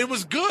 But it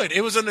was good.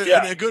 It was in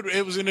a good.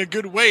 It was in a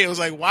good way. It was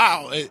like,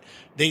 wow,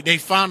 they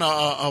found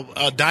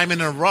a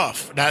diamond in the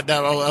rough. That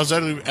was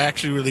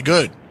actually really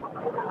good.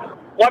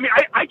 Well, I mean,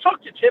 I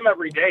talk to Tim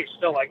every day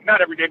still, like,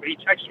 not every day, but he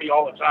texts me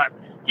all the time.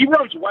 He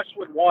runs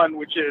Westwood One,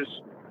 which is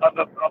a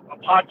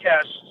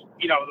podcast,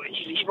 he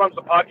runs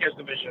the podcast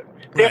division.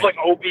 They have, like,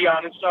 OB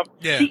on and stuff.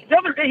 Yeah. The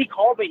other day he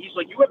called me, he's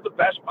like, you have the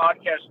best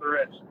podcast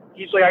there is.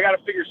 He's like, I got to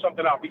figure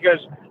something out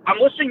because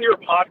I'm listening to your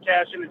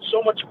podcast and it's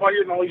so much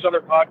funnier than all these other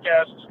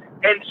podcasts.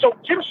 And so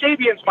Tim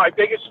Sabian's my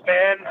biggest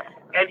fan,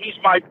 and he's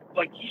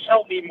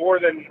helped me more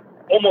than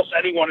almost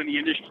anyone in the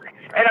industry.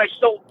 And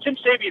Tim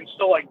Sabian's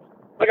still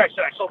like I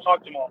said, I still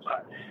talk to him all the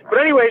time. But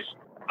anyways,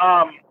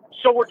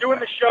 so we're doing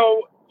the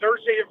show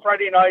Thursday and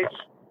Friday nights,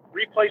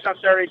 replays on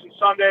Saturdays and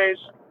Sundays.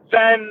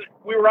 Then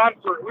we were on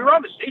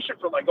the station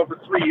for like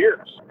over 3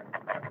 years.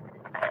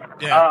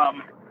 Yeah.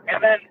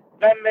 And then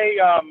they,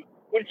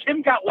 when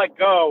Tim got let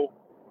go,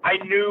 I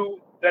knew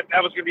that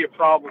was going to be a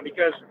problem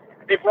because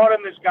they brought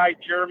in this guy,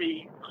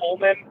 Jeremy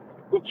Coleman,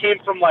 who came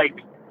from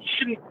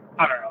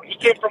he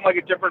came from like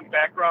a different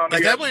background.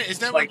 Is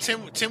that when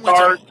Tim went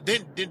to,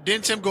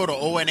 didn't Tim go to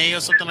ONA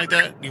or something like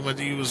that?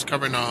 He was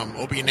covering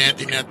Opie and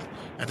Anthony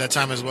at that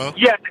time as well.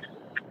 Yeah,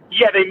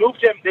 they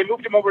moved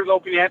him over to the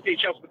Opie and Anthony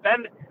shows, but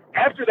then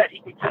after that, he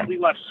completely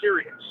left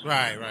Sirius.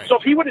 Right. So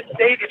if he would have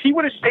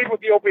stayed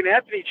with the Opie and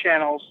Anthony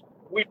channels,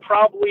 we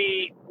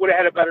probably would have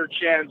had a better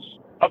chance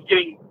of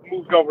getting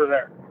moved over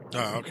there.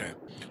 Oh, okay.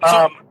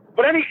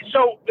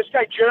 So this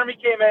guy Jeremy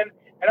came in,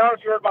 and I don't know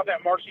if you heard about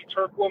that Marcy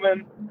Turk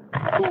woman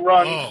who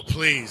runs. Oh,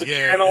 please, the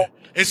yeah. channel.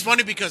 It's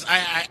funny because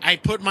I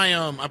put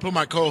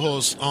my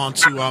co-host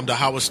onto the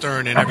Howard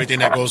Stern and everything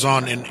that goes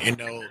on in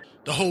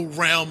the whole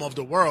realm of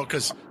the world,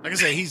 because like I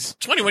said, he's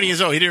 21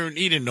 years old. He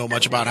didn't know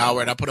much about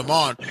Howard. I put him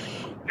on,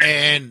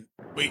 and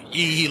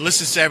he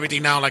listens to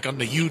everything now, like on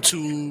the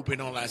YouTube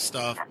and all that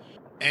stuff.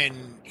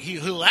 And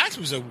he'll ask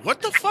me, so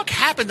what the fuck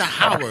happened to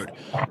Howard?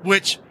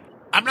 Which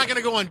I'm not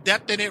gonna go in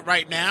depth in it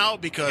right now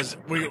because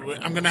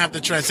I'm gonna have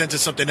to transcend to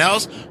something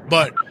else.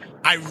 But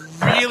I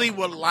really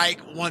would like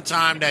one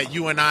time that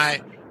you and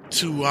I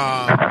to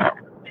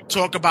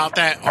talk about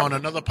that on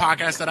another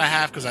podcast that I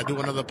have, because I do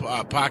another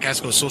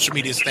podcast called Social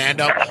Media Stand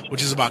Up,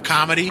 which is about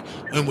comedy,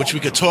 in which we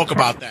could talk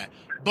about that.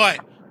 But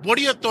what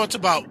are your thoughts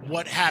about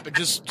what happened?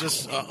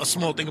 Just a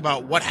small thing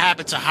about what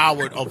happened to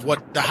Howard, of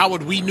what the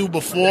Howard we knew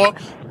before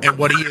and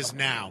what he is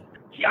now.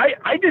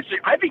 I disagree.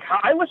 I think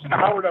I listen to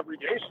Howard every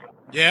day. Still.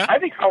 Yeah, I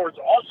think Howard's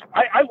awesome.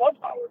 I love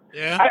Howard.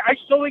 Yeah, I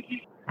still think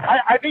he.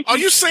 I think. Are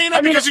you saying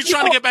that because you're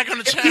trying to get back on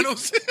the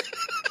channels?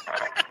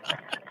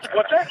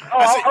 What's that?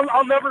 Oh,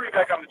 I'll never be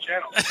back on the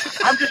channel.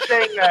 I'm just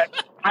saying that.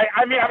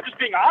 I mean, I'm just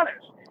being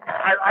honest.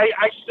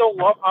 I still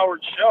love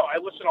Howard's show. I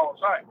listen all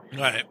the time.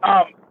 Right.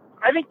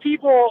 I think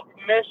people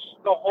miss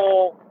the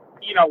whole,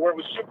 where it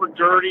was super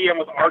dirty and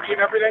with Artie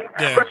and everything.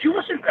 Yeah. But if you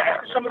listen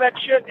back to some of that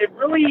shit, it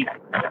really.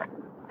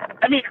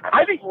 I mean,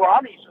 I think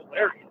Ronnie's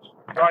hilarious.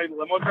 Ronnie the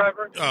limo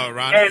driver. Oh,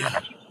 Ronnie. And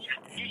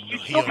you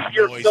still get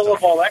your fill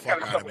of all that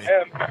kind of stuff with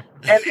him.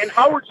 And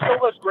Howard still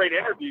does great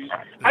interviews.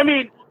 I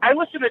mean, I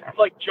listen to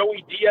like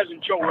Joey Diaz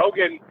and Joe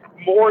Rogan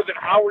more than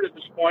Howard at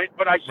this point,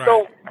 but I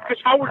still, because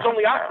Howard's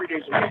only on 3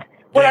 days a week.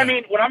 But I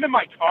mean, when I'm in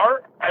my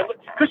car,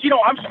 because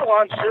I'm still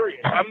on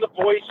Sirius. I'm the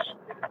voice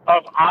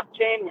of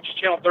Octane, which is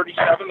channel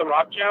 37, the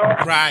rock channel.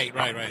 Right.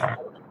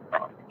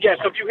 Yeah,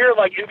 so if you hear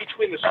like in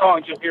between the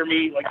songs, you'll hear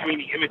me like doing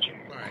the imaging.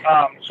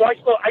 Right. So I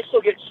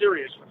still get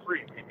Sirius for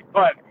free,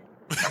 but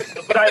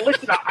I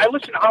listen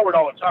to Howard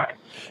all the time.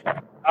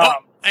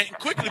 And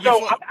quickly,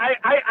 so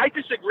I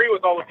disagree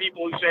with all the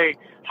people who say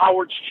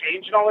Howard's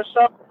changed and all this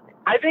stuff.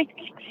 I think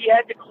he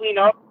had to clean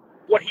up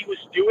what he was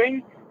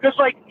doing, because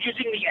like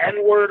using the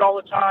N-word all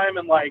the time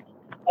and like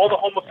all the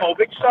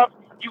homophobic stuff,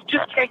 you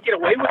just can't get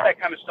away with that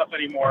kind of stuff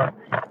anymore.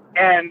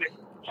 And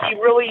he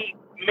really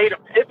made a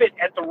pivot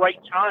at the right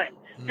time.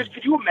 Because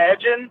could you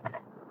imagine,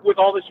 with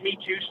all this Me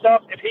Too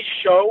stuff, if his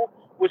show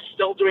was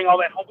still doing all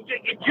that homophobic?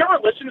 If you ever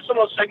listen to some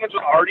of those segments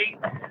with Artie,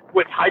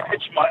 with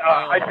high-pitched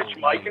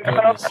mic and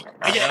stuff,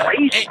 yeah,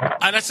 crazy.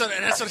 That's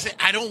what I say.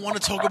 I don't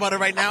want to talk about it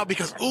right now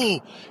because,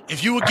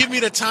 if you would give me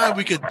the time,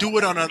 we could do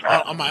it on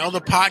my other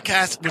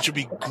podcast, which would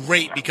be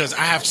great because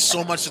I have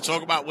so much to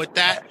talk about with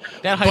that.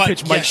 That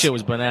high-pitched mic shit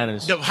was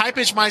bananas. The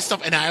high-pitched mic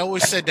stuff, and I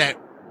always said that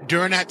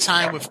during that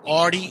time with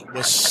Artie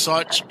was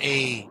such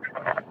a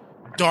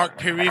dark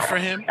period for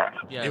him.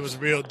 Yes. It was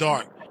real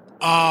dark.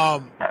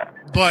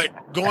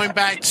 But going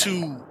back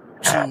to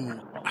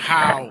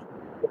how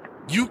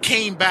you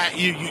came back,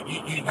 you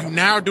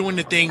now doing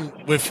the thing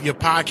with your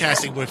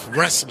podcasting with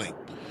wrestling.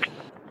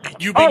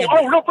 Real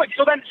quick.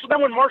 So then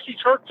when Marcy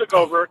Turk took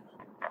over,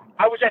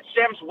 I was at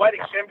Sam's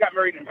wedding. Sam got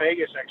married in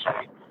Vegas,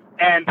 actually.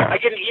 And I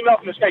get an email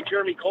from this guy,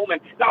 Jeremy Coleman.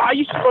 Now, I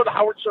used to go to the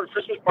Howard Stern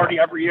Christmas party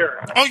every year.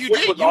 Oh, you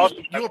did? Was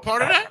awesome. You were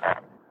part of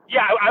that?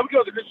 Yeah, I would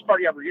go to the Christmas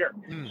party every year.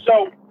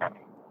 So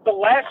the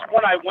last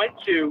one I went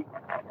to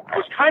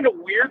was kind of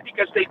weird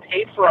because they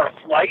paid for our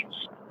flights,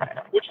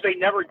 which they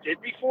never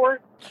did before.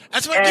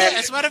 As a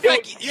matter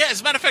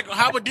of fact,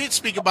 Howard did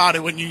speak about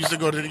it when you used to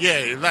go to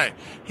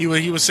he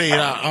was saying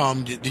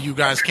you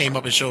guys came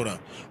up and showed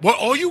up. Were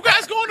all you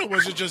guys going, or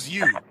was it just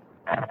you?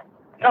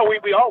 No,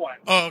 we all went.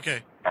 Oh,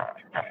 okay.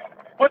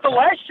 But the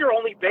last year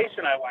only Bass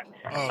and I went.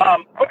 Oh.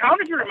 But I don't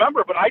know if you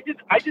remember, but I did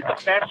the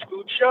fast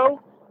food show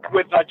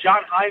with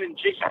John Hine and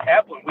Jason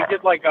Kaplan. We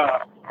did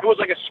it was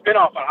like a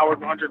spin-off on Howard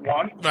 101.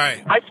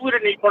 Right. I flew to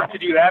New York to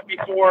do that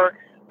before.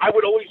 I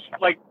would always,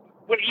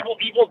 when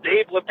Evil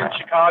Dave lived in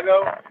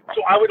Chicago,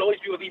 so I would always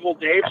be with Evil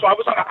Dave. So I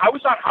was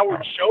on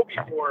Howard's show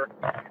before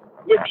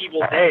with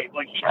Evil Dave.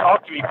 He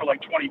talked to me for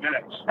 20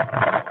 minutes,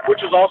 which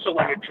was also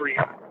a dream.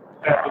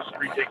 That was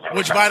ridiculous.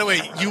 Which, by the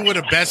way, you were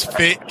the best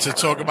fit to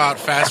talk about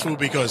fast food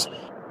because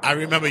I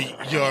remember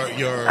your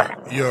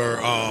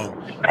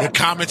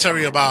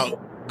commentary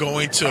about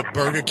going to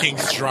Burger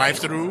King's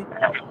drive-thru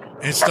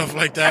and stuff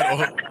like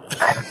that,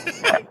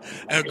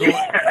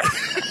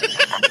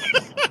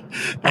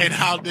 and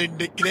how they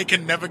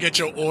can never get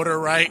your order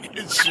right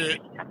and shit.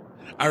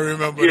 I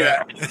remember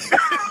that.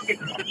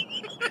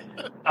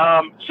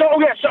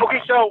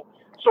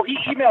 So he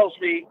emails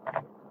me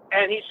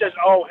and he says,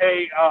 "Oh,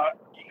 hey,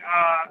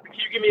 can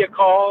you give me a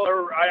call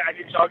or I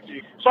can talk to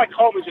you?" So I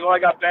called him and said, "I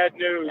got bad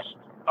news.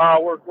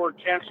 We're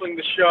canceling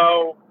the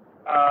show.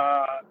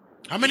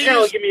 How many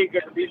years? Give me a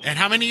good reason." And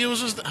how many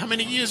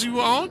years you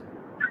were on?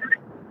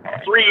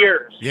 3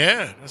 years.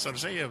 Yeah, that's what I'm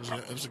saying.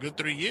 It was a good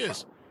 3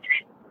 years.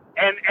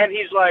 And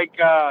he's like,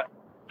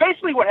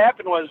 basically what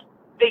happened was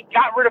they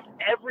got rid of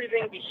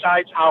everything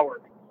besides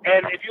Howard.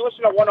 And if you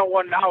listen to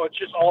 101 now, it's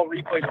just all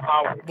replays of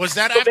Howard. Was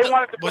that so after? They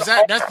wanted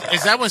to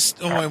Is that when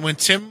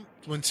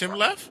Tim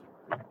left?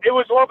 It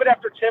was a little bit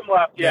after Tim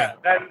left. Yeah.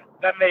 Then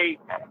they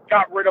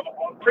got rid of.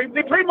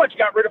 They pretty much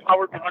got rid of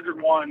Howard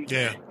 101.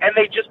 Yeah. And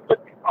they just put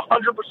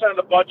 100% of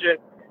the budget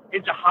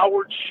into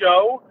Howard's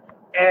show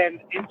and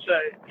into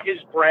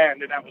his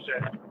brand, and that was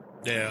it.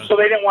 Yeah. So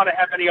they didn't want to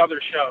have any other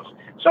shows.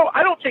 So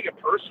I don't take it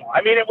personal.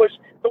 I mean, it was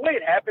the way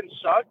it happened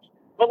sucked.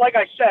 But like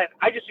I said,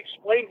 I just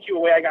explained to you a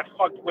way I got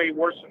fucked way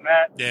worse than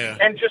that. Yeah.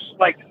 And just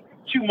like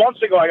 2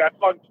 months ago, I got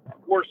fucked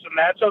worse than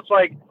that. So it's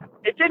like,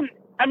 it didn't,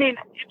 I mean,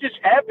 it just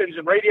happens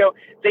in radio.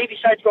 They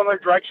decide to go in their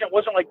direction. It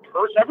wasn't like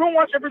personal. Everyone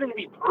wants everything to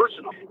be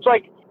personal. It's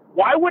like,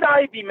 why would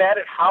I be mad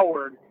at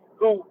Howard,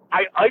 who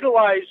I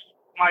idolized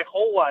my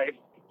whole life?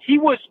 He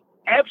was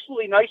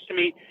absolutely nice to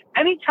me.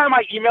 Anytime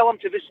I email him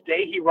to this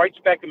day, he writes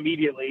back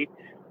immediately.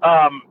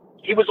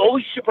 He was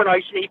always super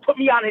nice to me. He put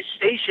me on his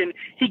station.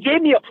 He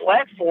gave me a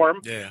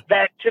platform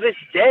that to this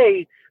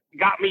day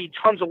got me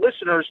tons of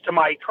listeners to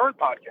my current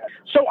podcast.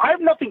 So I have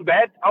nothing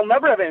bad. I'll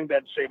never have anything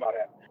bad to say about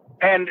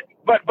him.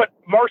 But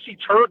Marcy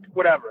Turk,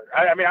 whatever.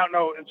 I mean, I don't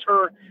know. It's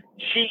her.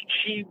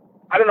 She.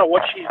 I don't know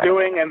what she's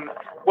doing and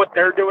what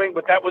they're doing,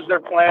 but that was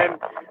their plan.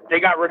 They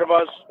got rid of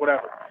us,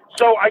 whatever.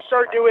 So I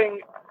started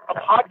doing a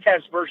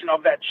podcast version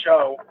of that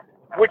show,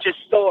 which is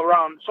still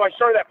around. So I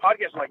started that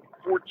podcast like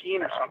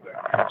 14 or something.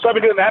 So I've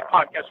been doing that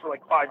podcast for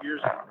like 5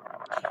 years now.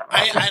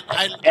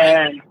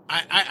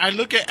 I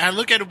look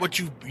at what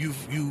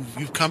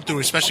you've come through,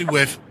 especially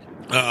with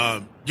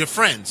your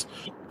friends.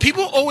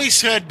 People always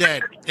said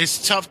that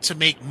it's tough to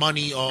make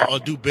money or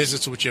do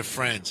business with your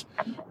friends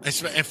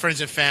and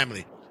friends and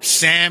family.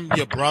 Sam,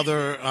 your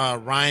brother,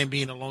 Ryan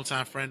being a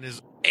longtime friend,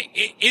 is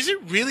it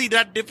really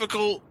that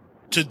difficult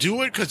to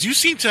do it? Because you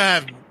seem to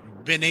have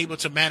been able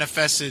to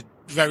manifest it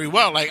very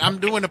well. Like, I'm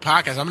doing a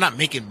podcast. I'm not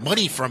making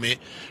money from it.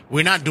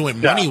 We're not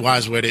doing money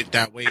wise with it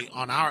that way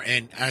on our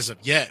end as of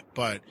yet.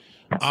 But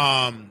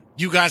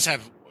you guys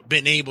have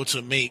been able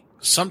to make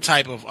some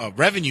type of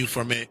revenue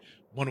from it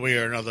one way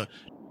or another.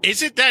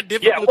 Is it that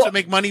difficult to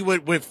make money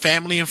with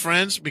family and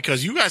friends?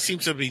 Because you guys seem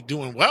to be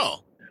doing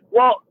well.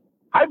 Well,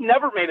 I've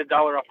never made $1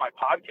 off my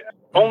podcast.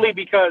 Only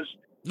because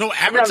no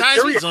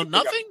advertisements or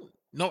nothing?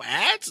 No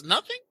ads?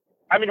 Nothing?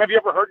 I mean, have you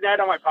ever heard an ad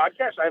on my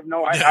podcast? I have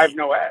no ads.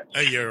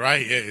 You're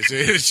right.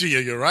 Yeah,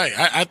 you're right.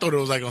 I thought it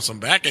was like on some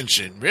back end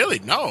shit. Really?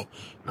 No.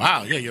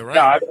 Wow. Yeah, you're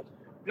right.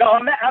 No,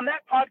 on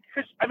that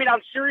podcast, I mean,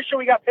 on Sirius Show,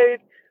 we got paid.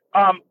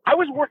 I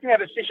was working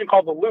at a station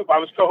called The Loop. I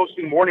was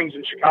co-hosting mornings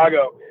in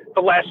Chicago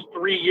the last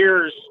 3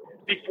 years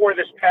before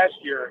this past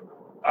year.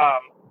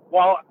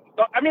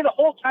 The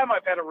whole time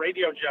I've had a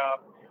radio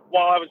job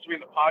while I was doing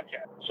the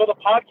podcast. So the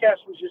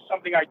podcast was just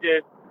something I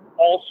did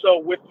also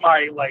with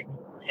my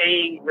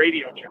paying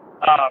radio job.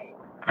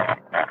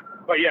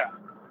 But yeah,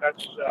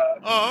 that's.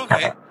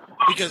 Okay.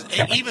 Because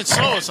even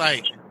so,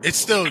 it's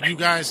still you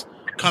guys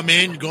come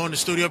in, go in the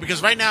studio,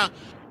 because right now,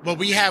 what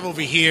we have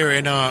over here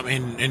in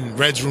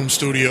Red's Room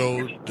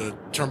Studio, the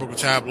Turnbuckle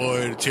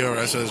Tabloid,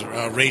 TRS,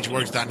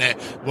 RageWorks.net,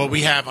 what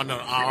we have under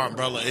our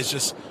umbrella is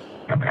just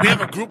we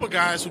have a group of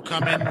guys who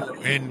come in,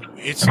 and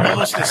it's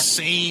almost the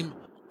same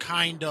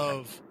kind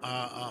of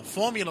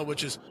formula,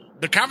 which is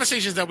the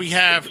conversations that we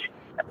have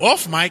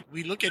off mic.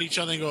 We look at each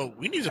other and go,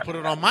 we need to put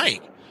it on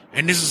mic,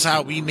 and this is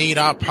how we made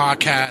our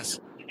podcast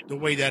the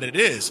way that it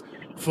is.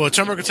 For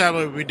Turnbuckle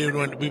Tabloid,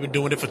 we've been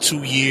doing it for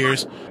 2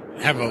 years.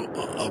 Have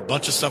a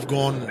bunch of stuff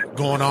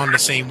going on the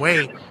same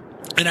way,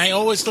 and I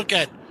always look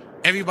at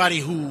everybody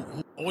who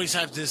always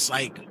has this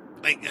like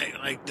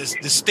this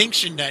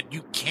distinction that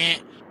you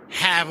can't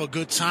have a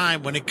good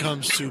time when it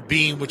comes to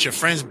being with your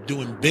friends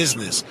doing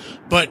business.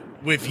 But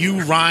with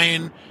you,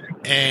 Ryan,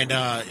 and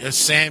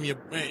Sam,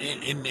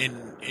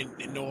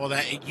 and all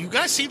that, you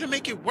guys seem to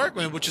make it work,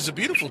 man, which is a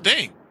beautiful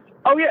thing.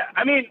 Oh yeah,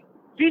 I mean,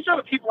 these are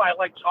the people I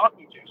like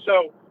talking to.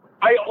 So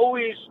I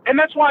always, and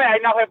that's why I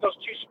now have those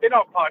 2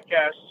 spin-off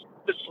podcasts,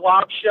 the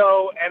Slob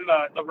Show and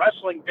the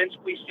Wrestling Vince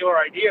Please Steal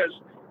Our Ideas,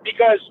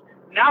 because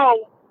now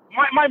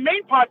my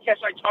main podcast,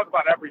 I talk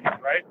about everything,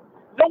 right?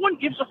 No one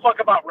gives a fuck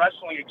about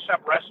wrestling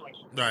except wrestling.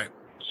 Right.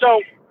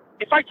 So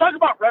if I talk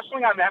about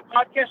wrestling on that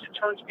podcast, it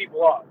turns people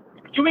off.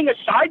 Doing a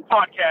side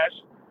podcast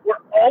where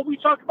all we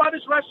talk about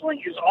is wrestling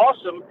is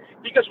awesome,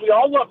 because we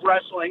all love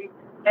wrestling,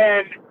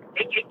 and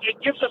it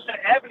gives us an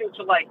avenue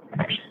to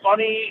be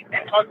funny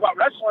and talk about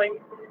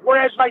wrestling.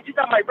 Whereas if I did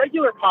that on my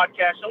regular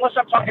podcast, unless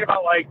I'm talking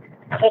about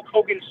Hulk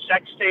Hogan's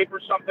sex tape or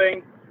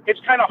something, it's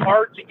kind of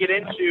hard to get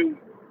into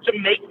to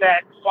make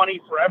that funny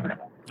for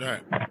everyone.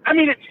 Right. I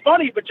mean, it's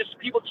funny, but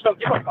people just don't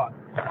give a fuck.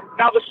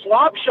 Now, the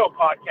Slob Show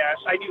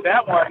podcast, I do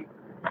that one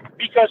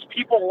because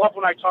people love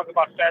when I talk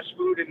about fast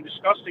food and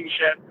disgusting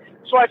shit.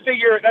 So I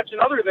figure that's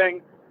another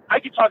thing.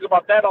 I could talk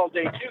about that all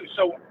day, too.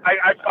 So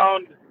I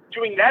found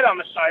doing that on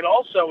the side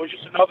also was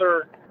just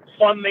another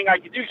fun thing I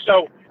could do.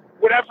 So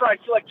whatever I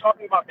feel like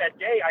talking about that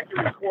day, I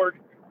can record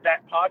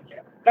that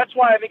podcast. That's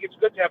why I think it's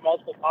good to have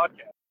multiple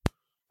podcasts.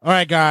 All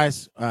right,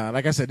 guys.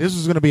 Like I said, this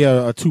is going to be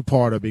a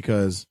two-parter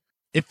because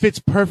it fits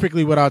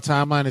perfectly with our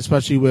timeline,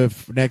 especially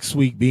with next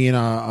week being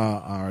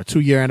our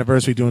 2-year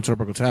anniversary doing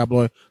Turnbuckle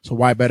Tabloid. So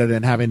why better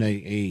than having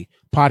a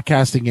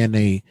podcasting and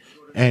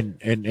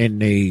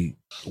a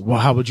well,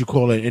 how would you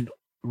call it? And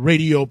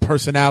radio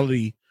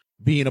personality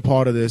being a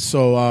part of this.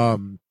 So,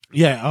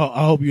 yeah,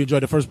 I hope you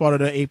enjoyed the first part of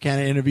the Ape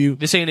Cannon interview.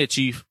 This ain't it,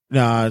 Chief.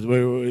 Nah,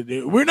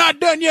 we're not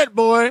done yet,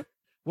 boy.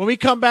 When we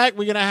come back,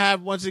 we're going to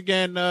have, once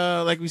again,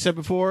 like we said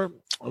before,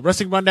 a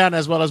wrestling rundown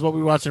as well as what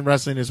we watched in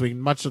wrestling this week.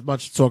 Much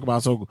to talk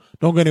about. So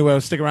don't go anywhere.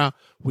 Stick around.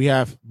 We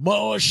have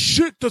more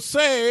shit to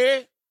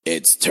say.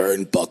 It's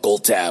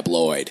Turnbuckle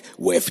Tabloid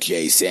with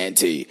Jay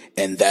Santee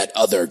and that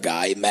other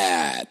guy,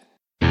 Matt.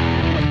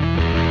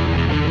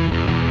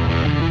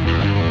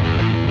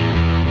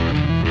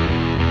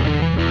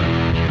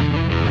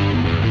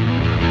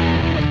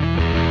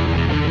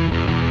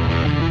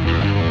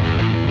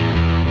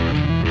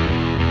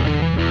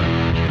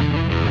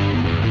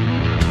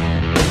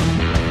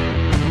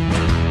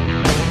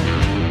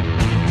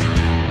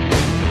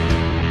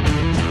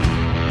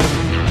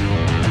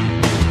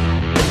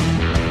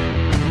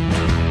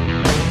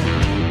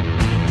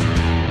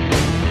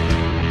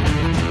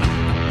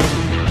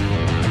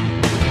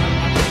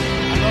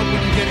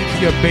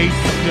 Your bass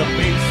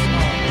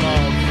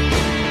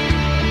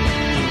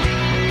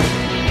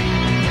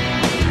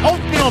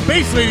hopefully on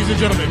bass, ladies and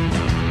gentlemen.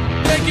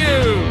 Thank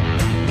you.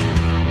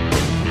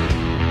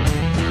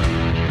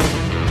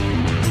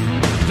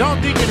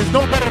 John Deacon is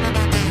no better than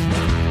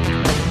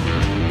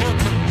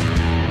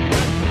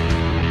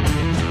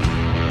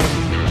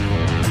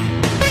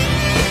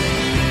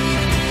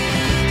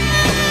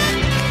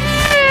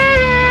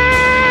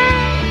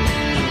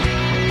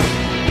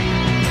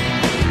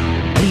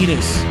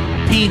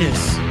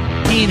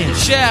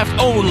penis, shaft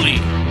only,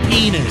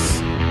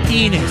 penis.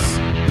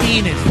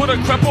 Put a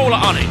crapola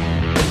on it.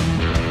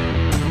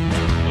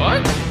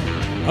 What?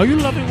 Are you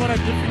loving what I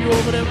did for you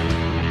over there?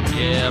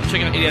 Yeah, I'm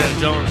checking out Indiana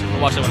Jones.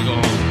 I'll watch that when I go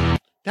home.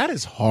 That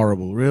is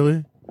horrible,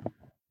 really.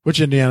 Which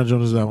Indiana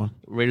Jones is that one?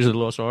 Raiders of the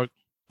Lost Ark.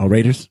 Oh,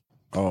 Raiders.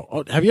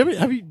 Oh, have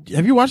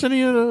you watched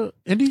any of the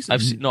indies? I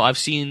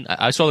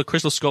saw the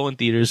Crystal Skull in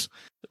theaters,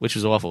 which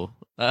was awful.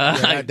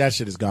 Yeah, that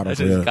shit is god awful. That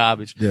shit is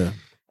garbage. Yeah.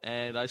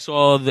 And I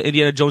saw the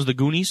Indiana Jones The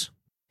Goonies.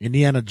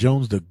 Indiana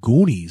Jones The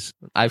Goonies.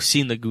 I've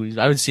seen The Goonies.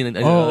 I haven't seen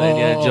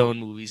Indiana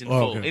Jones movies in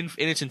full, in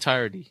its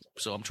entirety.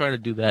 So I'm trying to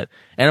do that.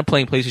 And I'm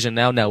playing PlayStation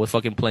now with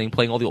fucking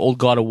playing all the old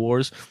God of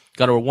Wars.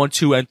 God of War 1,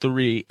 2, and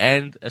 3,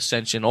 and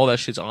Ascension. All that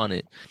shit's on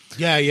it.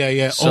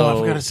 Yeah. So, I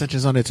forgot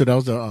Ascension's on it too. That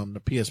was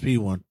the PSP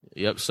one.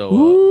 Yep. So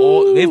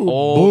they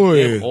Ooh,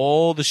 have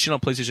all the shit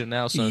on PlayStation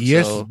now. Son.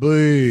 Yes, so,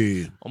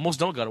 boy. almost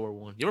done with God of War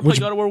 1. You ever play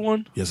God of War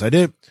 1? Yes, I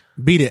did.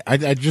 Beat it.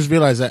 I just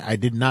realized that I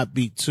did not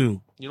beat 2.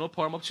 You know what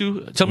part I'm up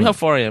to? Tell me how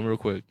far I am real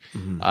quick.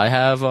 Mm-hmm. I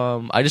have,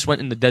 I just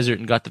went in the desert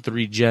and got the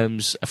 3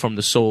 gems from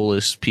the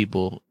soulless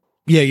people.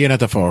 Yeah, you're not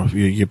that far.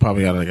 You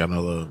probably got like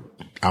another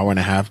hour and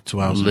a half,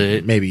 2 hours.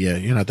 Lit. Maybe, yeah.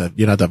 You're not that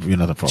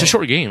far. It's a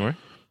short game, right?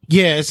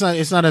 Yeah, it's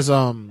not as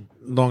long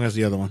as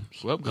the other one.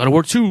 Well, God of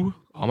War 2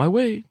 on my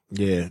way.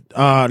 Yeah.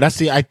 I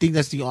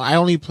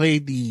only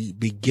played the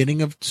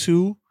beginning of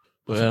 2.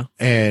 Yeah.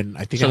 And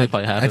I think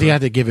I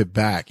had to give it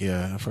back.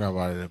 Yeah, I forgot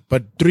about it.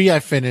 But 3 I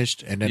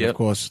finished, and then of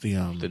course the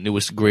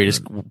newest,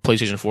 greatest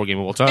PlayStation 4 game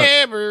of all time.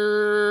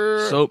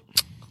 Ever. So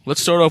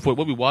let's start off with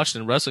what we watched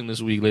in wrestling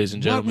this week, ladies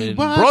and gentlemen.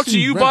 Brought Brought to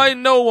you by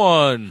no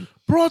one.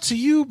 Brought to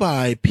you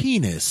by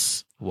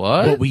penis.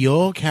 What we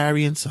all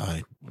carry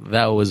inside.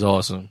 That was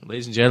awesome,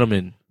 ladies and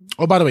gentlemen.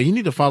 Oh, by the way, you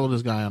need to follow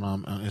this guy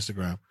on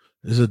Instagram.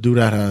 This is a dude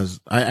that has,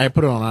 I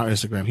put it on our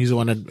Instagram. He's the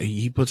one that,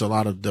 he puts a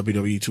lot of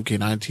WWE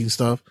 2K19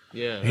 stuff.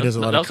 Yeah. He does a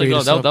lot of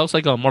creative stuff. That was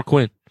like Mark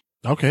Quinn.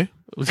 Okay.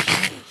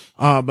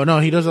 But no,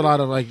 he does a lot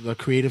of like the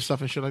creative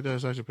stuff and shit like that.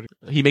 It's actually pretty.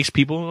 He makes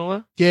people and all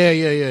that?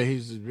 Yeah.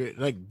 He's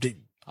like,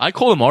 I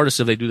call them artists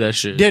if they do that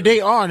shit. Yeah,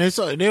 they are. And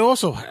he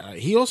also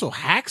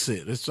hacks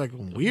it. It's like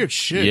weird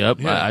shit.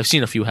 Yep. Yeah. I've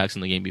seen a few hacks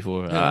in the game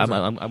before. Yeah,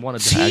 I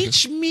wanted to hack it.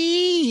 Teach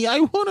me.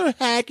 I want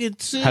to hack it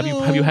too. Have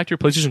you hacked your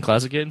PlayStation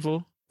Classic yet in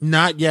full?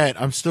 Not yet.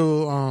 I'm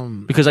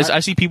still because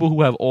I see people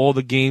who have all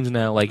the games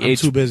now. Like I'm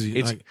too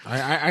busy.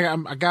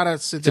 I gotta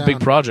sit down. It's a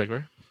big project,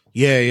 right?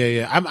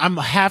 Yeah. I'm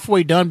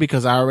halfway done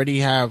because I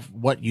already have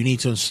what you need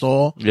to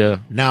install. Yeah.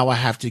 Now I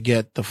have to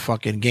get the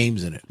fucking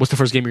games in it. What's the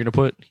first game you're gonna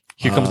put?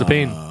 Here Comes the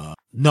Pain.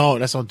 No,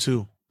 that's on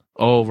 2.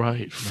 Oh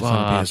right.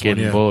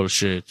 Fucking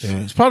bullshit. Yeah,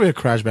 it's probably a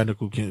Crash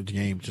Bandicoot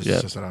game. Just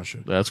that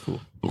shit. That's cool.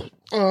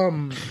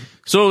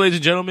 So, ladies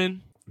and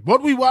gentlemen,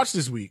 what we watched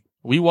this week?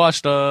 We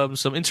watched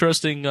some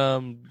interesting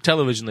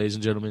television, ladies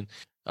and gentlemen.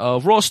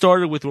 Raw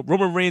started with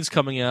Roman Reigns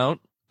coming out.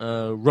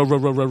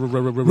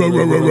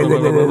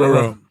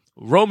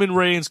 Roman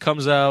Reigns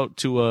comes out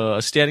to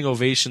a standing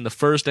ovation, the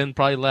first and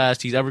probably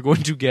last he's ever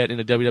going to get in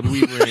a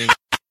WWE ring.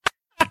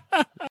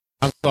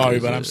 I'm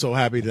sorry, but I'm so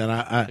happy that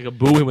I can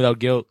boo him without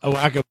guilt. Oh,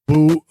 I can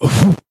boo.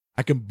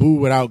 I can boo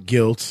without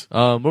guilt.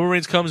 Roman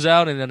Reigns comes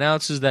out and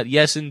announces that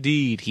yes,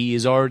 indeed, he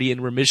is already in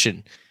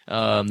remission.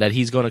 that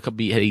he's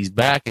he's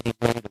back and he's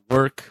ready to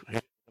work.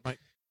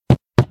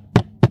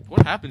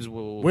 What happens?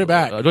 We're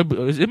back.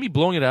 Is it me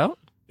blowing it out?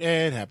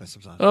 Yeah, it happens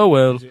sometimes. Oh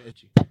well.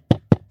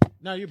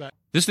 No, you're back.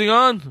 This thing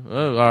on?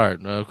 Oh, all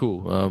right,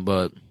 cool.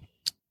 But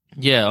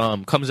yeah,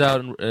 comes out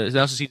and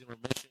announces he's in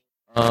remission.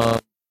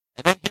 And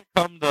then here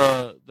come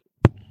the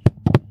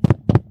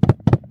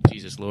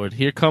Jesus Lord.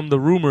 Here come the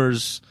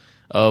rumors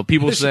of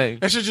people saying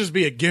that should just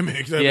be a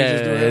gimmick. That yeah,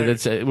 we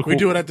just do it. We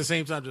do it at the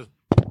same time. Just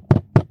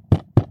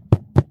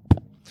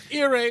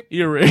ear rape.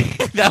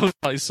 That was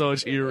probably so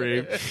much ear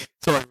rape.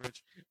 Sorry,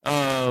 Rich.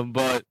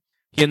 But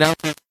he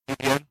announced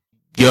again.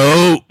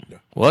 Yo,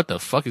 what the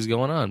fuck is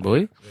going on,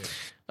 boy?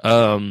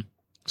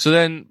 So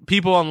then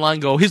people online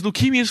go, his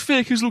leukemia is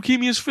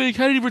fake.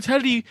 How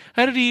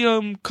did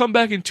he come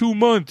back in 2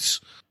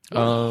 months?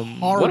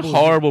 What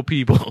horrible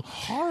people.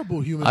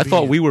 Horrible human I beings.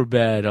 thought we were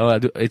bad. Oh,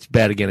 it's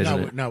bad again, isn't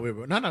it? No,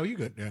 you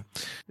good. Yeah.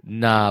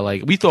 Nah,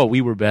 like we thought we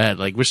were bad.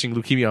 Like wishing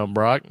leukemia on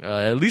Brock.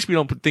 At least we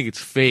don't think it's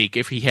fake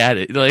if he had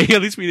it. Like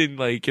at least we didn't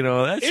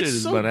that shit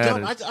is so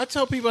bananas. dumb. I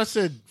tell people, I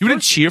said You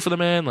didn't cheer for the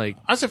man. Like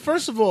I said,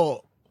 first of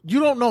all, you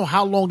don't know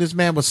how long this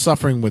man was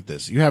suffering with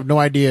this. You have no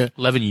idea.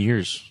 11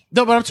 years.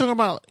 No, but I'm talking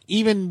about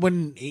even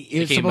when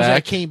he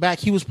came back,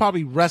 he was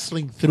probably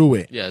wrestling through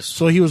it. Yes.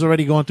 So he was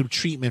already going through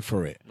treatment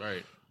for it.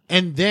 Right.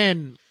 And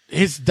then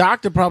his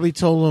doctor probably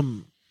told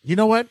him, you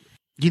know what?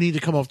 You need to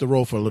come off the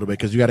road for a little bit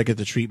because you got to get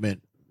the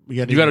treatment.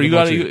 You got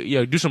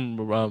to do some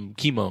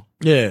chemo.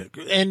 Yeah.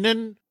 And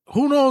then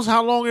who knows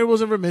how long it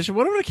was in remission,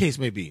 whatever the case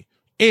may be.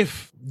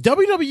 If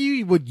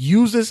WWE would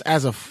use this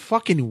as a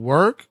fucking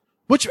work,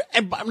 which,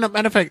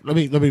 matter of fact, let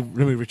me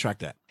retract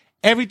that.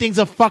 Everything's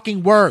a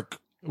fucking work.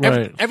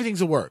 Right.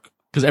 Everything's a work.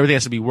 Because everything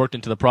has to be worked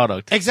into the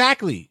product.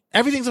 Exactly.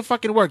 Everything's a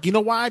fucking work. You know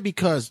why?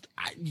 Because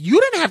you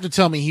didn't have to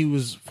tell me he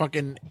was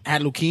fucking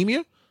had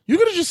leukemia. You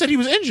could have just said he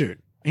was injured.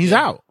 And he's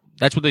out.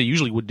 That's what they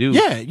usually would do.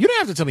 Yeah. You didn't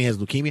have to tell me he has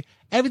leukemia.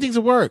 Everything's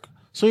a work.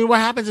 So you know what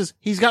happens is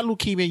he's got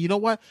leukemia. You know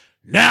what?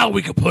 Now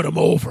we can put him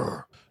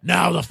over.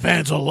 Now the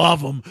fans will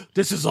love him.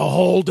 This is a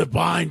whole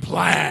divine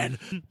plan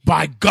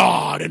by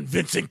God and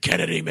Vincent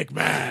Kennedy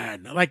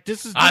McMahon. Like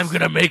this is. I'm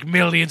gonna make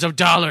millions of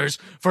dollars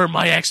for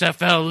my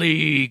XFL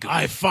league.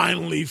 I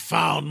finally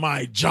found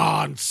my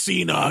John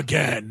Cena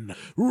again.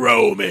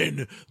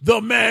 Roman, the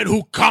man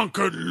who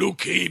conquered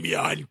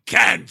leukemia and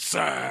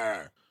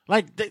cancer.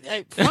 Like,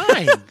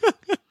 fine.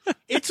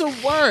 It's a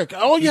work.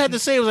 All you had to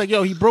say was like,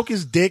 yo, he broke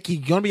his dick. He's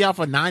gonna be out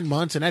for 9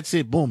 months, and that's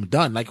it. Boom,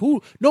 done. Like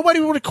nobody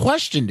would have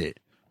questioned it.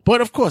 But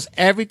of course,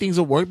 everything's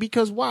a work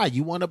because why?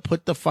 You want to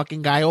put the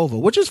fucking guy over,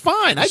 which is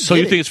fine. So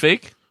you think it's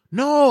fake?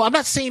 No, I'm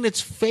not saying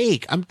it's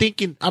fake. I'm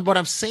thinking what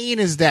I'm saying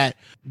is that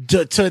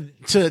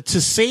to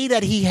say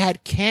that he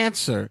had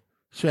cancer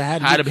had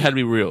to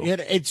be real.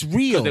 It's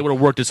real. They would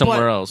have worked it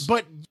somewhere else.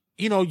 But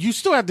you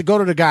still have to go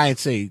to the guy and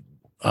say,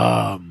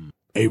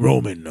 hey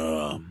Roman,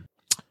 I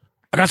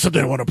got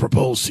something I want to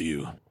propose to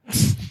you.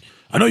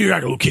 I know you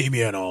got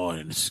leukemia and all,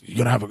 and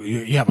you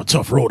have a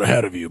tough road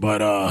ahead of you,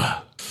 but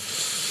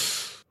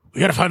we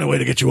got to find a way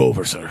to get you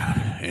over, sir.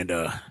 And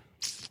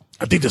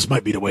I think this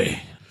might be the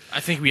way. I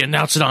think we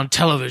announce it on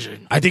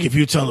television. I think if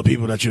you tell the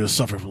people that you're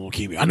suffering from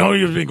leukemia, I know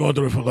you've been going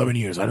through it for 11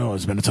 years. I know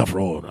it's been a tough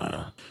road.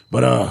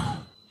 But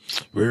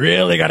we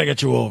really got to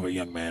get you over,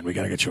 young man. We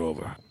got to get you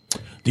over.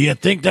 Do you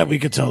think that we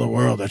could tell the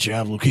world that you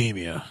have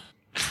leukemia?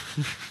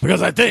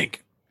 Because I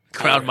think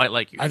crowd might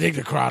like you. I think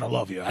the crowd will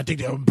love you. I think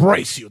they'll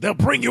embrace you. They'll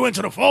bring you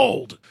into the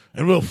fold.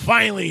 And we'll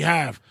finally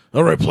have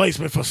a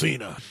replacement for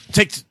Cena.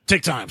 Take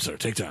time, sir.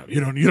 Take time.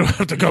 You don't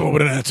have to come up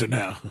with an answer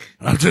now.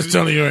 I'm just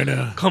telling you right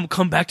now.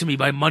 Come back to me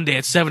by Monday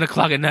at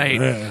 7:00 at night.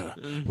 Yeah.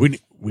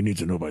 We need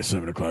to know by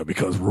 7:00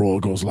 because Raw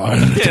goes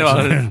live.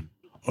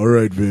 All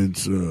right,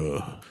 Vince.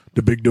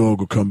 The big dog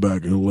will come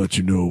back and he'll let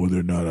you know whether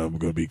or not I'm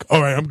going to be.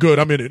 All right, I'm good.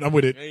 I'm in it. I'm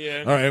with it.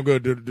 Yeah. All right, I'm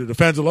good. The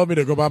fans will love me.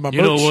 They'll go buy my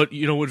merch.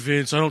 You know what,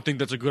 Vince? I don't think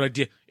that's a good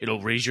idea.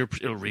 It'll raise your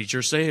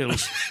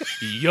sales.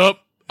 Yup.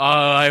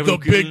 The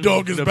big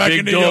dog is back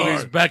in the yard.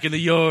 Is back in the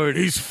yard.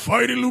 He's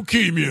fighting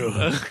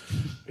leukemia.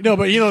 No,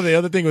 but the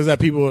other thing was that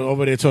people were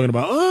over there talking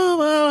about, oh,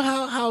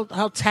 well,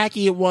 how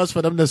tacky it was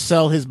for them to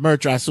sell his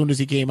merch as soon as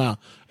he came out.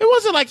 It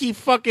wasn't like he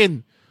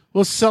fucking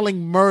was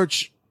selling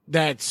merch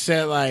that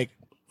said like,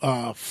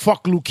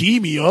 fuck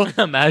leukemia.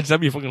 Imagine,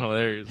 that'd be fucking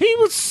hilarious. He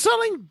was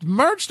selling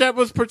merch that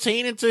was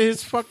pertaining to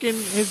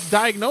his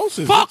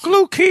diagnosis. Fuck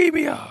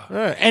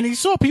leukemia. And he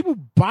saw people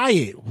buy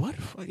it. What?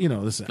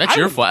 Listen. That's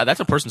your fault. That's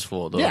a person's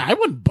fault, though. Yeah, I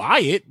wouldn't buy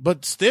it,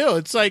 but still,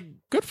 it's like,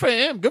 good for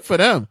him. Good for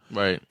them.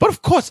 Right. But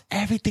of course,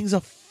 everything's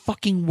a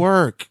fucking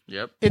work.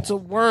 Yep. It's a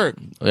work.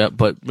 Yeah,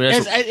 but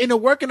in a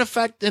work in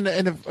effect, in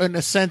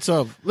a sense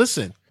of,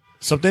 listen,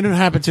 something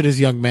happened to this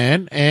young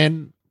man,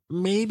 and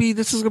maybe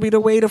this is gonna be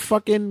the way to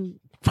fucking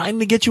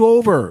finally get you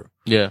over.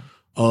 Yeah.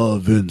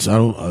 Vince, I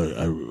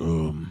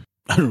don't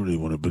really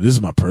want to, but this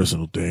is my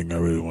personal thing. I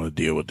really want to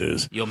deal with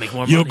this. You'll make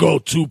more money. You'll go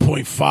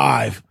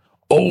 2.5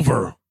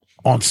 over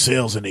on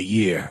sales in a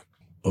year.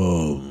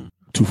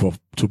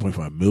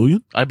 2.5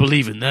 million? I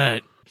believe in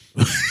that.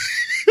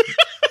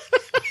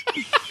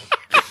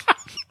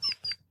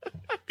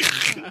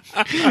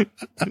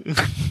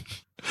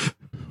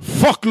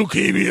 Fuck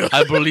leukemia.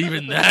 I believe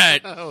in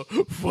that.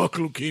 Fuck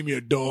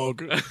leukemia,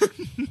 dog.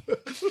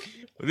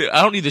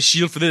 I don't need the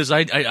shield for this.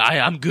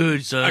 I'm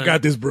good, son. I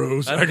got this,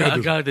 bros. I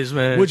got this,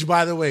 man. Which,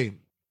 by the way,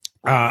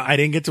 I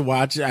didn't get to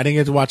watch it. I didn't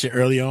get to watch it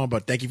early on,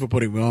 but thank you for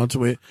putting me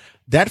onto it.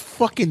 That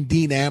fucking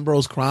Dean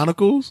Ambrose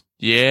Chronicles.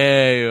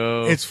 Yeah,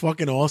 yo. It's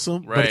fucking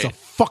awesome, Right. but it's a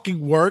fucking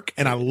work,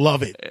 and I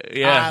love it.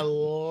 Yeah. I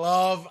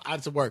love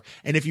it's a work.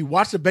 And if you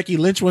watch the Becky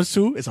Lynch ones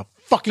too, it's a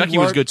fucking Becky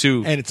work. was good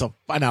too. And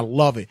and I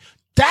love it.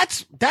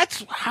 That's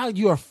how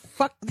you are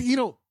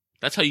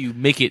That's how you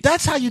make it.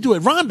 that's how you do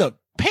it. Rhonda,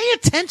 pay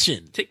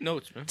attention. Take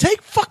notes, man.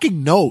 Take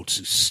fucking notes,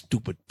 you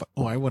stupid.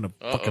 Oh, I want to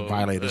fucking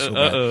violate this so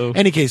bad.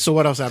 Any case, so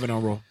what else happened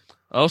on Raw?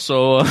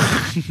 Also,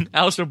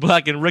 Aleister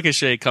Black and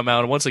Ricochet come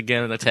out once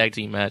again in a tag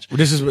team match.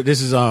 This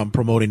is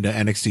promoting the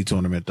NXT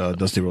tournament,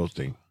 Dusty Rhodes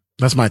thing.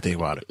 That's my thing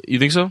about it. You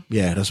think so?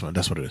 Yeah, that's what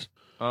it is.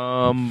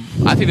 I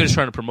think they're just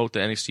trying to promote the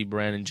NXT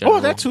brand in general.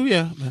 Oh, that too,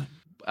 yeah.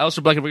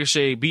 Aleister Black and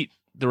Ricochet beat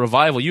the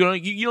Revival. You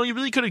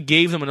really could have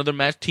gave them another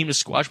match team to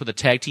squash with the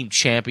tag team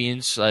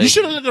champions. Like, You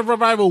should have let the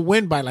Revival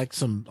win by like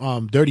some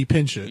dirty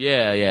pin shit.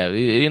 Yeah.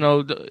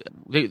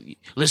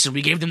 Listen,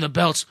 we gave them the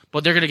belts,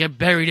 but they're gonna get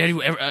buried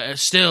anyway.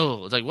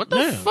 Still, it's like, what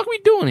the fuck are we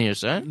doing here,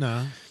 son?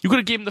 Nah. You could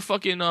have gave them the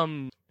fucking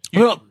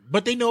Well,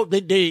 but they know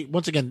they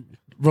once again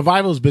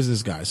Revival's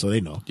business guys, so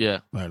they know. Yeah.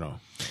 I know.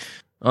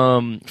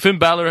 Finn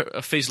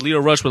Balor faced Lio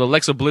Rush with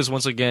Alexa Bliss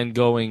once again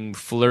going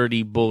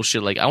flirty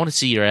bullshit. Like, I want to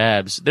see your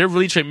abs. They're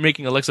really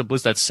making Alexa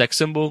Bliss that sex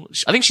symbol.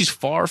 I think she's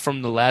far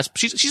from the last.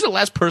 She's the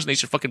last person they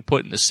should fucking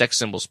put in the sex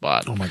symbol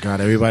spot. Oh my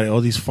god, everybody, all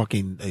these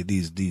fucking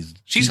these.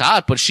 She's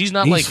hot, but she's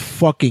not these like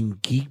fucking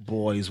geek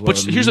boys. But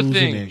here's the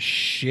thing. Their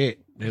shit.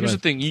 Here's the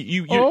thing.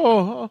 You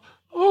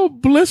Oh,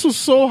 Bliss was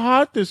so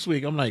hot this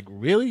week. I'm like,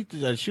 really?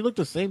 She looked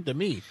the same to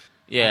me.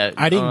 Yeah,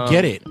 I didn't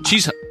get it.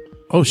 She's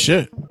Oh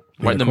shit.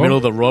 right in the middle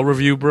of the Raw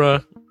review,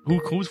 bruh.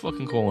 Who's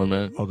fucking calling,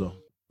 man? Hold on.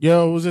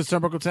 Yo, who's this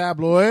Turnbuckle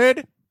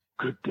Tabloid?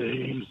 Good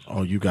days.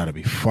 Oh, you gotta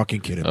be fucking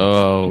kidding me.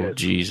 Oh, Get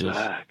Jesus.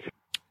 back.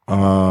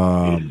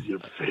 It's your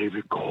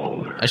favorite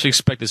caller. I should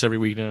expect this every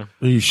week now.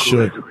 You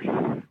should.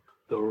 Gregory,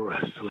 the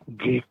wrestling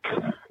geek.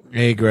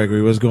 Hey,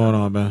 Gregory, what's going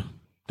on, man?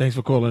 Thanks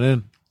for calling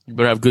in. You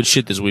better have good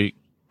shit this week.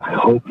 I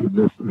hope you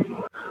missed me.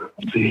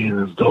 Seeing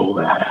as though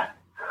that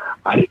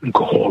I didn't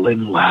call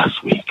in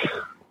last week.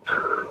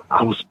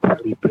 I was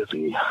pretty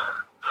busy.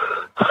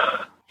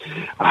 I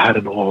had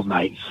an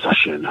all-night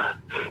session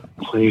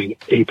playing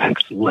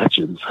Apex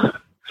Legends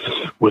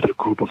with a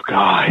group of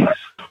guys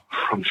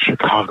from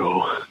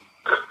Chicago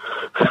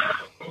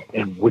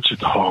and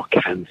Wichita,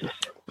 Kansas.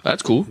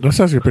 That's cool. That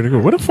sounds pretty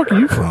good. Where the fuck are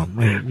you from?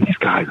 These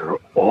guys are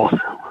awesome.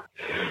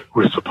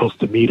 We're supposed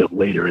to meet up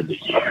later in the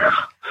year.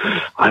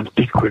 I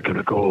think we're going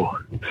to go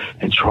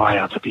and try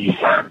out to be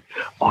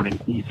on an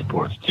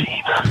esports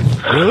team.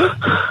 Really?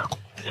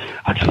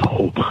 I just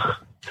hope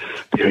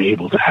they're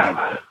able to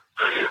have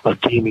a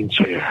gaming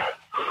chair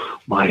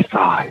my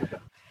size.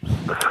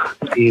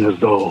 Seeing as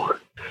though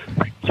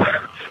the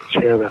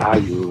chair that I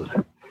use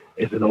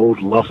is an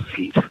old love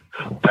seat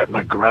that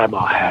my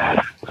grandma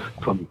had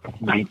from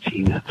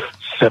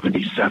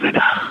 1977.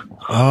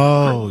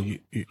 Oh,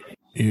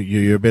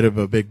 you're a bit of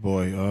a big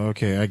boy. Oh,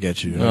 okay, I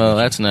get you. Oh,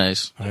 that's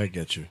nice. I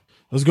get you.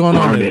 What's going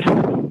on? Darn There?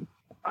 it.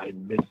 I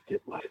missed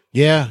it.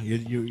 Yeah, you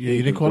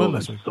didn't call in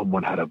last week.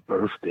 Someone had a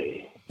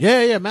birthday.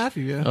 Yeah,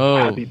 Matthew. Yeah. Oh,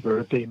 Happy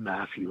birthday,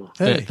 Matthew.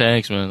 Hey.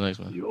 thanks, man.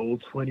 You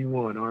old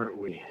 21, aren't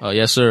we? Oh,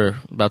 yes, sir.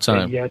 About And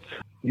time. yet,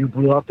 you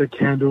blew out the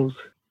candles,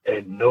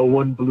 and no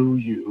one blew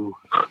you.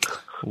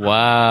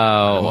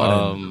 Wow.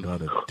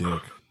 What a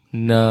dick.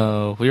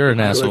 No, you're an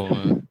asshole,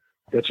 man.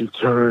 That you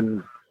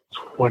turn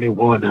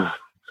 21.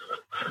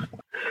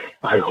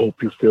 I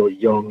hope you feel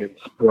young and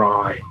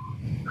spry.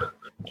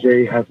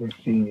 Jay hasn't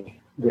seen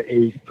the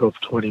age of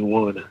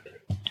 21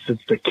 since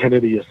the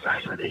Kennedy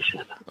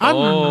assassination. I'm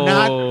Oh.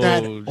 not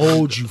that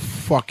old, you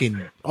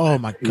fucking. Oh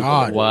my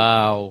god.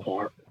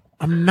 Wow.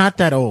 I'm not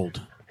that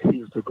old. He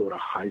used to go to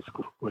high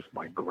school with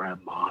my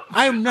grandma.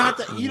 I'm not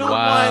that. You know what?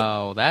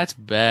 Wow, that's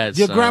bad.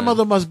 Your son.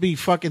 grandmother must be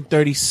fucking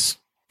 30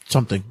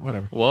 something.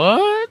 Whatever.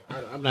 What?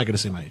 I'm not gonna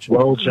say my age.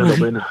 Well,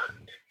 gentlemen,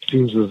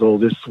 seems as though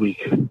this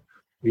week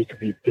we could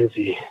be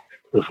busy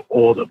with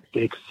all the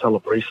big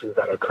celebrations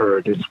that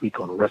occurred this week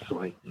on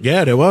wrestling.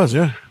 Yeah, there was.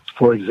 Yeah.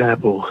 For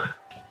example,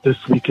 this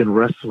week in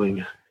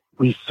wrestling,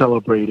 we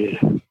celebrated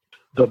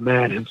the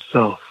man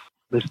himself,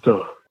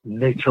 Mr.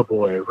 Nature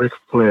Boy Ric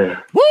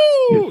Flair.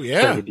 Woo! His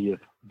Yeah. 70th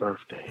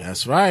birthday.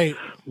 That's right.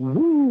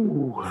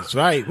 Woo! That's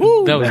right.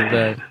 Woo! That was Man,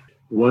 bad.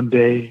 One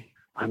day,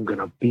 I'm going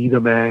to be the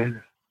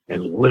man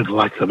and live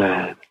like the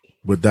man.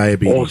 With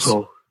diabetes.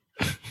 Also,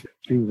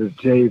 seems that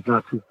Jay's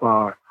not too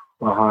far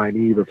behind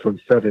either from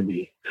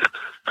 70.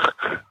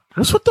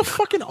 What's with the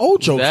fucking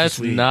old jokes That's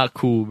this week? not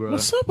cool, bro.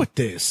 What's up with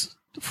this?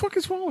 The fuck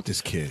is wrong with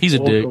this kid? He's a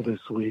dick. Also this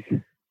week,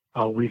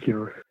 our week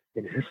in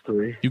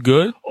history, You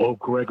good? old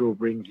Gregor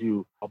brings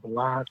you a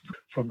blast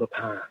from the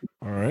past.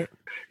 All right.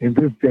 In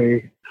this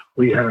day,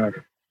 we have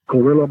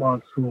Gorilla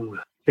Monsoon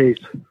face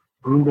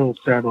Bruno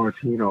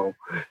Sammartino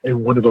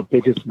in one of the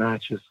biggest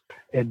matches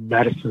in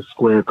Madison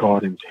Square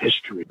Garden's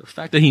history. The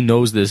fact that he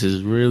knows this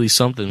is really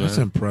something, man. That's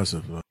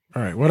impressive. Bro.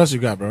 All right, what else you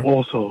got, bro?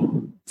 Also,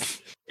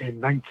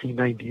 in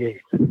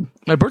 1998,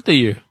 My birthday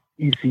year.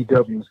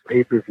 ECW's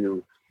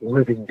pay-per-view,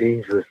 Living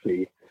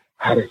Dangerously,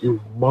 had a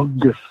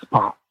humongous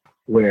spot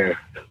where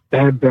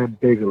Bam Bam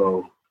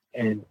Bigelow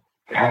and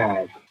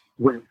Taz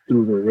went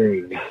through the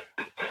ring.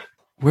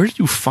 Where did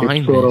you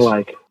find It's sort of this?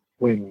 like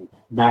when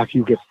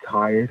Matthew gets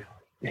tired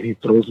and he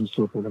throws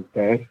himself in his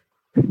bed.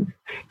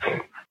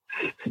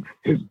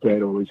 His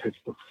bed always hits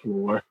the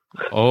floor.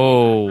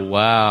 Oh,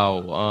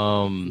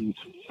 wow. He's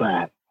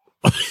fat.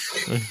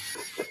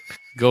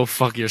 Go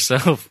fuck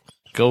yourself.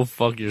 Go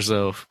fuck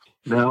yourself.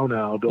 Now,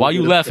 don't Why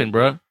you get laughing,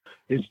 upset. bruh?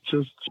 It's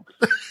just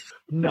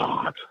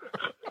not.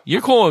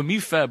 You're calling me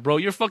fat, bro.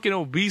 You're fucking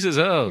obese as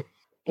hell.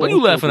 What are you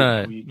Also laughing this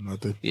at? week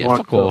Nothing. Yeah, marks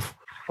fuck the off.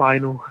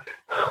 Final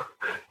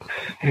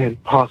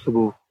and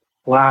possible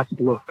last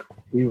look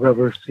we've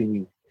ever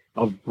seen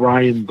of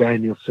Bryan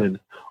Danielson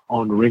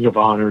on Ring of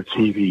Honor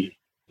TV.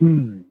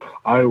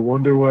 I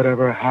wonder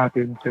whatever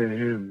happened to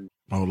him.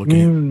 Oh, look at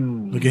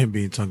him. Look at him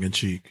being tongue in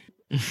cheek.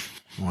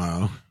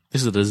 Wow.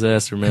 This is a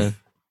disaster, man.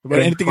 But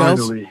And anything else?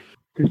 finally,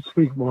 this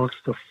week marks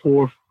the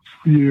 4th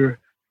year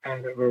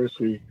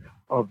anniversary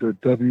of the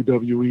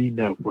WWE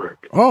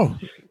Network. Oh,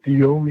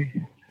 The only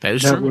That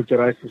is true. network that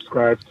I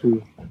subscribe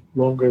to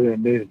longer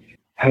than this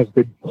has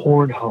been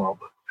Pornhub.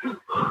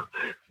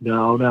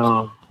 Now,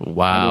 I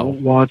Wow.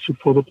 don't watch it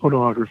for the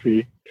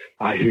pornography.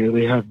 I hear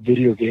they have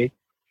video game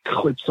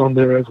clips on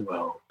there as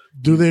well.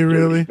 do they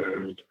really?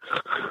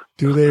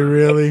 Do they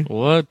really?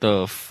 What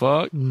the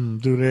fuck? Do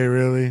they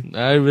really?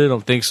 I really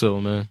don't think so,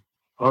 man.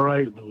 All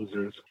right,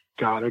 losers.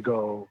 Gotta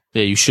go.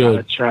 Yeah, you Gotta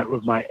should. chat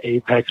with my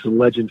Apex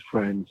Legend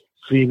friends,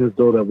 seeing as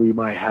though that we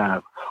might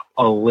have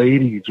a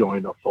lady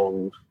join the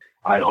fold.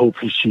 I hope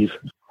she's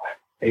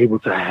able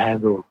to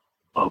handle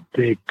a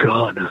big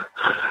gun.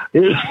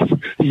 You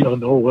don't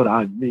know what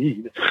I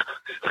mean.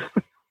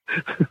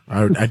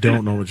 I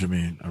don't know what you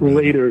mean. I really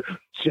Later,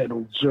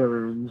 General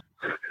Germs.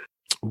 don't.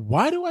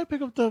 Why do I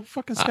pick up the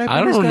fucking Skype?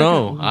 I don't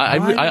know.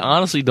 I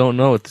honestly don't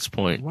know at this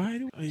point. Why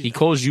do I? He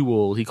calls you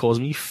old. He calls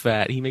me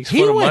fat. He makes He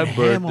fun of went my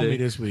ham on me birthday.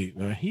 this week.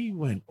 Man. He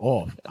went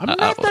off. I'm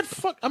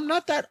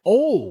not that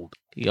old.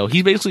 You know,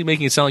 he's basically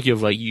making it sound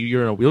like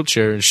you're in a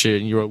wheelchair and shit,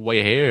 and you're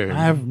white hair.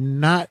 I have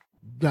not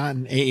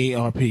gotten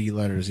AARP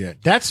letters yet.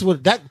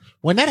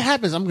 When that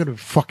happens, I'm gonna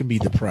fucking be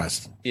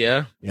depressed.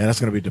 Yeah. Yeah, that's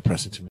gonna be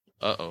depressing to me.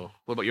 Uh-oh.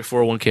 What about your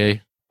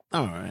 401k?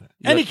 All right.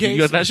 You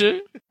got that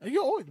shit?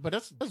 But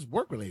that's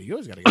work related. You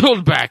always gotta Hold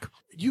it back.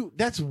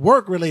 that's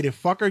work related,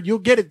 fucker. You'll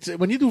get it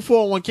when you do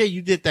 401k.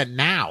 You did that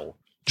now.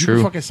 You True.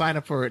 can fucking sign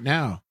up for it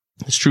now.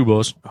 It's true,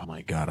 boss. Oh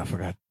my god, I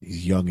forgot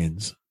these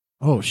youngins.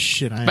 Oh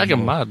shit, Back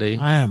in my day.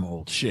 I am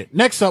old. Shit.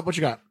 Next up, what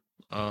you got?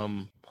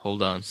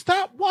 Hold on.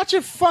 Stop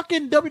watching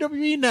fucking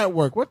WWE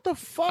Network. What the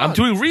fuck? I'm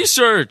doing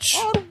research.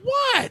 On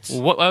what?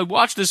 What I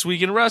watched this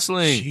week in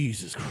wrestling.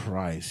 Jesus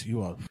Christ,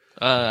 you are.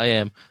 I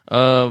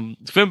am.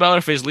 Finn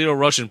Balor faced Leo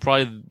Rush in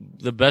probably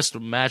the best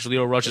match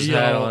Leo Rush has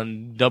had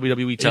on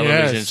WWE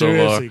television Yeah, so far.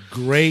 seriously,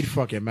 great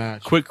fucking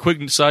match.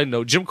 Quick side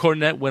note. Jim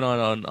Cornette went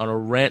on a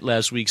rant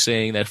last week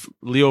saying that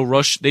Leo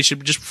Rush, they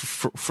should just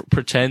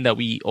pretend that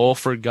we all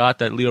forgot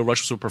that Leo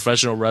Rush was a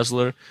professional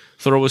wrestler,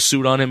 throw a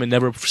suit on him and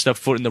never step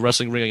foot in the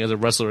wrestling ring as a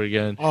wrestler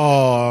again.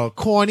 Oh,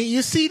 corny.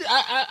 You see,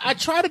 I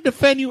tried to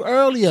defend you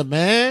earlier,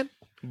 man.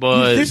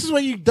 But this is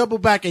when you double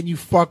back and you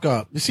fuck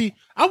up. You see,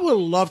 I would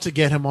love to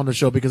get him on the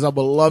show because I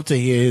would love to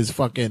hear his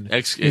fucking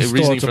his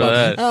reasoning thoughts for about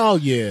that. this. Oh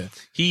yeah.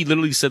 He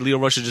literally said Leo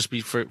Rush should just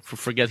be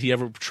forget he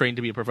ever trained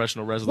to be a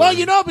professional wrestler. Well,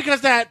 you know,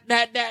 because the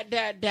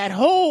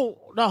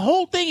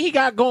whole thing he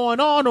got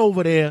going on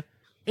over there,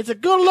 it's a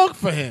good look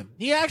for him.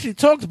 He actually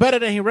talks better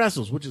than he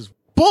wrestles, which is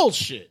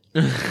bullshit.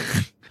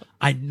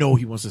 I know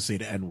he wants to say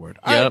the N-word.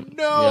 Yep, I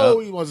know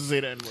yep. he wants to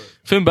say the N-word.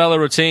 Finn Balor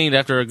retained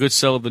after a good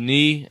sell of the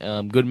knee.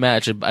 Good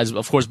match. As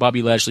of course,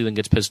 Bobby Lashley then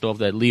gets pissed off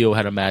that Leo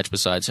had a match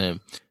besides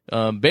him.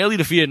 Bayley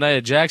defeated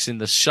Nia Jackson,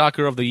 the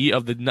shocker of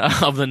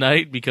the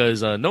night,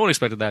 because no one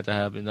expected that to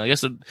happen. I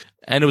guess, and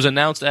it was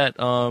announced at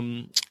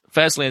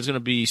Fastlane it's going to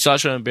be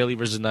Sasha and Bayley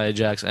versus Nia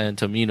Jax and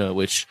Tamina,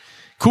 which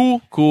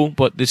cool,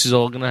 but this is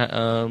all going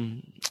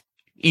to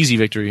easy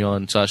victory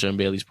on Sasha and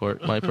Bayley's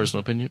part, my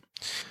personal opinion.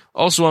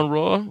 Also on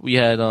Raw, we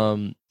had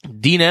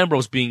Dean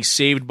Ambrose being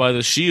saved by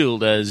the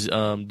Shield as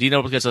Dean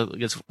Ambrose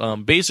gets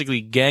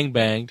basically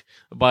gangbanged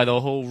by the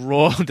whole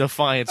Raw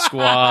Defiance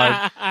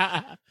squad.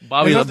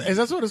 Bobby, is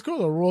that what it's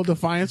called? A Royal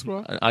Defiance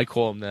Squad? I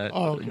call him that.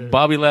 Oh, okay.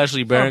 Bobby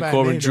Lashley, Baron bad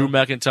Corbin, name, Drew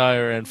though.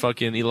 McIntyre, and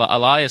fucking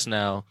Elias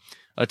now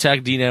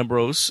attack Dean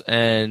Ambrose,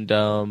 and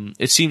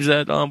it seems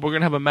that we're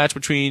gonna have a match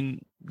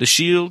between the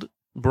Shield,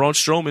 Braun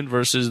Strowman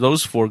versus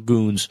those four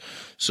goons.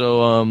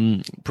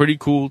 So, pretty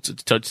cool to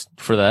touch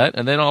for that.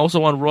 And then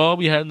also on Raw,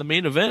 we had in the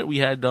main event, we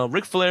had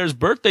Ric Flair's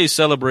birthday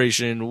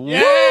celebration.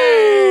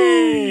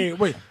 Yay!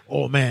 Wait.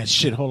 Oh man,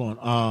 shit. Hold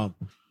on.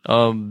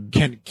 Wait,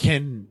 give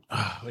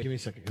me a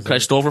second. Can I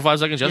stall for 5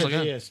 seconds? Yes, I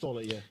can. Yeah, stole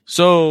it, yeah.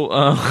 So,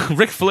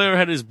 Ric Flair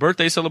had his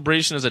birthday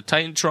celebration as a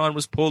Titantron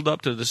was pulled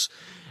up to this,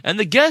 and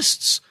the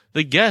guests,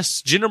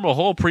 Jinder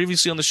Mahal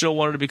previously on the show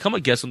wanted to become a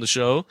guest on the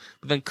show,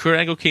 but then Kurt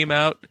Angle came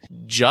out,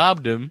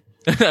 jobbed him,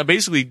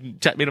 basically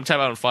made him tap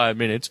out in 5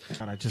 minutes.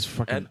 God, I just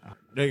fucking,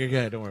 don't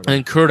worry about it.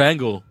 And Kurt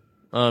Angle,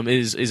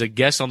 is a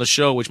guest on the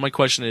show, which my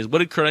question is, what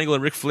did Kurt Angle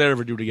and Ric Flair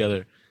ever do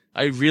together?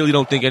 I really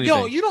don't think anything.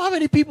 Yo, you know how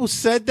many people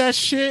said that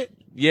shit?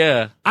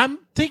 Yeah. I'm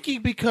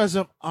thinking because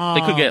of,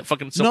 they could get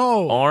fucking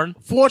Arn.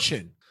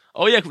 Fortune.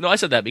 Oh yeah, no, I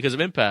said that because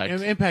of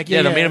Impact. Impact,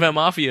 yeah. The Main Event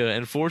Mafia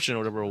and Fortune or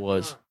whatever it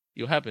was.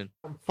 What happened?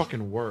 I'm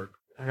fucking work.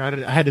 I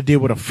had to deal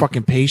with a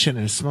fucking patient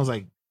and it smells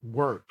like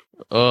work.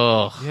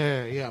 Ugh.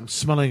 Yeah, I'm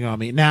smelling on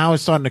me. Now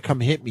it's starting to come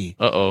hit me.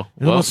 Uh-oh.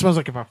 It almost smells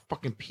like if I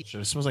fucking pee.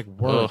 It smells like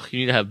work. Ugh, you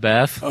need to have a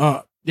bath?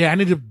 Yeah, I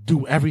need to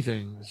do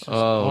everything.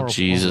 Oh, horrible.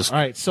 Jesus. All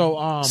right,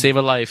 so, save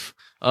a life.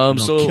 So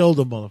kill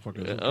the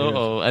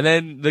motherfucker. And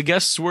then the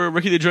guests were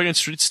Ricky the Dragon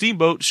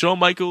Steamboat, Shawn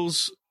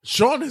Michaels.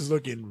 Sean is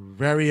looking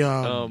very,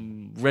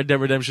 Red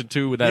Dead Redemption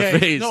 2 with that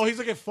face. No, he's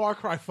looking Far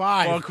Cry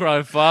 5. Far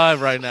Cry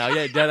 5 right now.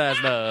 Yeah,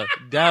 deadass,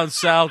 down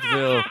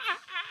Southville.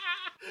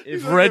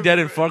 If Red Dead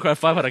and Far Cry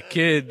 5 had a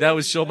kid, that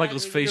was Shawn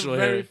Michaels' facial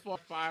hair.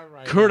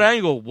 Kurt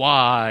Angle,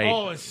 why?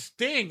 Oh, and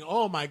Sting.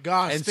 Oh my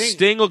God. And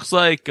Sting looks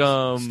like,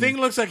 Sting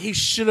looks like he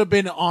should have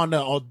been on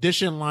the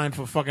audition line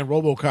for fucking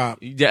RoboCop.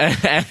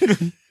 Yeah.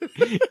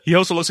 He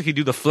also looks like he'd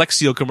do the Flex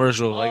Seal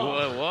commercial. Like,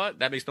 what?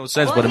 That makes no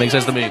sense, but it makes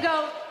sense to me.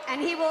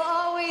 And he will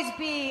always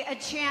be a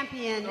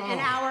champion in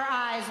our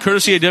eyes.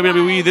 Courtesy of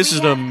WWE, this is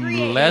the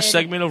last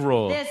segment of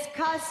Raw. This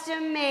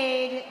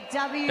custom-made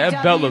WWE.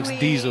 That belt looks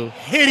diesel.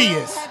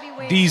 Hideous.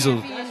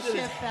 Diesel.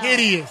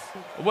 Hideous.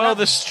 Well,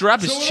 the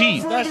strap is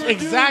cheap. That's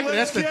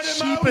the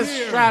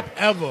cheapest strap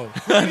ever.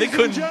 They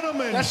couldn't.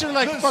 That shit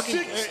like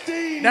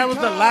fucking. That was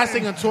the last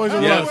thing on Toys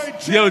R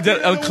Us. Yo,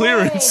 on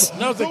clearance.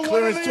 That was the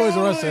clearance Toys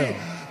R Us sale.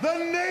 The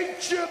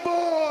Nature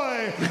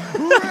Boy.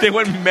 They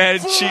went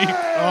mad cheap.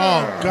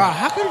 Oh God,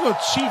 how could you go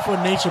cheap for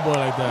Nature Boy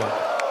like that?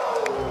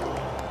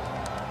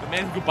 The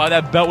man who could buy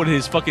that belt with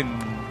his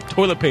fucking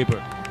toilet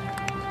paper.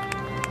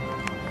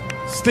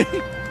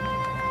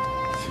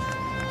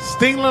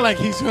 Sting look like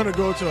he's gonna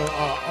go to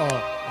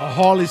a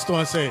Harley store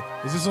and say,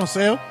 "Is this on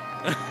sale?"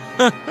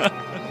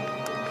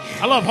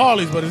 I love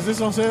Harleys, but is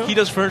this on sale? He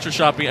does furniture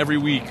shopping every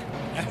week.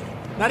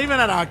 Not even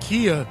at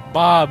IKEA.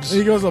 Bob's.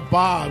 He goes to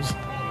Bob's.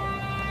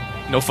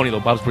 No funny though.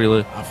 Bob's pretty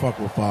lit. I fuck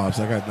with Bob's.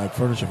 I got like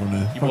furniture from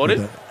there. You bought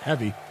it?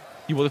 Heavy.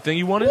 You bought the thing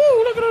you wanted?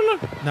 Woo, look at it,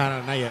 look.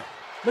 No, not yet.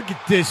 Look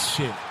at this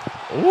shit.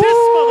 Ooh. This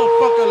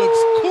motherfucker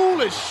looks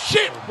cool as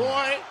shit,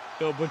 boy.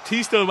 Yo,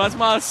 Batista, that's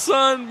my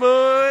son,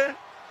 boy.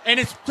 And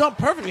it's done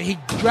perfectly. He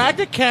dragged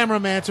the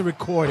cameraman to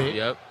record it.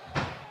 Yep.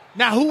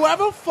 Now,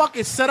 whoever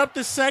fucking set up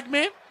this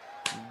segment,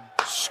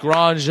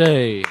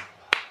 Scrange.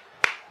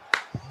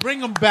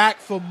 Bring him back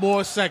for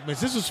more segments.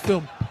 This was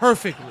filmed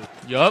perfectly.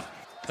 Yup.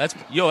 That's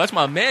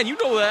my man. You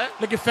know that.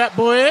 Look at Fat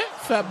Boy.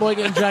 Fat Boy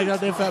getting dragged out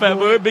there. Fat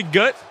boy, big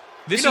gut.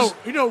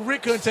 You know,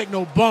 Rick couldn't take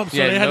no bumps, so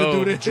they had to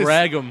do this.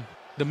 Drag him.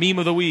 The meme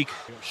of the week.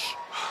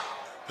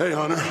 Hey,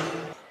 Hunter.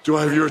 Do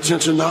I have your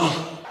attention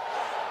now?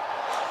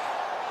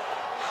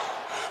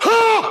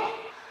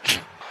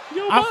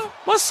 Yo,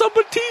 my son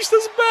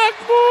Batista's back,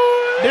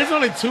 boy. There's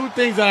only two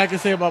things that I can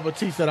say about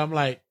Batista that I'm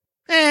like,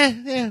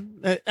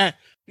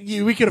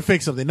 we could have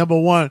fixed something. Number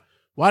one,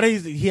 why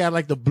did he had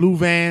like the blue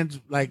Vans,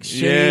 like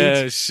shades?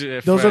 Yeah,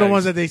 shit. Those are the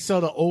ones that they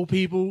sell to old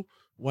people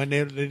when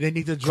they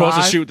need to drive. Cross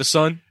the street with the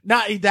sun?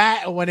 Not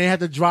that, or when they have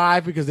to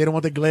drive because they don't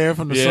want the glare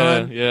from the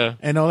sun. Yeah.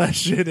 And all that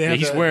shit.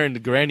 He's wearing the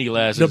granny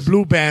glasses. The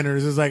blue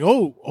banners. It's like,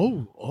 oh.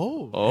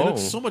 It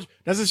looks so much.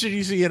 That's the shit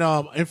you see in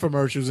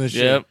infomercials and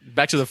shit. Yeah.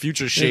 Back to the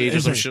Future shades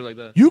or some shit like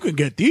that. You can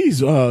get these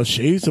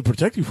shades to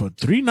protect you for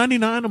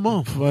 $3.99 a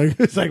month. Like,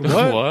 it's like,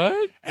 what?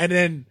 What? And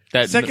then,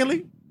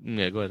 secondly.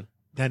 Yeah, go ahead.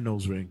 That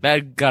nose ring.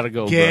 That gotta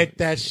go, Get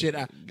bro. that shit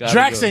out.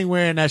 Drax ain't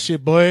wearing that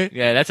shit, boy.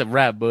 Yeah, that's a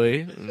wrap,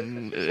 boy.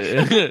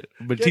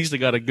 Batista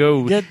gotta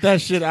go. Get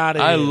that shit out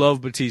of here. I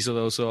love Batista,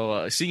 though,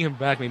 so seeing him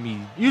back made me...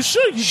 You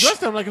should. You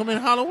dressed him like him in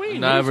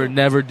Halloween.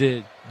 Never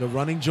did. The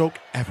running joke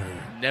ever.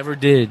 Never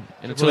did.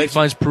 And until he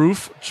finds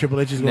proof, Triple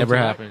H is going never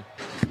happened.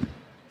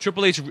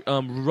 Triple H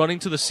running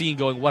to the scene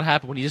going, what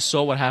happened when he just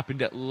saw what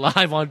happened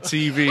live on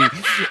TV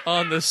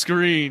on the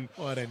screen.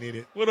 Oh, I didn't need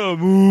it. What a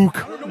mook.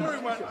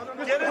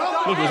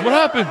 Look, what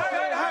happened?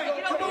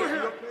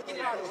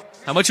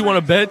 How much you want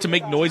to bet to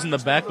make noise in the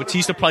back?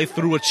 Batista probably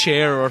threw a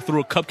chair or threw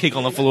a cupcake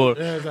on the floor.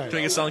 Yeah, exactly. To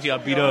make it sound like he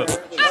got beat up.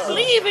 I'm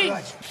leaving.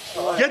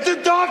 Get the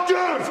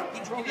doctor!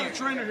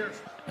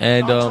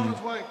 And,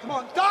 Come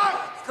on,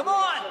 Doc! Come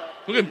on!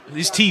 look at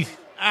his teeth.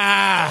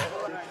 And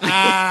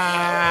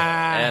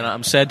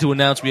I'm sad to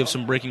announce we have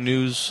some breaking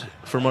news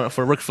for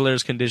Ric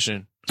Flair's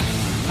condition.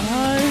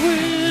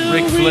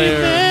 Ric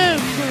Flair,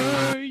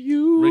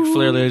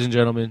 ladies and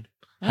gentlemen,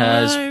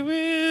 I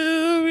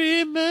will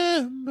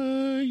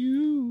remember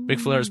you. Ric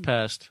Flair has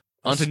passed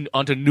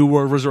onto New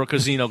World Resort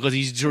Casino because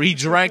he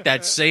drank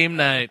that same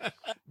night.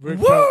 Ric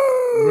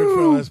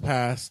Flair has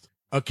passed.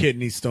 a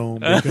kidney stone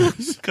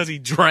because he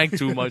drank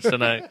too much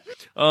tonight.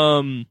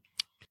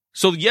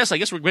 So yes, I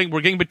guess we're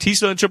getting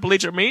Batista and Triple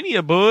H at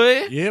Mania,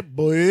 boy. Yeah,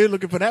 boy,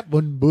 looking for that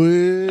one,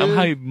 boy. I'm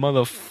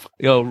hyped,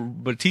 Yo,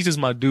 Batista's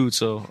my dude,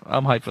 so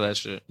I'm hyped for that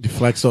shit. You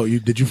flex? So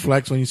did you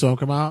flex when you saw him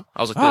come out?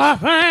 I was like, I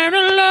find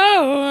a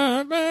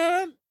love,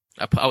 man.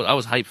 I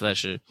was hyped for that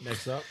shit.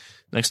 Next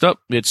up,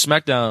 it's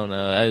SmackDown.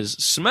 As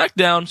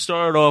SmackDown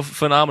started off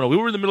phenomenal. We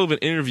were in the middle of an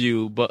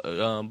interview, but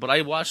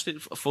I watched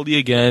it fully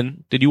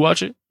again. Did you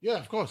watch it? Yeah,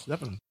 of course,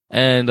 definitely.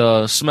 And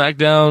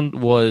SmackDown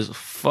was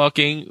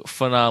fucking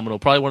phenomenal.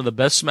 Probably one of the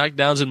best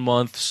SmackDowns in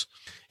months.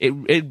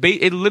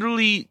 It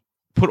literally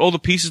put all the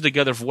pieces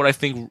together for what I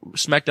think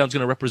SmackDown's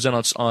going to represent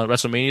on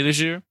WrestleMania this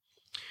year.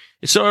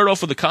 It started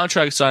off with a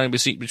contract signing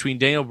between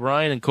Daniel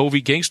Bryan and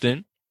Kofi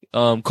Kingston.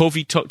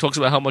 Kofi talks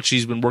about how much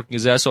he's been working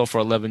his ass off for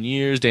 11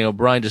 years. Daniel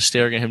Bryan just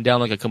staring at him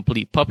down like a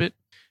complete puppet.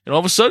 And all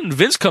of a sudden,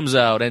 Vince comes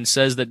out and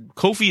says that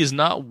Kofi is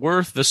not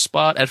worth the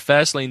spot at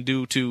Fastlane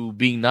due to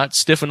being not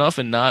stiff enough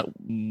and not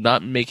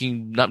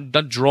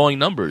drawing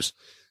numbers.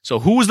 So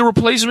who was the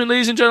replacement,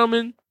 ladies and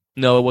gentlemen?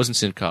 No, it wasn't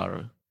Sin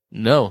Cara.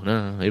 No,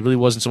 it really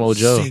wasn't Samoa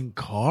Joe. Sin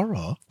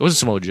Cara? It wasn't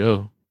Samoa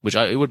Joe, which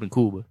it would have been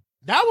cool, but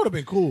that would have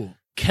been cool.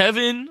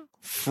 Kevin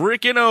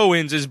freaking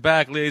Owens is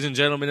back, ladies and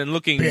gentlemen, and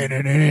looking. Okay,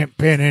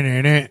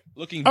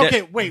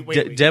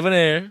 wait.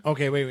 Debonair.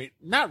 Okay, wait.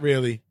 Not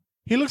really.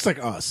 He looks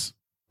like us.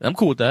 I'm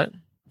cool with that.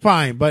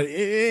 Fine, but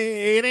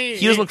it ain't.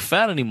 He doesn't look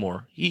fat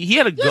anymore. He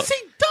had a. Yes, he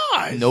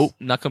does. Nope,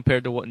 not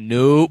compared to what.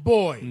 Nope,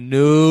 boy.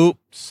 Nope.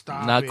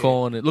 Stop. Not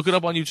calling it. Look it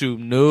up on YouTube.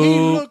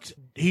 Nope.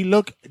 He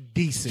looked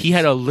decent. He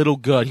had a little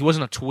gut. He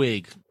wasn't a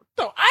twig.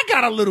 No, I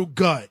got a little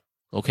gut.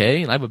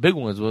 Okay, and I have a big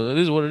one. Well, it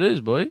is what it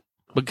is, boy.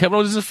 But Kevin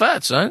Owens isn't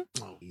fat, son.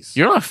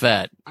 You're not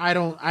fat. I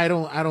don't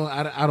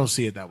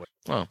see it that way.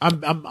 Oh.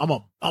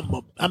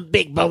 I'm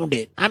big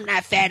boned. I'm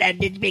not fat. I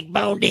did big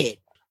boned. He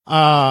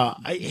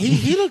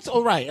looked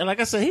all right. And like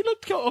I said, he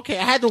looked okay.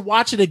 I had to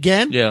watch it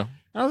again. Yeah.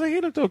 I was like,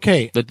 he looked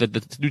okay.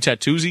 The new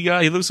tattoos he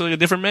got, he looks like a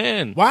different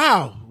man.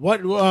 Wow.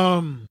 What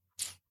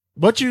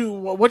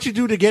you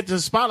do to get to the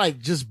spotlight?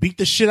 Just beat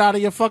the shit out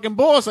of your fucking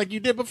boss like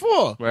you did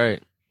before.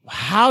 Right.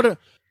 How to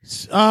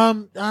Vince.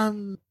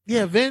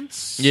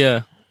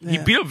 Yeah. He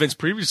beat up Vince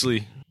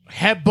previously.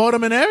 Headbutt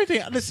him and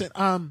everything. Listen,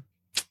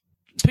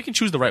 pick and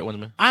choose the right ones,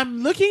 man.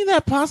 I'm looking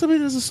at possibly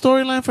there's a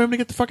storyline for him to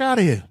get the fuck out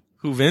of here.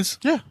 Who, Vince?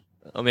 Yeah.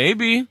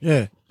 Maybe.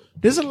 Yeah.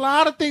 There's a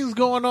lot of things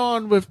going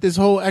on with this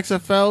whole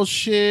XFL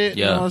shit.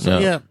 Yeah.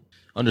 Yeah.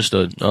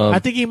 Understood. I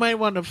think he might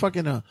want to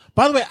fucking.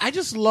 By the way, I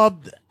just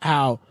loved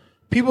how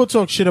people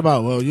talk shit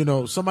about,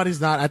 well, somebody's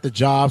not at the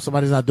job,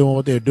 somebody's not doing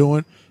what they're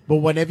doing. But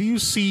whenever you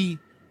see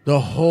the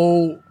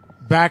whole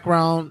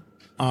background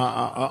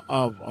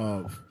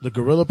of the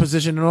gorilla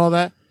position and all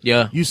that,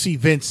 yeah, you see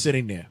Vince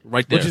sitting there,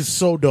 right there, which is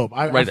so dope.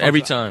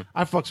 Every time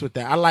I fucks with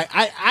that.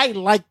 I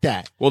like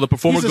that. Well, the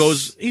performer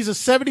goes. He's a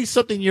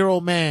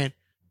 70-something-year-old man,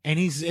 and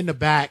he's in the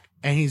back,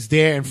 and he's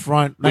there in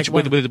front,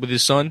 with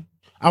his son.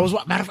 That was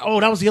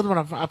the other one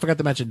I forgot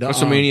to mention.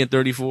 WrestleMania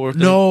 34.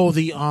 No,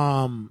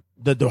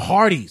 the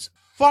Hardys.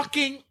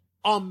 Fucking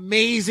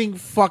amazing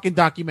fucking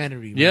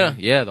documentary. Man.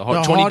 Yeah.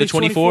 The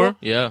 24.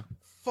 Yeah.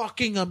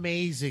 Fucking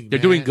amazing. They're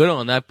doing good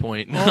on that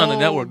point on the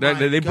network.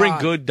 They bring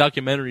good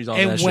documentaries on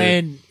that and shit.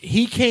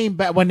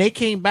 when they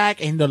came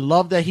back and the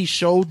love that he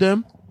showed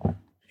them,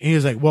 he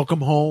was like,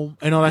 welcome home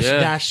and all that shit.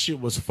 That shit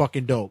was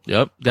fucking dope.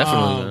 Yep,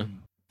 definitely.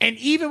 Man. And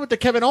even with the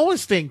Kevin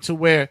Owens thing to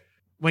where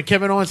when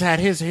Kevin Owens had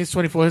his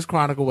 24, his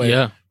Chronicle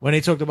way, when they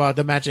talked about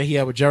the match that he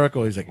had with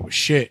Jericho, he's like, it was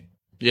shit.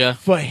 Yeah.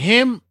 For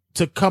him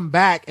to come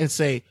back and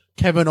say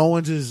Kevin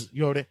Owens is,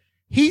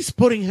 he's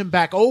putting him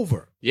back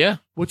over. Yeah.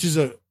 Which is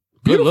a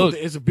beautiful look.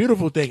 It's a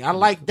beautiful thing. I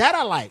like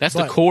that. That's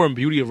the core and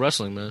beauty of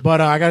wrestling, man.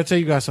 But I got to tell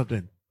you guys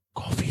something.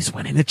 Kofi's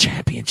winning the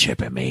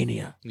championship at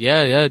Mania.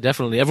 Yeah,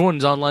 definitely.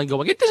 Everyone's online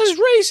going, this is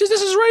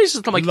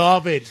racist. I'm like, I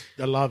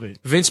love it.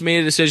 Vince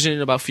made a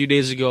decision about a few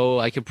days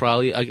ago.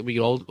 We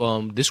all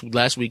this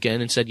last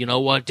weekend and said, you know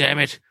what? Damn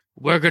it,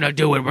 we're gonna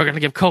do it. We're gonna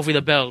give Kofi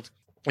the belt.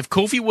 If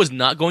Kofi was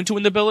not going to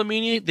win the belt at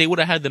Mania, they would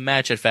have had the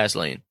match at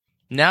Fastlane.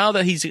 Now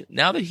that he's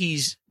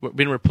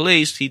been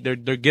replaced, they're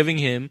giving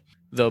him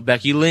the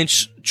Becky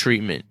Lynch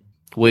treatment,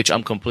 which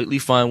I'm completely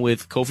fine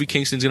with. Kofi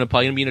Kingston's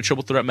probably gonna be in a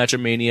triple threat match at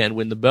Mania and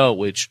win the belt,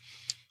 which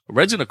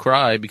Red's gonna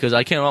cry because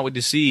I can't wait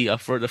to see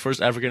for the first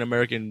African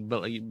American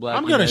black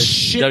I'm gonna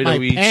shit my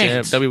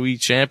pants. WWE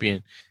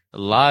champion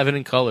live and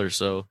in color.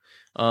 So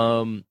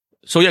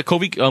yeah,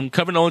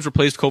 Kevin Owens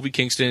replaced Kofi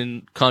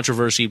Kingston.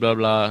 Controversy, blah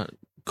blah.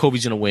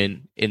 Kofi's gonna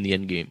win in the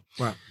end game.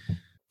 Right.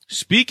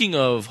 Speaking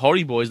of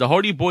Hardy Boys, the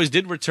Hardy Boys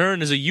did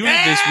return as a unit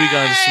this week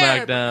on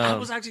SmackDown.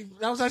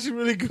 That was actually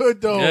really good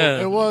though.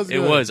 Yeah, it was. It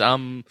was.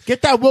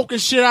 Get that woken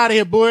shit out of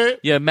here, boy.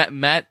 Yeah,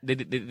 Matt. They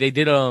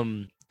did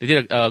an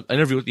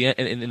interview at the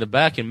end in the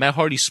back, and Matt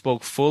Hardy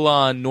spoke full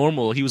on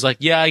normal. He was like,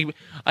 "Yeah, I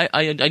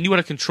knew how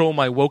to control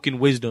my woken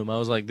wisdom." I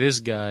was like, "This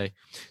guy."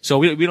 So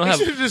we don't have.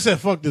 You should have just said,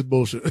 "Fuck this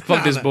bullshit."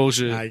 Fuck this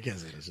bullshit. Nah, you can't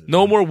say this shit.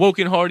 No more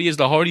woken Hardy. As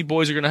the Hardy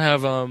Boys are gonna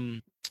have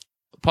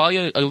probably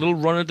a little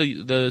run at the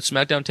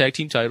SmackDown tag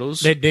team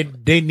titles. They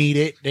need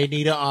it. They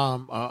need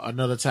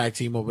another tag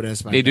team over there.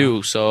 SmackDown. They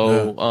do.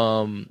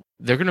 So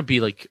they're gonna be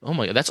like, oh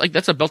my god,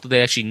 that's a belt that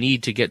they actually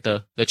need to get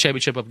the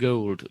championship of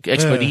gold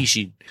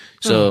expedition.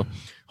 So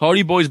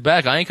Hardy Boys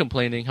back. I ain't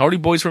complaining. Hardy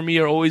Boys for me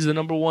are always the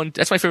number one.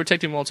 That's my favorite tag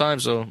team of all time.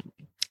 So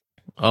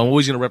I'm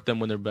always gonna rep them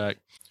when they're back.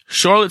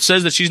 Charlotte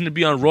says that she's going to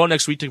be on Raw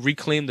next week to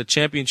reclaim the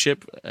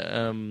championship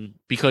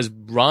because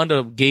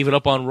Ronda gave it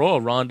up on Raw.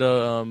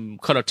 Ronda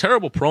cut a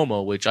terrible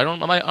promo, which I'm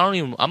not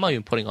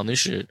even putting on this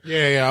shit.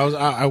 Yeah.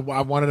 I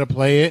wanted to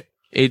play it.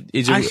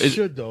 I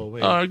should though.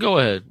 Wait. Go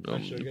ahead.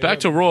 Back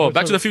to Raw.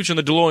 Back to the future in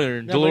the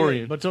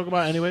DeLorean. But talk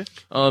about it anyway.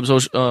 So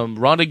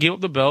Ronda gave up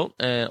the belt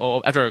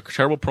after a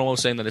terrible promo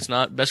saying that it's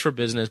not best for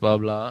business, blah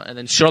blah. And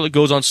then Charlotte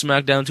goes on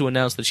SmackDown to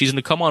announce that she's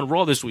going to come on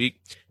Raw this week,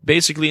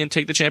 basically, and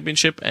take the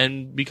championship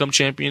and become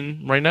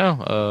champion right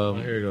now.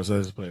 Here you go. So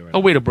let's play right. A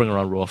way to bring her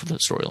on Raw for the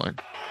storyline.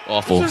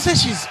 Awful.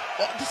 She's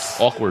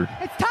awkward.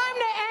 It's time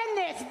to end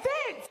this.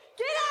 Vince,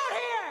 get out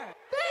here.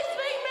 Vince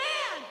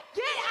McMahon,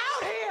 get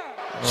out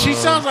here.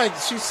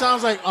 She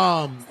sounds like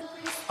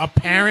a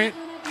parent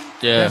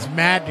that's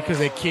mad because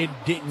their kid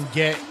didn't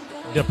get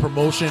the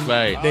promotion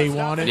they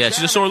wanted. Yeah,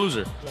 she's a sore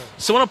loser.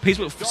 Someone on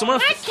Facebook. My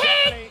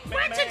kid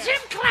went to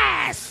gym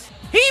class.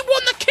 He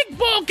won the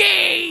kickball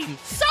game.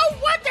 So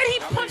what did he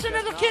punch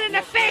another kid in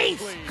the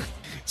face?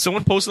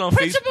 Someone posted on Facebook.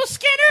 Principal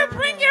Skinner,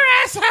 bring your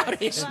ass out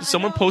here.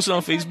 Someone posted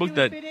on Facebook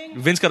that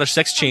Vince got a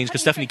sex change because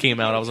Stephanie came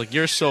out. I was like,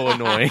 you're so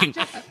annoying.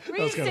 That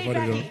was kind of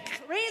funny though.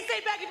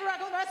 Reinstate Becky for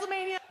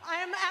WrestleMania. I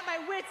am at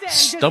my wit's end.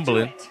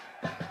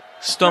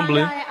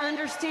 Stumbling. I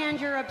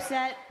understand you're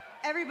upset.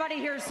 Everybody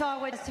here saw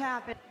what's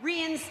happened.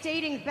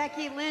 Reinstating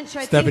Becky Lynch.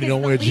 I Stephanie, think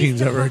don't wear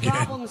jeans ever again.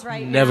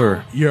 Right Never.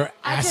 Now. You're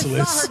I just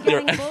assless. saw her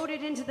getting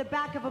loaded into the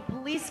back of a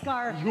police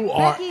car. You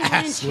are Becky Lynch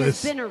has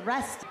assless. been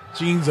arrested.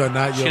 Jeans are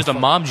not your. She has the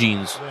mom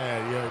jeans.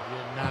 Yeah, you're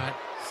not.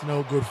 It's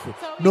no good for.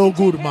 No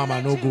good, mama.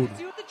 No good.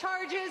 Do the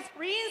charges.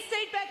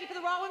 Reinstate Becky for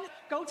the Raw Women's.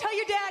 Go tell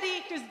your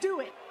daddy. Just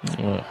do it.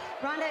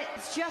 Rhonda,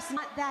 it's just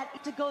not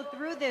that to go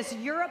through this.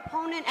 Your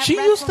opponent at She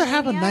used to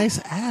have a WrestleMania nice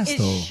ass is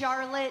though.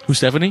 Charlotte. Who,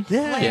 Stephanie?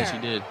 Yeah. Yeah, she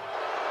did.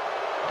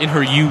 In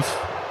her youth.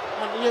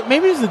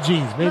 Maybe it's the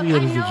jeans. Maybe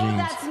Look, it is the I know jeans.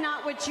 that's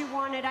not what you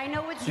wanted. I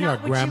know it's She not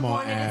got what you grandma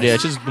wanted. ass. Yeah,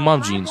 it's just the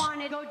mom jeans.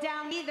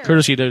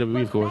 Courtesy of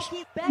WWE, of course.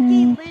 Becky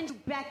Lynch.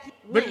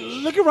 But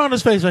look at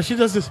Ronda's face, right? She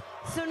does this.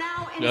 So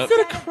now, Yep. I'm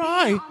gonna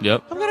cry.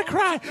 Yep. I'm gonna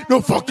cry. No,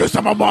 fuck this.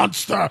 I'm a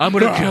monster. I'm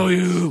gonna kill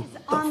you.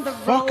 on the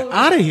Fuck road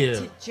outta here.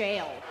 to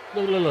jail.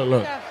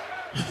 Look.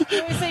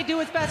 You always say do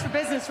what's best for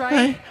business,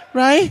 right?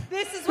 Right?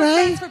 This is what's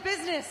Right? best for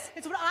business.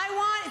 It's what I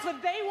want. It's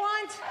what they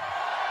want.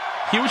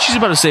 Hear what she's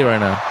about to say right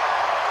now.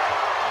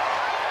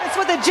 It's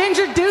what the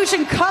ginger douche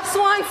in cuffs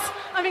wants.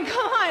 I mean,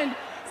 come on,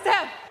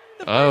 Steph.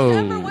 The first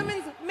ever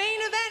women's main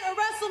event of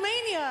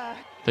WrestleMania.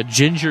 The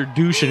ginger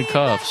douche in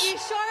cuffs. Becky,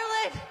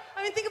 Charlotte.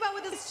 I mean, think about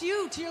what this is to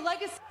you, to your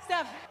legacy,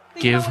 Steph.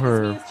 Think Give about what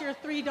her- this means to your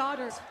 3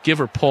 daughters. Give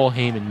her Paul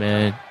Heyman,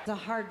 man. It's a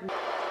hard.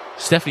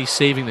 Stephanie's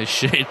saving this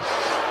shit.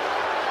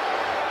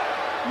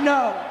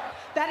 No,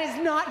 that is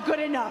not good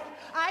enough.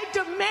 I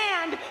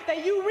demand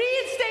that you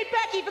reinstate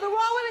Becky for the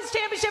Raw Women's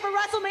Championship at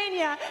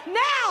WrestleMania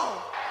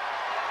now.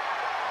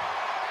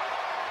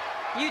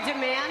 You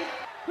demand?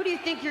 Who do you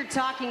think you're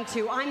talking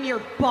to? I'm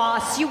your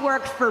boss. You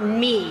work for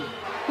me.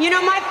 You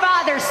know, my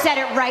father said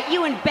it right.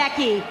 You and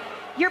Becky,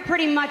 you're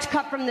pretty much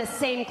cut from the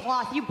same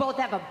cloth. You both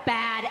have a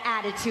bad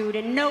attitude,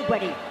 and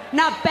nobody,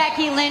 not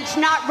Becky Lynch,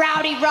 not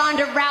Rowdy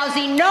Ronda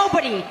Rousey,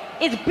 nobody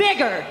is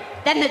bigger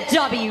than the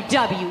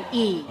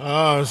WWE.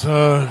 Oh,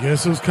 so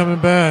guess who's coming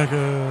back?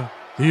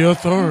 The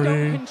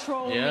Authority. Don't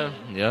control me.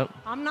 Yep.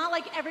 I'm not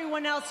like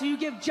everyone else who you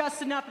give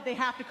just enough that they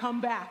have to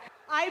come back.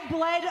 I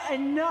bled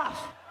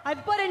enough. I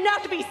bled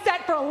enough to be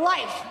set for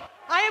life.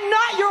 I am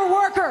not your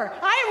worker.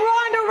 I am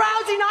Ronda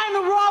Rousey, and I am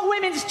the Raw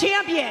Women's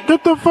Champion.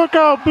 Get the fuck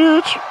out,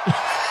 bitch.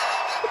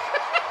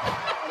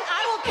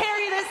 I will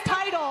carry this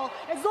title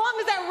as long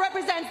as that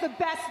represents the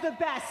best of the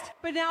best.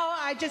 But now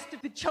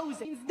the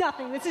chosen means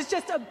nothing. This is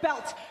just a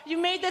belt. You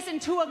made this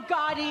into a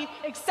gaudy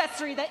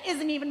accessory that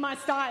isn't even my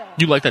style.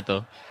 You like that,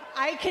 though.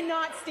 I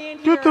cannot stand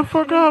here. Get the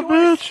fuck and out,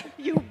 endorse bitch.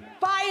 You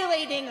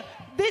violating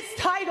this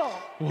title.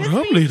 What This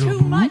up, means little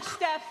too much, Luke?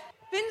 Steph.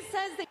 Vince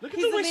says that Look at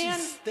he's the the way man.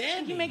 she's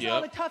standing. He makes Yep.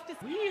 all the tough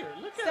decisions. Weird.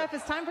 Steph,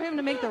 it's time for him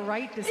to make the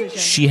right decision.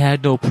 She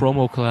had no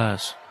promo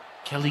class.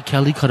 Kelly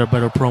cut a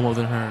better promo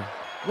than her.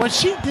 When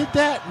she did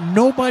that,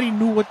 nobody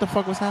knew what the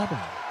fuck was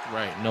happening.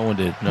 Right. No one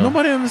did. No.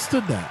 Nobody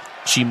understood that.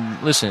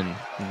 Listen,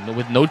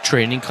 with no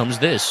training comes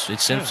this.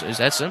 It's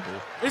that simple.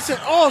 They said,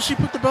 oh, she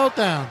put the belt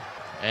down.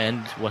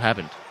 And what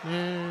happened?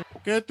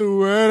 Get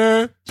through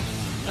it.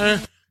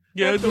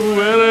 Get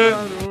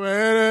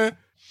through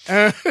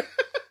it.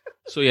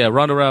 So yeah,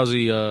 Ronda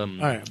Rousey All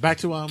right, back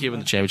to giving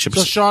the championship.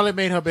 So Charlotte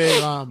made her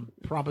big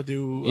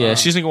prompadu. Yeah,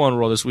 she's gonna go on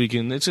Raw this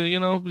weekend. It's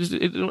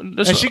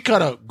and she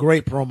cut a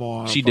great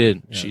promo on. She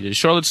did. Yeah. She did.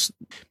 Charlotte's.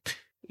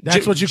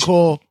 That's what you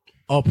call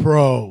a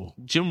pro.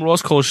 Jim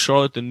Ross calls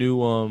Charlotte the new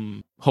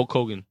Hulk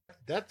Hogan.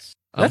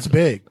 That's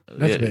big.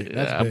 That's big.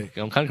 That's big.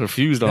 I'm kind of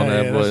confused on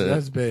that, but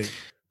that's big.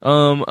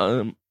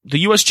 The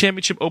U.S.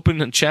 Championship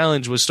Open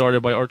Challenge was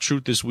started by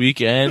R-Truth this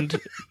week, and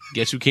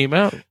guess who came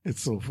out?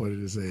 It's so funny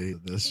to say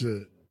that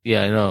shit.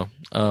 Yeah, I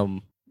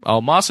know.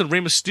 Almas and Rey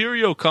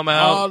Mysterio come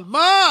out.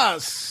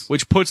 Almas!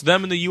 Which puts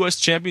them in the U.S.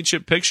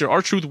 Championship picture.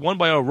 R-Truth won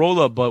by a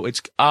roll-up, but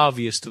it's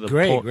obvious to the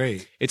point.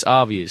 Great. It's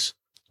obvious.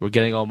 We're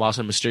getting Almas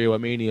and Mysterio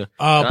at Mania.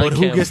 But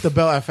who gets the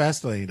belt at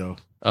Fastlane, though?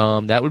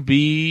 That would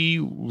be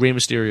Rey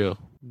Mysterio.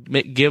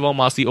 Give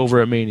Almas the over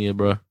at Mania,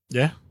 bro.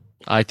 Yeah.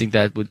 I think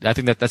that's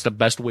the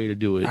best way to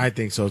do it. I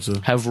think so too.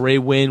 Have Ray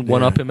win,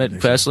 one up him at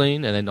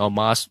Fastlane, and then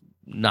Almas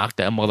knock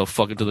that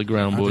motherfucker to the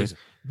ground, boys.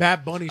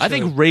 Bad Bunny. I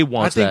think Ray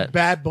wants that. I think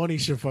Bad Bunny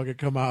should fucking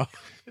come out.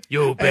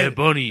 Yo, Bad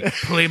Bunny,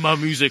 play my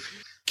music.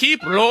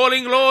 Keep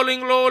rolling.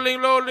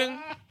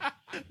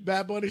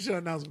 Bad Bunny should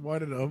announce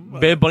one of them.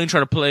 Bad Bunny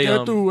try to play.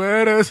 Tú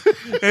eres.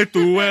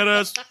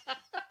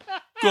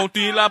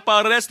 Contigo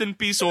para rest in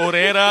peace,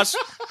 oreras.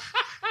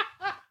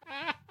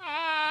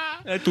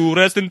 To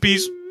rest in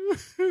peace.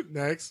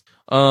 Next.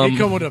 He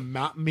come with a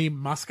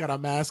mascara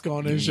mask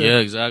on and shit. Yeah,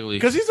 exactly.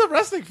 Because he's a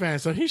wrestling fan,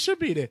 so he should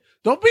be there.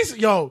 Don't be...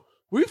 Yo,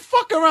 we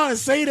fuck around and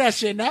say that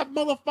shit. And that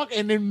motherfucker...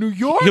 And in New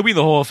York... He'll be in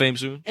the Hall of Fame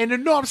soon. And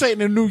in, no, I'm saying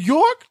in New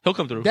York... He'll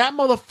come through. That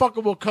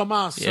motherfucker will come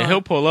out, son. Yeah,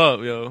 he'll pull up,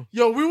 yo.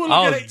 Yo, we will look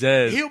I at was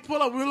dead. He'll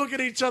pull up. We'll look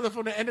at each other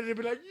from the end of it and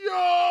be like,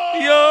 yo!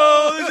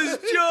 Yo, this is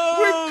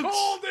jokes! We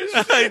called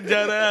this shit!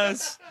 Dead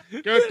ass.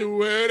 Que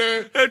tú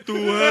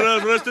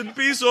eres. Rest in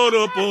peace,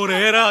 oro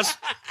poreras.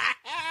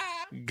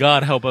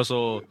 God help us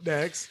all.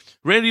 Next.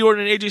 Randy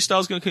Orton and AJ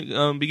Styles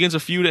begins a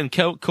feud, and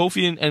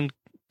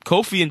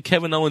Kofi and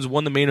Kevin Owens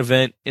won the main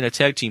event in a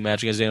tag team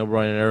match against Daniel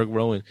Bryan and Eric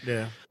Rowan.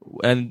 Yeah.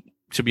 And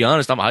to be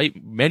honest, I'm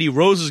hyped. Mandy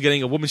Rose is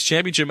getting a women's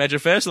championship match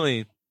at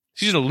Fastlane.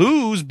 She's gonna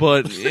lose,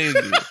 but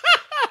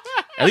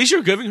at least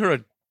you're giving her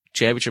a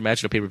championship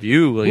match at a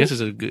pay-per-view. I guess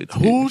it's a good.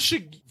 Who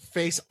should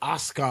face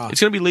Asuka? It's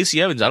gonna be Lacey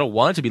Evans. I don't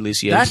want it to be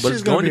Lacey Evans, but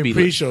it's going to be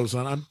pre-show,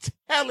 son. I'm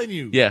telling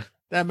you. Yeah.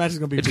 That match is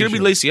going to be It's going to be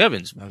Lacey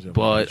Evans,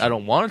 but I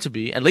don't want it to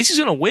be. And Lacey's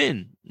going to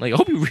win. Like, I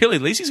hope you really,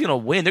 Lacey's going to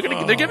win. They're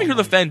giving her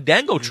the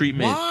Fandango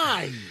treatment.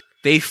 Why?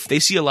 They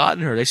see a lot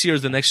in her. They see her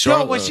as the next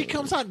Charlotte. Yo, when she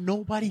comes out,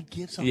 nobody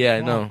gives a Yeah,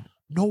 fuck. I know.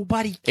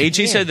 Nobody cares.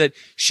 AJ said that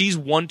she's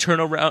one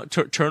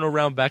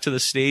turnaround back to the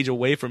stage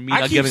away from me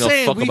not giving a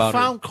fuck about her. We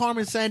found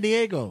Carmen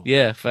Sandiego.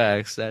 Yeah,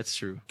 facts. That's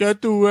true. Que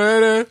tú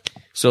eres.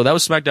 So that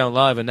was SmackDown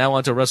Live, and now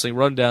on to Wrestling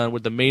Rundown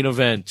with the main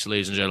event,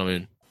 ladies and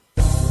gentlemen.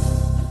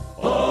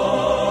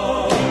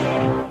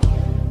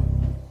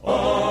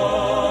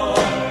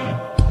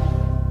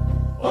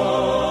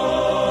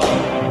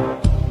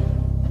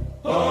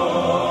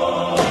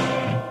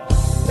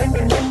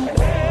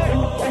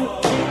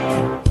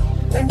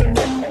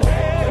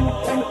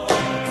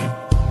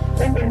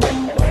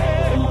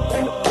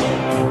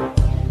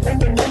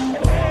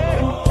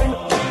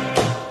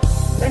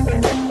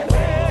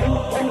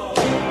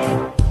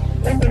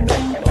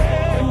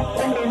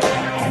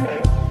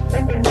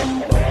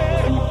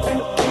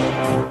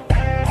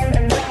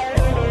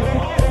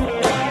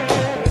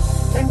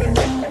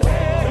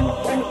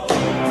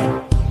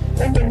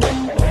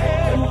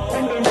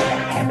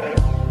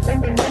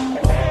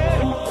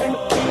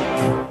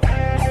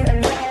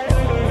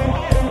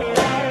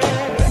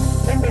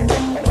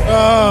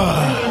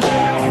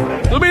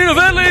 The main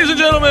event, ladies and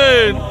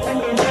gentlemen.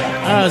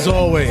 As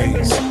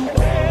always,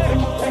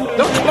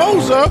 the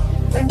closer.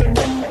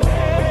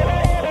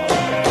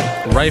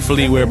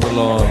 Rightfully where it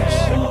belongs.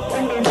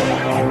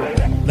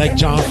 Like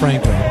John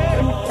Franco.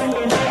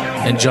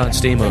 And John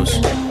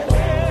Stamos.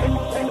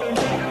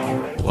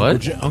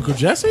 What? Uncle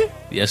Jesse?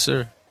 Yes,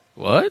 sir.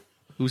 What?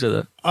 Who said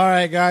that? All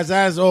right, guys,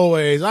 as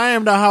always, I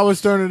am the Howard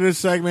Stern of this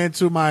segment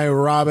to my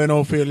Robin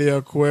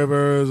Ophelia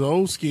Quivers,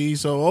 Oski.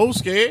 So,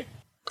 Oski.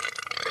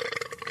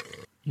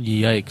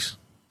 Yikes.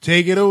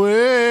 Take it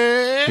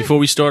away. Before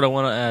we start, I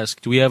want to ask,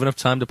 do we have enough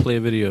time to play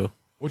a video?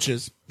 Which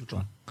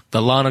one?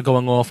 The Lana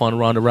going off on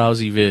Ronda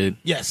Rousey vid.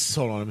 Yes.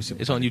 Hold on, let me see.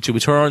 It's on YouTube.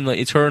 It's her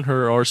in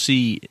her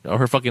RC, or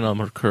her fucking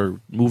her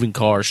moving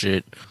car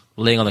shit,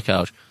 laying on the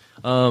couch.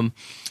 But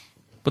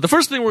the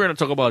first thing we're going to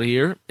talk about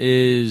here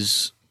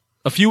is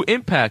a few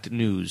Impact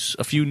news.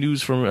 A few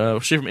news from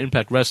straight from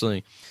Impact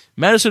Wrestling.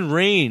 Madison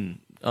Rayne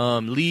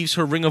leaves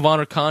her Ring of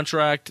Honor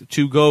contract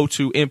to go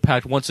to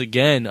Impact once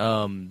again.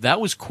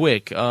 That was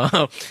quick.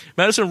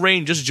 Madison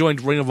Rayne just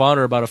joined Ring of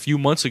Honor about a few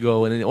months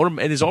ago and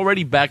is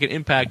already back at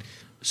Impact,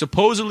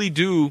 supposedly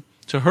due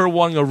to her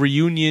wanting a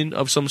reunion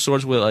of some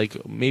sorts with,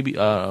 like, maybe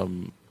a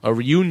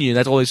reunion.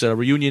 That's all they said, a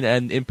reunion,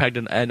 and Impact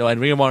and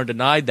Ring of Honor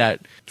denied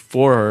that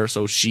for her,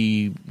 so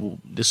she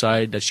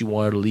decided that she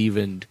wanted to leave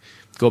and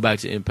go back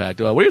to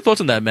Impact. What are your thoughts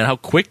on that, man? How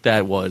quick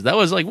that was? That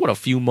was like, what, a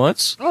few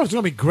months? Oh, it's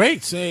going to be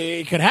great.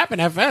 It could happen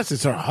that fast.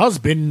 It's her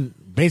husband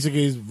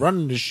basically is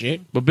running the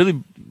shit.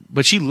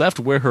 But she left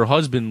where her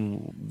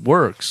husband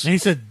works. And he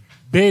said,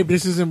 babe,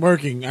 this isn't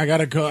working. I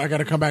gotta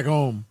come back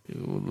home.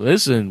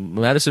 Listen,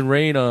 Madison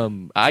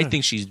Rayne, I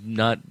think she's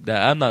not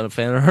that. I'm not a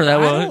fan of her that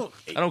well.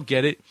 I don't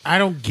get it. I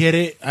don't get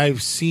it.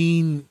 I've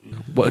seen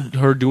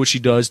her do what she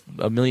does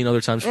a million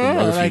other times from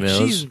other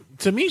females.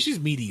 To me, she's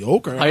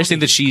mediocre. I just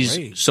think that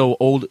she's so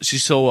old.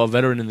 She's so a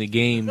veteran in the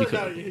game.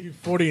 Because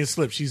 40 and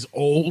slip. She's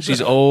old.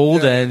 She's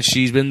old, and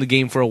she's been in the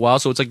game for a while.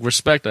 So it's like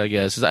respect, I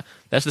guess.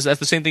 That's the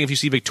same thing. If you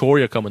see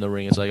Victoria come in the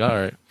ring, it's like, all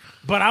right.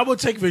 But I would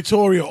take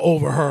Victoria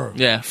over her.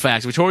 Yeah,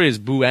 facts. Victoria is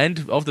boo,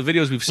 and off the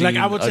videos we've seen, like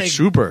I would take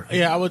trooper.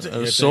 Yeah, I would take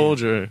a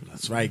soldier.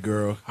 That's right,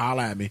 girl.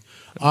 Holla at me.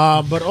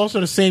 But also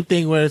the same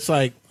thing where it's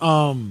like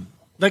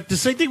the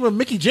same thing with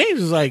Mickie James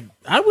is like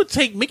I would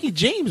take Mickie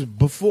James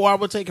before I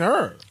would take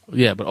her.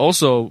 Yeah, but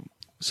also,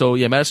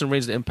 Madison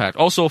Rayne's the Impact.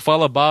 Also,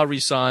 Falaba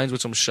resigns,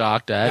 which I'm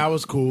shocked at. That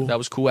was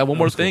cool. And one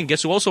more thing,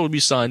 guess who also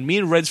resigned? Me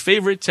and Red's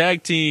favorite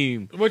tag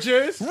team, which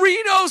is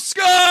Reno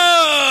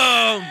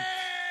Scum.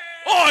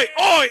 Oi,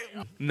 oi!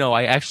 No,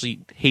 I actually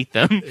hate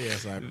them.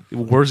 Yes,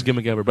 worst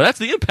gimmick ever. But that's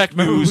the Impact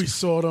news. We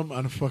saw them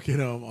on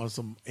fucking on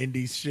some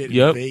indie shit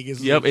in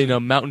Vegas. Yep, in a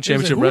Mountain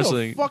Championship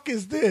Wrestling. Who the fuck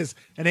is this?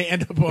 And they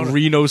end up on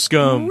Reno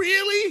Scum.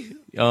 Really?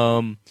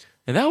 And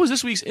that was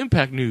this week's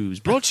Impact news,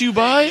 brought to you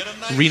by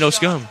Reno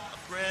Scum.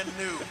 Brand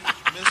new,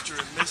 Mr.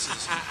 and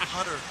Mrs.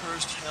 Hunter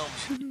Hurst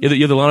Helms. You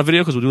have the Lana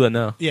video? Because we'll do that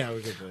now. Yeah,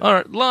 we could. All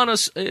right, Lana.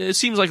 It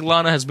seems like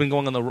Lana has been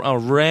going on the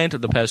rant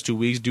the past 2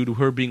 weeks due to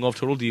her being off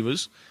Total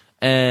Divas.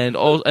 And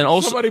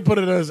also somebody put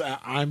it as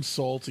I'm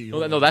salty.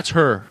 No, that's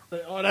her.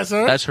 Oh, that's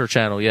her. That's her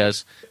channel.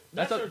 Yes.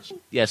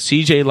 Yes,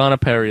 CJ Lana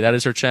Perry. That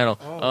is her channel.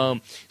 Oh.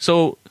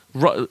 So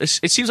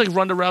it seems like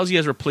Ronda Rousey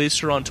has replaced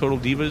her on Total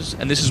Divas,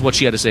 and this is what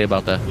she had to say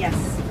about that. Yes.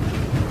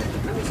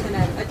 I'm just going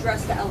to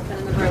address the elephant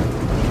in the room.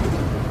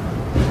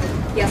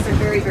 Yes, I'm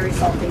very, very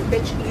salty.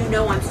 Bitch, you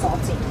know I'm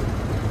salty.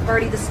 I've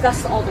already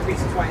discussed all the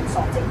reasons why I'm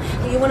salty.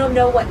 Do you want to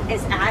know what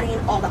is adding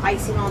all the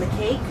icing on the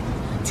cake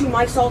to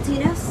my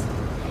saltiness?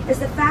 Is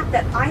the fact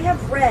that I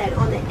have read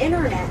on the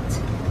internet,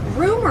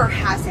 rumor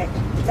has it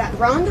that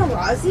Ronda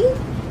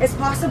Rousey is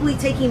possibly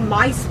taking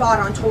my spot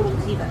on Total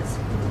Divas.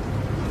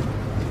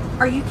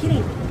 Are you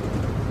kidding me?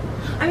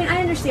 I mean, I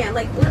understand.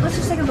 Like, let's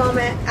just take a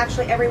moment.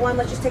 Actually, everyone,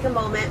 let's just take a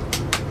moment.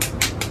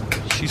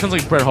 She sounds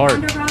like Bret Hart.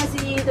 Ronda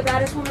Rousey, the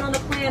baddest woman on the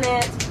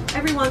planet.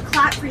 Everyone,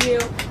 clap for you.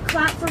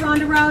 Clap for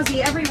Ronda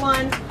Rousey.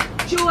 Everyone.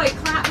 Joy,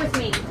 clap with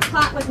me.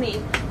 Clap with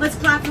me. Let's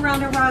clap for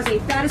Ronda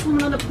Rousey. Baddest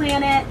woman on the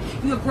planet.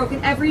 You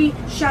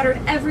have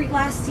shattered every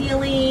glass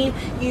ceiling.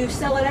 You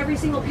sell at every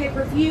single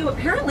pay-per-view.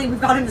 Apparently,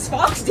 we've gotten this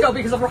Fox deal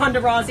because of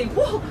Ronda Rousey.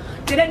 Whoa,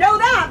 didn't know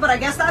that, but I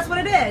guess that's what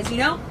it is, you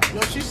know?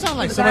 Yo, she sounds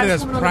like somebody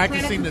that's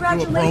practicing to do a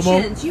promo.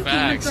 Congratulations. You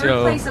came in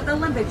third place at the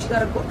Olympics. You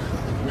got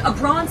a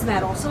bronze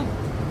medal. So,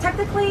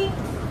 technically,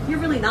 you're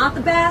really not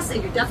the best,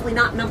 and you're definitely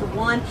not number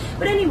one.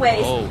 But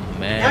anyways,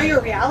 now you're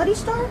a reality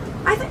star?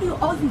 I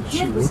thought all you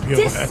did was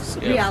diss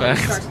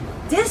reality stars.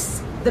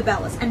 Diss the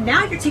Bellas. And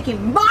now you're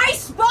taking my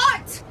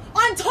spot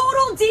on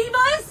Total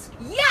Divas?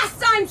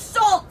 Yes, I'm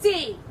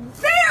salty.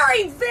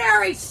 Very,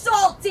 very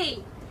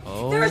salty.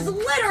 There's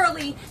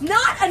literally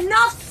not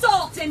enough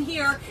salt in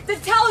here to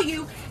tell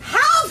you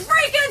how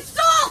freaking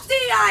salty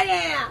I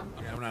am.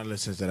 I'm not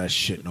listening to that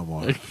shit no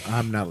more.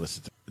 I'm not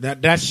listening to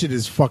that. That shit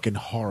is fucking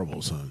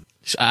horrible, son.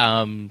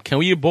 Can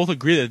we both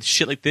agree that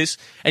shit like this,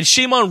 and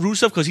shame on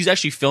Rusev because he's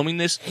actually filming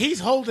this. He's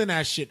holding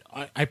that shit.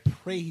 I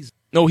pray he's.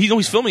 No,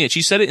 he's filming it.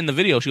 She said it in the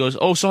video. She goes,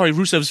 "Oh, sorry,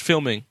 Rusev's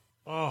filming."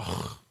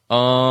 Oh.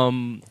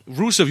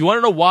 Rusev, you want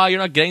to know why you're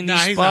not getting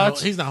these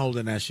spots? He's not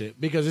holding that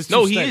shit because it's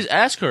too steady. He is.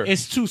 Ask her.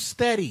 It's too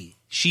steady.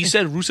 She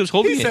said Rusev's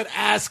holding it. He said,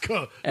 "Ask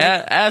her."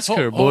 Ask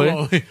her, boy.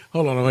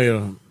 Hold on, wait.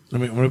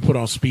 Let me put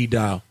on speed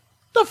dial.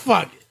 The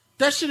fuck?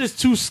 That shit is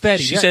too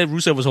steady. She said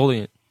Rusev was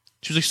holding it.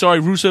 She was like, "Sorry,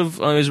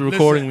 Rusev is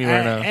recording me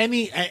right now."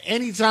 At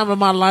any time in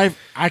my life,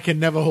 I can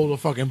never hold a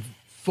fucking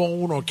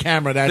phone or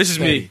camera that. This is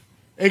steady. me.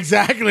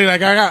 Exactly.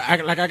 Like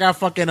I got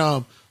fucking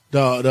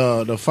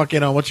the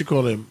fucking what you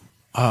call it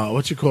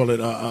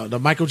the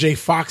Michael J.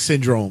 Fox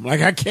syndrome.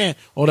 Like I can't,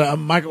 or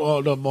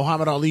the the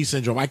Muhammad Ali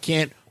syndrome.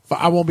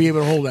 I won't be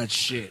able to hold that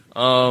shit.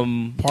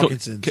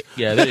 Parkinson's.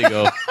 Yeah, there you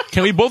go.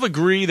 Can we both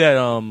agree that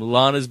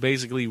Lana's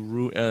basically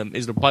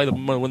is probably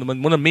one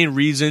of the main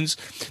reasons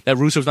that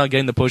Rusev's not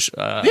getting the push?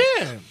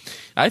 Yeah.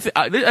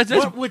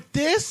 With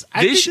this,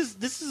 I think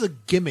this is a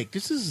gimmick.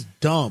 This is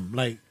dumb.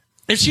 Like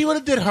if she would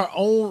have did her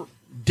own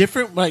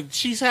different, like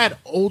she's had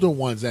older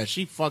ones that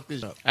she fucked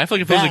this up. I feel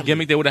like if it was a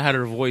gimmick, they would have had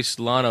her voice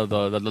Lana.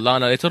 The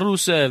Lana. It's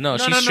Rusev. No,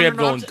 she's straight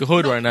going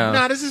hood right now.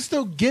 No, this is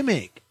still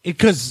gimmick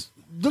because.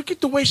 Look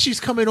at the way she's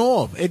coming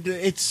off.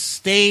 It's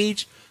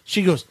stage.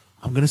 She goes,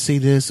 I'm going to say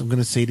this. I'm going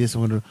to say this.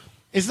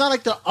 It's not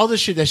like the other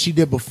shit that she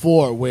did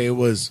before where it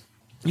was,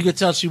 you could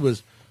tell she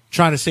was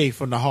trying to say it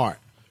from the heart.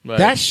 Right.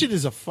 That shit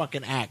is a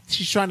fucking act.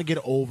 She's trying to get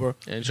over.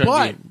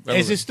 But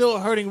is it still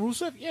hurting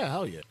Rusev? Yeah,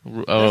 hell yeah.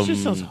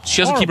 She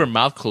doesn't keep her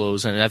mouth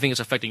closed, and I think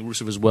it's affecting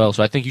Rusev as well.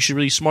 So I think you should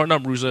really smarten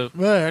up, Rusev.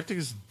 Yeah, I think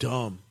it's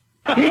dumb.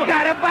 He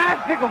got a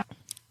bicycle.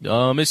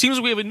 It seems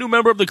like we have a new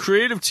member of the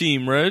creative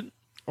team, right?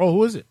 Oh,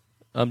 who is it?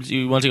 Do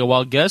you want to take a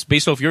wild guess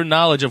based off your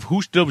knowledge of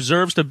who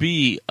deserves to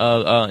be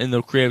in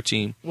the creative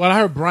team? Well, I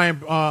heard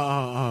Brian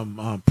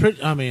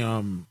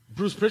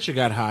Bruce Pritchard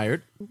got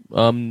hired.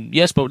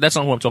 Yes, but that's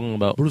not who I'm talking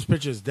about. Bruce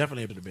Pritchard is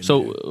definitely able to be.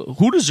 So,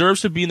 who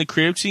deserves to be in the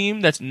creative team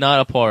that's not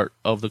a part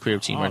of the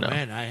creative team right now? Oh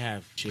man, I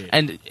have shit.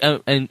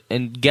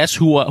 And guess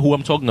who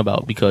I'm talking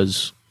about,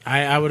 because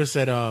I would have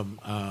said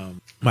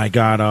my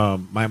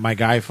God, my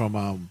guy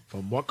from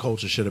What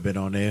Culture should have been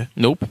on there.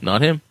 Nope,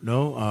 not him.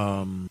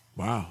 No,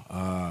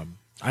 wow.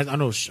 I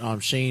know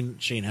Shane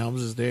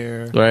Helms is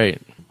there.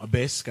 Right.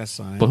 Abyss got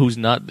signed. But who's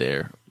not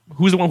there?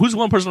 Who's the one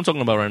person I'm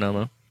talking about right now,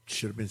 man?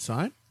 Should have been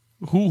signed.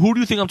 Who do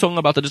you think I'm talking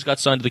about that just got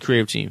signed to the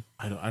creative team?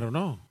 I don't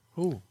know.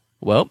 Who?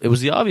 Well, it was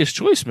the obvious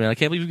choice, man. I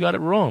can't believe you got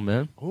it wrong,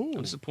 man. Ooh.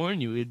 I'm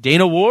disappointing you.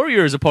 Dana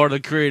Warrior is a part of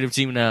the creative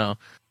team now.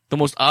 The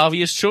most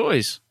obvious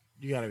choice.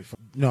 You gotta be.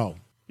 No.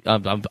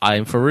 I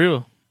am for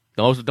real.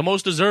 The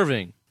most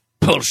deserving.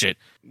 Bullshit.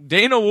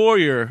 Dana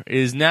Warrior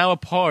is now a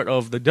part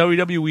of the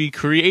WWE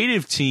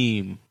creative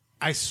team.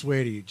 I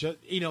swear to you,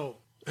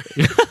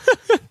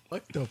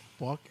 what the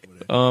fuck?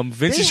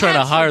 Vince is trying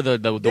to hire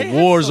the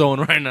war zone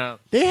right now.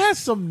 They had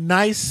some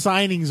nice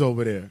signings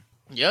over there.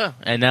 Yeah,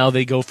 and now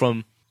they go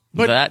from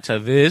that to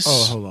this.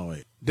 Oh, hold on,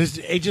 wait.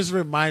 It just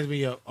reminds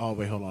me of. Oh,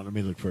 wait, hold on. Let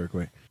me look for it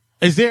quick.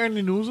 Is there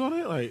any news on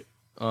it? Like,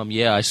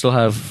 yeah, I still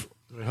have.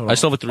 I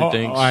still have three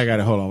things. Oh, I got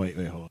it. Hold on, wait,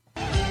 hold on.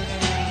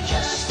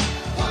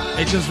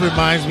 It just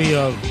reminds me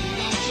of.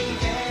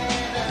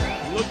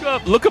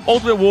 Look up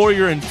Ultimate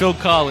Warrior and Phil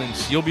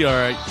Collins. You'll be all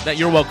right.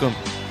 You're welcome.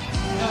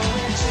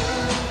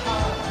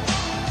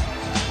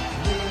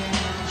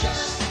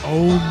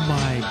 Oh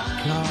my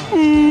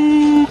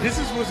God! This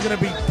is what's gonna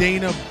be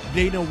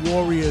Dana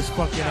Warrior's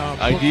fucking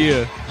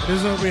idea. This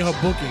is gonna be her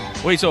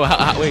booking. Wait, so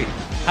how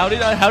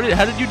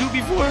did you do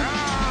before? Wait,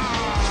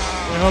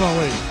 hold on,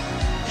 wait.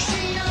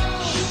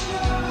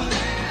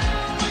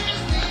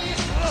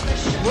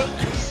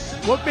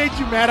 What made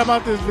you mad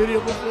about this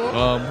video before?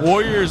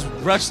 Warriors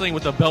wrestling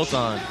with a belt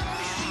on.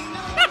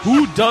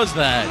 Who does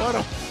that? What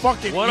a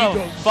fucking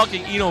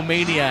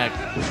egomaniac.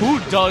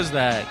 Who does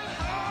that?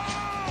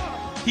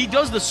 He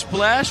does the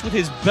splash with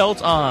his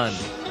belt on.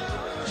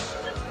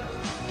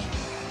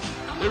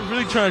 They're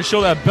really trying to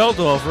show that belt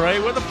off,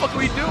 right? What the fuck are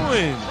we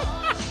doing?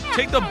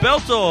 Take the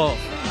belt off.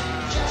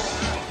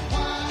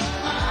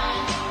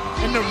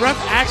 And the ref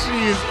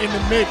actually is in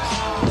the mix.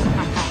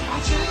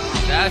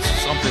 That's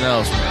something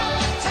else, man.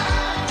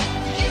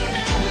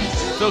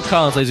 Phil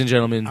Collins, ladies and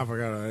gentlemen. I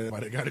forgot.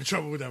 I got in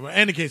trouble with that. But in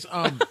any case,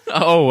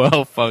 oh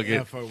well, fuck it.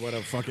 Yeah,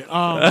 whatever, fuck it.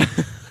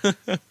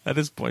 At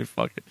this point,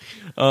 fuck it.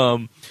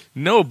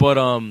 No, but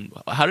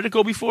how did it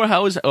go before?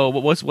 How is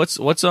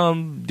what's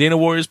Dana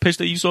Warrior's pitch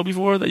that you saw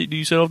before that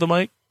you said off the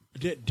mic?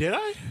 Did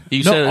I?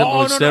 You said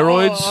on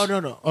steroids?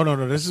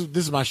 No. This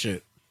is my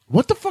shit.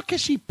 What the fuck can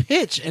she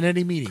pitch in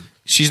any meeting?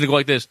 She's gonna go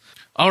like this.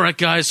 All right,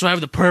 guys. So I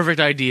have the perfect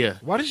idea.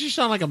 Why does she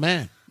sound like a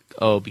man?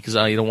 Oh, because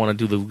I don't want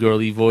to do the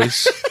girly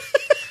voice.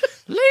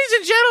 Ladies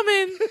and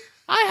gentlemen,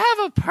 I have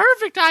a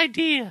perfect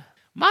idea.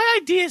 My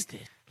idea is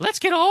this. Let's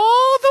get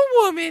all the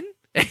women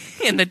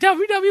in the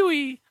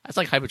WWE. That's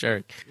like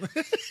hyperbaric.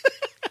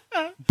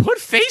 Put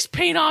face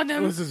paint on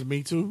them. What is this,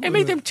 Me Too? And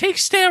make them take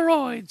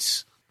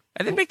steroids.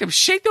 And then make them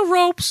shake the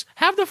ropes,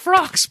 have the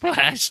frog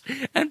splash,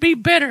 and be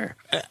bitter.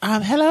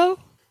 Hello?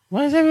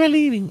 Why is everyone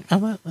leaving?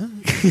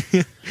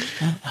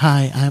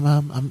 Hi,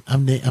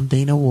 I'm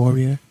Dana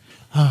Warrior.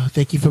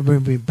 Thank you for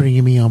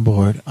bringing me on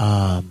board.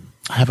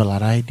 I have a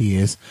lot of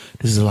ideas.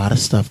 There's a lot of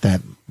stuff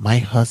that my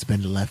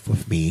husband left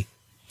with me,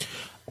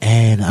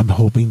 and I'm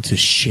hoping to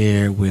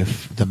share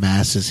with the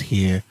masses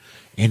here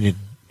in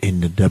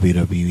the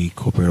WWE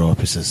corporate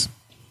offices.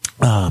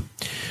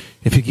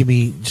 If you give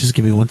me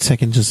 1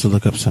 second just to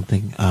look up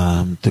something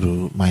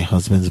through my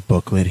husband's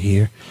booklet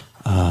here.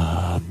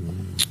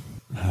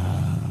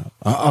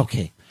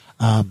 Okay.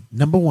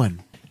 Number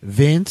one,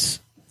 Vince.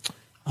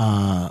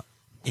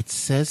 It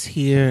says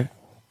here,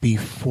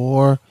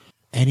 before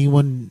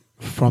anyone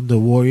from the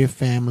Warrior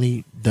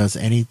family does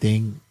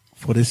anything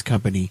for this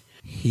company,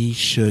 he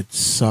should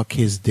suck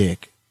his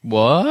dick.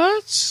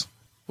 What?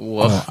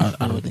 What?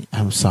 I don't think.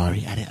 I'm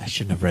sorry. I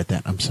shouldn't have read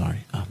that. I'm sorry.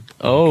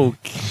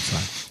 Okay. I'm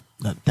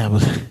sorry. That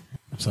was.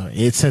 I'm sorry.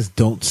 It says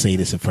don't say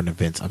this in front of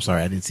Vince. I'm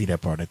sorry. I didn't see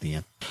that part at the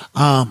end.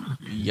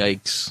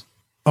 Yikes.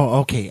 Oh,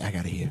 okay. I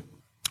got it here.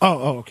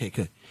 Oh, okay.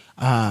 Good.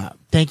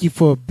 Thank you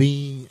for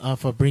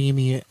bringing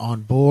me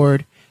on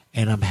board,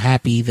 and I'm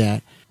happy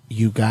that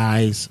you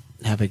guys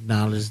have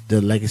acknowledged the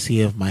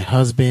legacy of my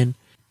husband.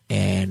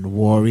 And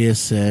Warrior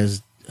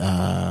says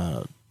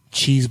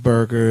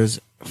cheeseburgers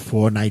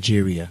for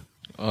Nigeria.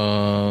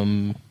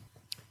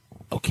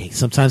 Okay,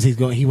 sometimes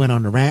he went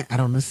on a rant. I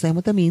don't understand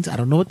what that means. I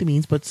don't know what that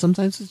means, but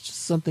sometimes it's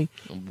just something.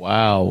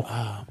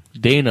 Wow.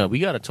 Dana, we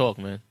got to talk,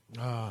 man.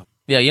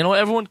 Yeah, you know what?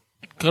 Everyone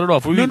cut it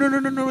off.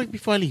 No. Wait,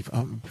 before I leave.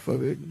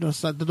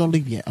 Don't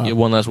leave yet. Yeah,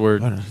 one last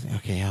word.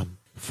 Okay.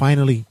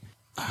 Finally,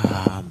 you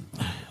have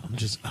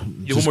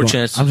one more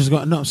chance. I'm just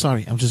going. No,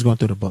 sorry. I'm just going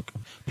through the book.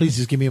 Please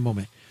just give me a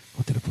moment.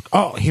 Go through the book.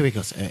 Oh, here it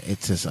goes.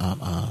 It says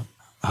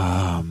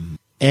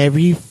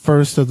every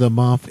first of the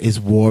month is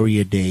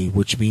Warrior Day,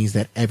 which means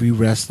that every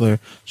wrestler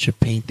should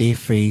paint their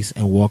face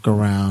and walk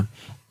around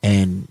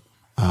and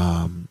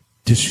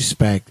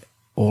disrespect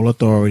all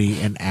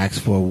authority and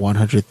ask for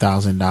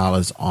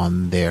 $100,000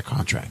 on their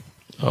contract.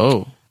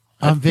 Oh.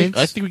 Vince.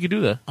 I think we could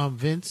do that.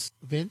 Vince.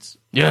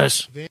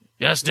 Yes. Vince,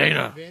 Yes,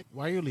 Dana.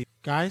 why are you leaving?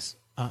 Guys?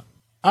 All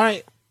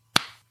right.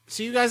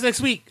 See you guys next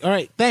week. All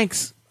right.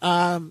 Thanks.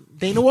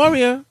 Dana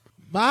Warrior.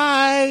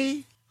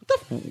 Bye.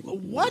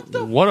 What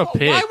the? What a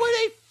pick. Why would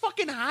they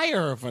fucking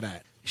hire her for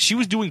that? She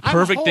was doing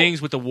perfect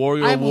things with the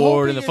Warrior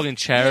Award and the fucking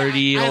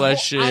charity and all that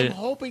shit. I'm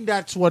hoping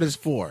that's what it's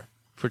for.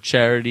 For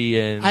charity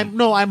and...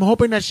 I'm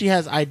hoping that she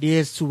has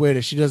ideas to where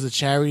that she does a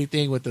charity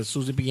thing with the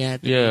Susan B.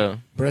 Anthony. Yeah.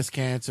 Breast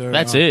cancer.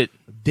 That's it.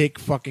 Dick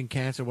fucking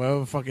cancer, whatever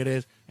the fuck it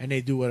is. And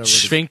they do whatever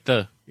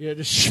Sphincter. Yeah,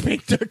 the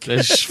sphincter cancer.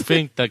 The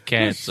sphincter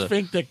cancer.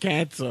 Sphincter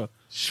cancer.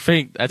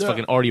 That's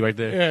fucking Artie right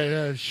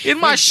there. Yeah. In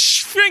my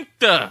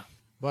sphincter.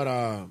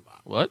 But,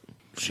 what?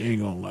 She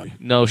ain't gonna lie.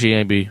 No, she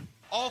ain't be.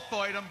 I'll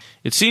fight him.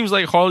 It seems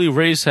like Harley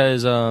Race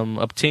has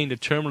obtained a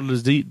terminal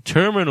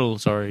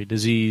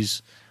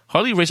disease.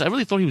 Harley Race, I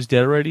really thought he was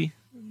dead already.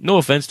 No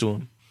offense to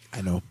him.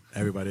 I know.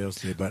 Everybody else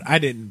did, but I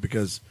didn't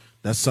because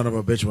that son of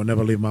a bitch will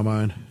never leave my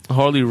mind.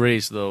 Harley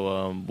Race,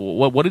 though,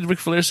 what did Ric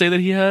Flair say that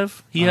he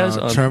has?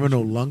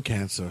 Terminal lung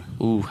cancer.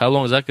 Ooh, how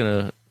long is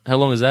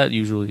that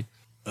usually?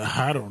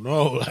 I don't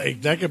know.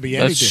 Like, that could be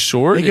anything. That's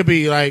short? It could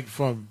be like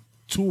from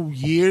 2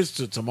 years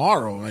to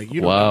tomorrow. Like,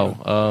 you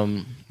don't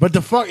know. But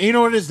the fuck, you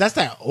know what it is? That's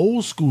that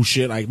old school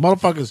shit. Like,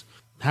 motherfuckers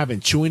having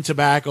chewing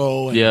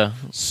tobacco and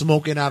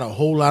smoking out a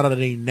whole lot of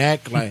their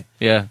neck. Like,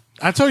 yeah.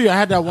 I told you I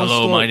had that one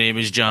story. Hello, my name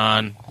is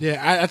John.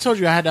 Yeah, I told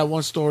you I had that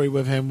one story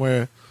with him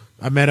where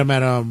I met him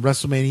at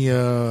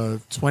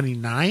WrestleMania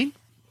 29.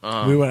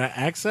 We were at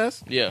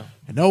Access. Yeah.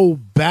 And the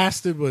old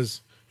bastard was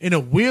in a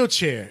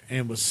wheelchair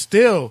and was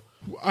still...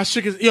 I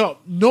shook his...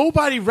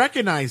 nobody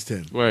recognized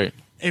him. Right.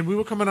 And we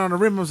were coming on the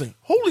rim. I was like,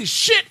 holy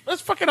shit,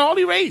 that's fucking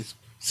Harley Race.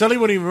 Sally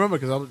wouldn't even remember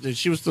because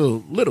she was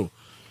still little.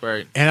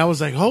 Right. And I was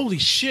like, holy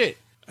shit.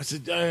 I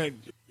said,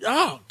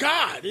 oh,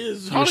 God.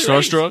 It's You were Harley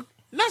starstruck? Race.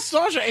 Not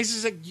starstruck. It's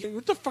just like,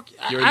 what the fuck?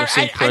 You're in the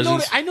same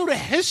presence? I know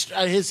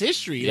his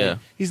history. Yeah. Like,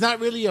 he's not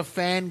really a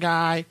fan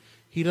guy.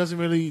 He doesn't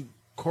really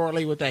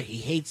correlate with that. He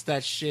hates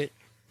that shit.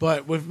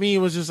 But with me, it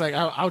was just like,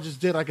 I just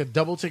did like a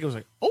double take. I was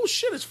like, oh,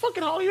 shit, it's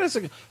fucking Harley Race.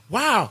 Like,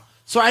 wow.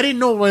 So I didn't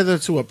know whether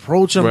to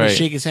approach him and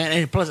shake his hand.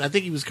 And plus, I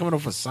think he was coming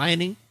up for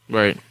signing.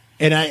 Right.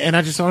 And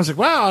I was like,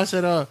 wow. I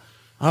said,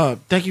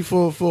 thank you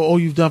for all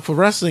you've done for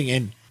wrestling.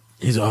 And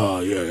he's,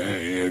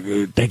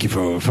 yeah, thank you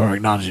for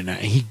acknowledging that.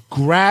 And he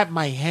grabbed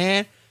my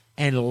hand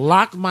and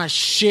locked my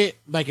shit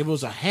like it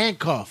was a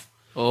handcuff.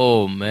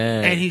 Oh,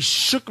 man. And he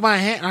shook my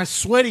hand. And I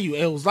swear to you,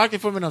 it was locked in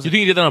for me. And I was you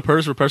think he did that on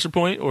purpose for pressure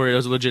point, or it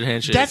was a legit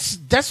handshake?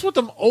 That's what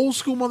them old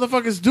school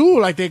motherfuckers do.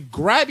 Like, they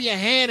grab your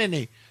hand and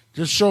they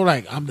just show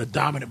like, I'm the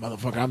dominant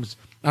motherfucker.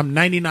 I'm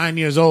 99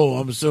 years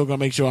old. I'm still gonna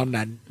make sure I'm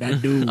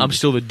that dude. I'm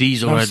still the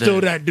diesel. I'm right still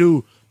there. that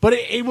dude. But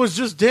it was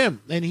just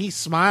him, and he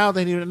smiled,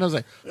 and I was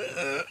like,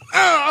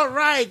 all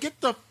right, get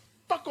the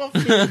fuck off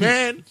me,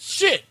 man.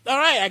 Shit. All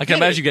right, I can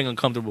imagine you getting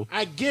uncomfortable.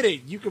 I get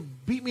it. You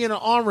could beat me in an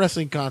arm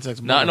wrestling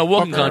contest. Not in a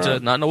walking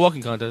contest. Not in a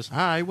walking contest.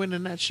 I win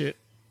in that shit.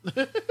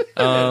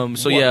 Our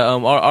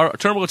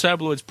Turnbuckle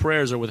Tabloid's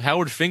prayers are with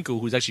Howard Finkel,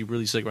 who's actually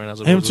really sick right now.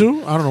 Him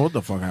too? I don't know what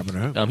the fuck happened to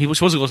him. He was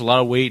supposed to lose a lot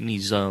of weight, and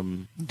he's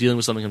dealing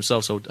with something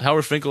himself. So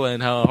Howard Finkel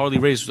and Harley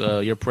Race,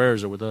 your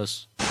prayers are with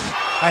us.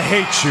 I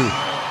hate you.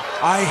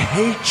 I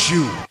hate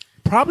you.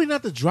 Probably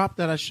not the drop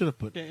that I should have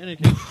put. That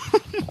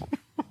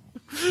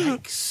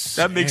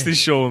makes this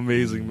show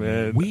amazing,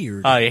 man.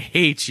 Weird. I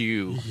hate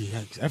you.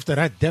 Yeah, after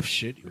that death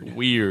shit.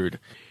 Weird.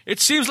 It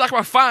seems like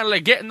we're finally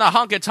getting the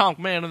honky tonk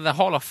man in the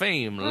Hall of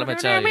Fame. Let me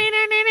tell you.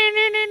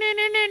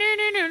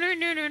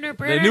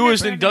 The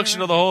newest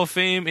induction of the Hall of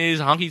Fame is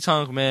Honky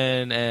Tonk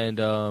Man,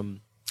 and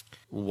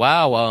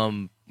wow,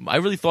 I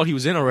really thought he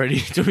was in already.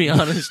 To be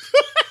honest,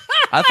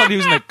 I thought he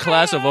was in the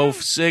class of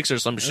 06 or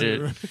some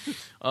shit.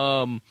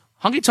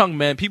 Honky Tonk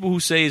Man, people who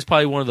say is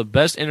probably one of the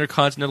best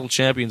intercontinental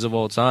champions of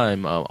all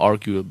time,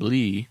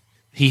 arguably.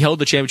 He held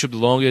the championship the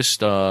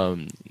longest.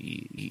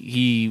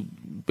 He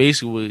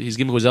basically, his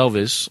gimmick was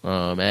Elvis,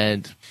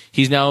 and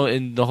he's now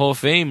in the Hall of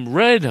Fame.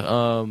 Red,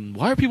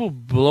 why are people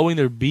blowing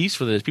their beats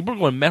for this? People are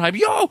going mad hype.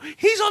 Yo,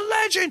 he's a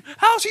legend.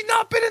 How's he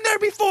not been in there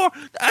before?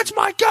 That's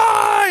my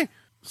guy.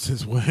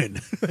 Since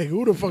when? Like,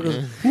 who the fuck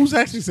is, who's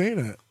actually saying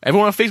that?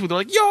 Everyone on Facebook, they're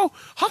like, yo,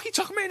 Honky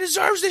Tonk Man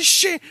deserves this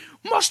shit.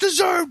 Must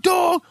deserve,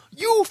 dog.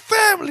 You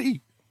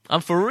family. I'm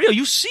for real.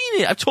 You've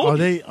seen it. I told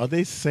you. Are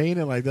they saying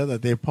it like that?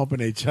 That they're pumping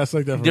their chest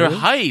like that? For They're real?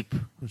 hype.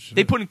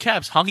 They put in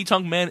caps. Honky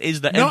Tonk Man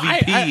is the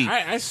MVP.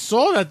 I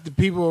saw that the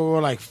people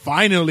were like,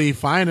 finally,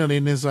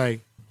 and it's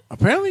like,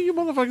 apparently you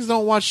motherfuckers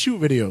don't watch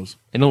shoot videos.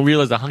 And don't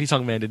realize that Honky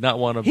Tonk Man did not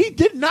want to. He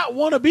did not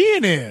want to be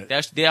in there.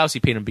 They obviously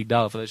paid him $big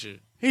for that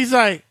shit. He's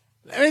like,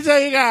 let me tell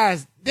you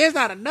guys, there's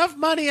not enough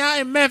money out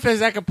in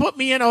Memphis that could put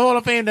me in the Hall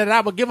of Fame that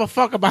I would give a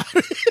fuck about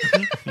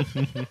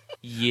it.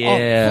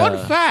 Yeah.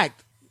 Fun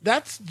fact.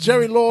 That's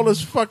Jerry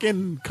Lawler's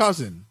fucking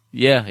cousin.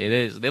 Yeah, it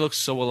is. They look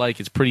so alike.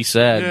 It's pretty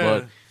sad.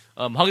 Yeah.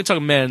 But Honky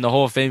Tonk Man in the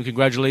Hall of Fame,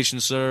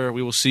 congratulations, sir.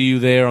 We will see you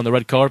there on the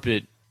red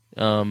carpet.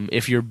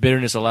 if your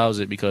bitterness allows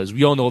it, because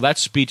we all know that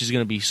speech is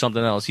going to be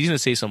something else. He's going to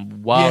say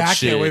some wild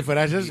shit. I can't wait for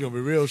that. This is going to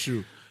be real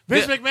shoot.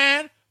 Vince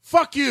McMahon,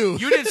 fuck you.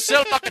 You didn't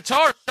sell my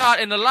guitar shot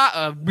in the lot.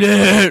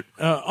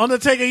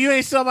 Undertaker, you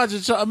ain't sell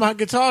my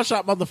guitar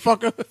shot,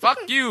 motherfucker.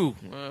 Fuck you.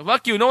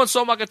 Fuck you. No one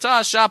sold my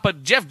guitar shop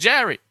but Jeff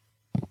Jarrett.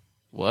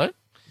 What?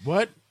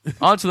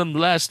 On to the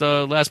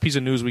last piece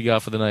of news we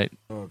got for the night.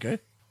 Okay.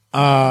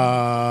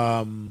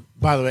 By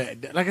the way,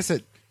 like I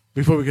said,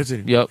 before we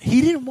continue,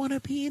 he didn't want to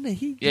be in it.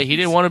 He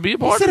didn't want to be a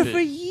part of it. He said it for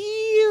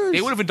years.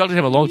 They would have inducted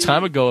him a long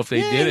time ago if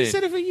they did it. He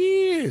said it for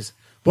years.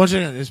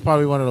 It's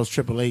probably one of those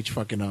Triple H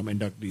fucking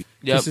inductees.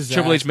 Yeah,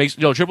 Triple H makes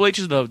Triple H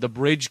is the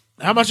bridge.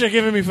 How much are you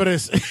giving me for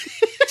this?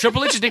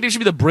 Triple H's nickname should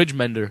be the bridge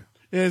mender.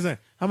 Yeah, it's like,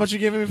 how much you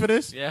giving me for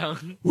this? Yeah.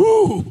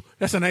 Woo,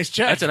 that's a nice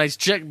check. That's a nice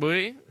check,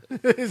 boy.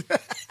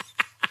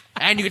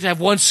 And you get to have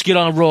one skit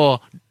on Raw.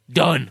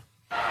 Done.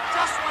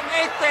 Just when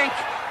they think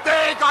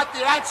they got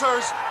the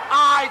answers,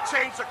 I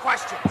change the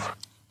questions.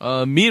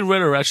 Me and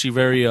Red are actually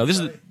very. This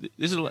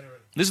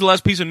is the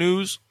last piece of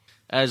news.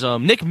 As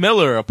Nick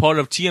Miller, a part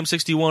of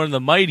TM61 and the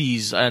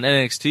Mighties and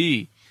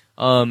NXT,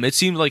 it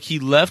seemed like he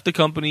left the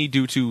company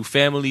due to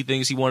family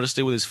things. He wanted to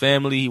stay with his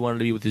family. He wanted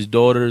to be with his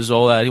daughters.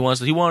 All that. He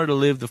wanted to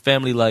live the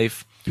family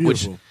life.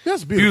 Beautiful. Which,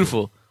 that's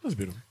beautiful. That's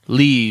beautiful.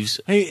 Leaves.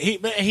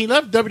 He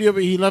left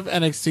WWE. He left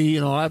NXT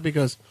and all that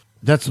because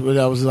that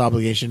was his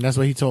obligation. That's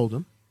what he told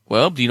him.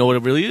 Well, do you know what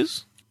it really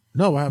is?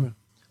 No, what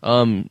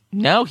happened?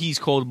 Now he's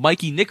called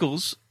Mikey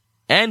Nichols,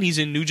 and he's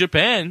in New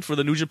Japan for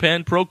the New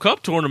Japan Pro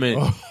Cup tournament.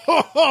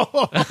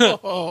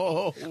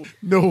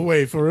 No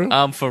way, for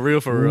real? For real.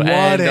 What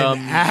and, an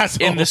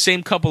asshole. In the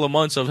same couple of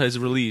months of his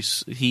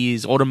release,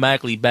 he's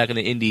automatically back in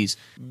the Indies,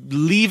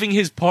 leaving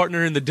his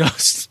partner in the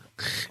dust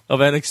of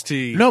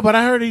NXT. No, but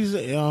I heard he's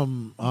they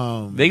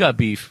got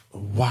beef.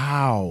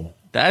 Wow.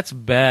 That's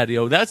bad,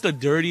 yo. That's the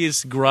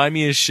dirtiest,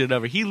 grimiest shit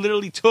ever. He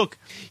literally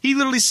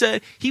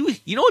said,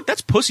 you know what?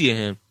 That's pussy of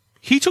him.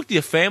 He took the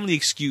family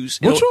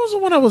excuse. Which one was the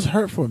one that was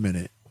hurt for a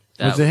minute?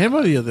 Was it him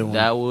or the other one?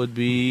 That would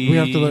be. We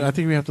have to look. I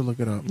think we have to look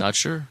it up. Not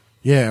sure.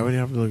 Yeah, we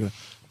have to look it up.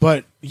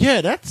 But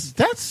yeah, that's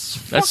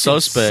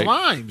suspect.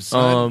 Slime,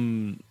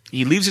 son.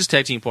 He leaves his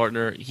tag team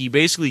partner. He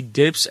basically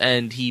dips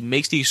and he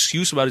makes the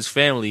excuse about his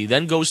family.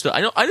 Then goes to.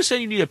 I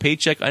understand you need a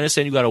paycheck. I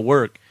understand you got to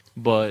work,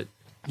 but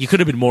you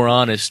could have been more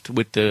honest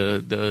with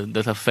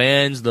the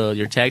fans,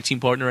 your tag team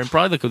partner, and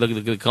probably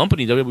the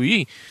company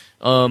WWE.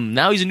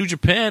 Now he's in New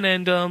Japan,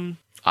 and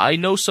I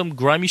know some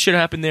grimy shit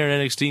happened there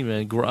in NXT,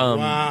 man.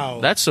 Wow,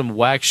 that's some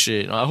whack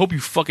shit. I hope you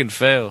fucking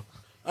fail.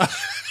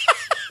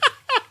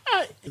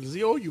 Does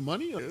he owe you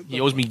money? He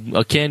owes me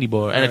a candy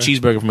bar and a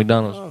cheeseburger from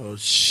McDonald's. Oh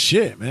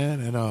shit, man!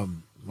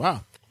 And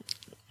wow.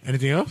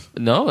 Anything else?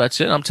 No, that's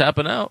it. I'm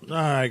tapping out. All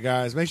right,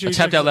 guys. Make sure I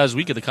tapped out last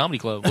week at the comedy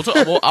club.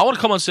 I want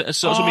to come on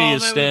social media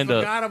stand up.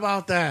 I forgot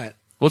about that.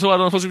 We'll talk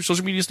about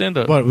social media stand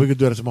up. But we could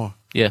do that tomorrow.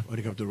 Yeah. When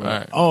you come to the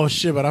right. Oh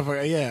shit! But I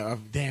forgot. Yeah.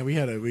 Damn. We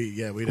had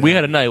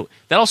a night.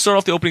 That'll start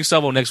off the opening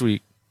salvo next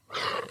week.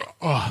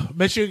 Oh,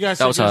 make sure you guys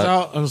check us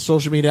out on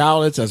social media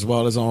outlets as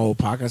well as on all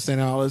podcasting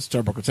outlets.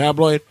 Turnbuckle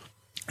Tabloid.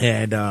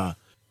 And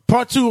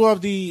part 2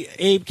 of the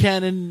Abe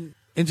Cannon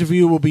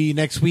interview will be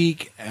next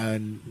week,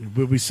 and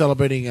we'll be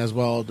celebrating as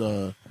well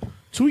the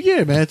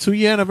 2-year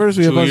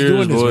anniversary of us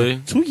doing this.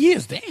 Man. 2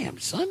 years, damn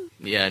son.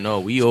 Yeah, I know,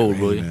 we old,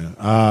 boy.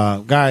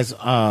 Guys,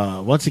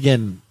 once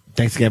again,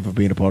 thanks again for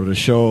being a part of the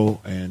show,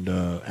 and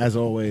as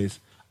always,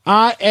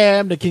 I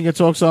am the King of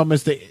Talk, so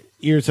Mr.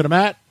 Ear to the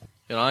Mat,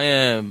 and I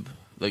am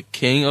the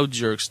King of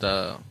Jerk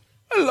Style.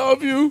 I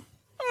love you.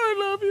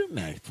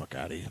 Nah, fuck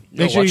out of here.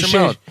 Make sure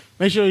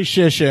you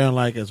share, and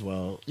like as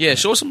well. Yeah,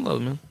 show us some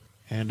love, man.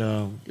 And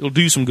it'll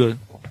do you some good.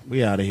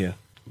 We out of here.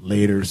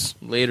 Laters.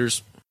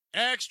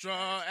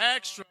 Extra.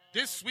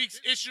 This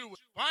week's issue is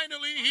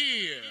finally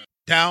here.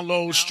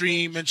 Download,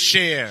 stream, and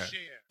share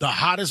the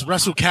hottest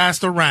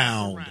WrestleCast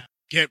around.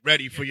 Get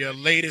ready for your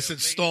latest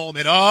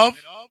installment of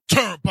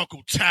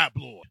Turnbuckle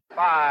Tabloid.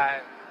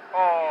 5,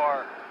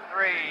 4,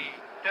 3,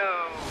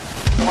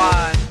 2,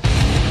 1.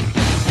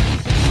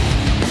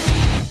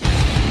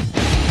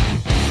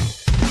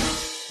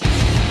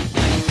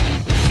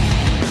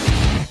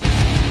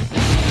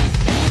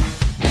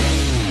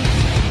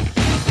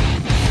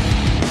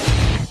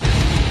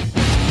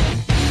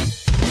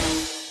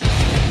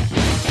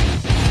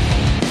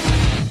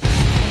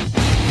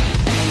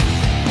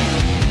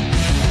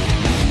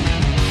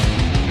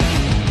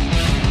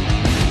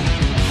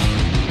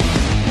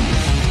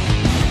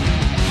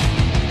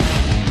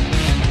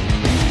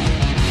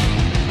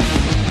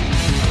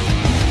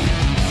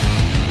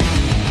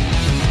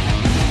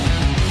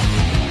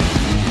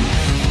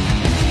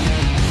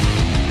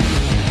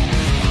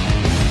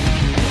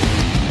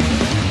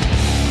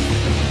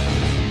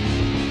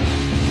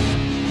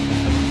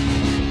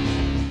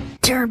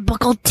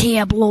 Turnbuckle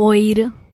Tabloid.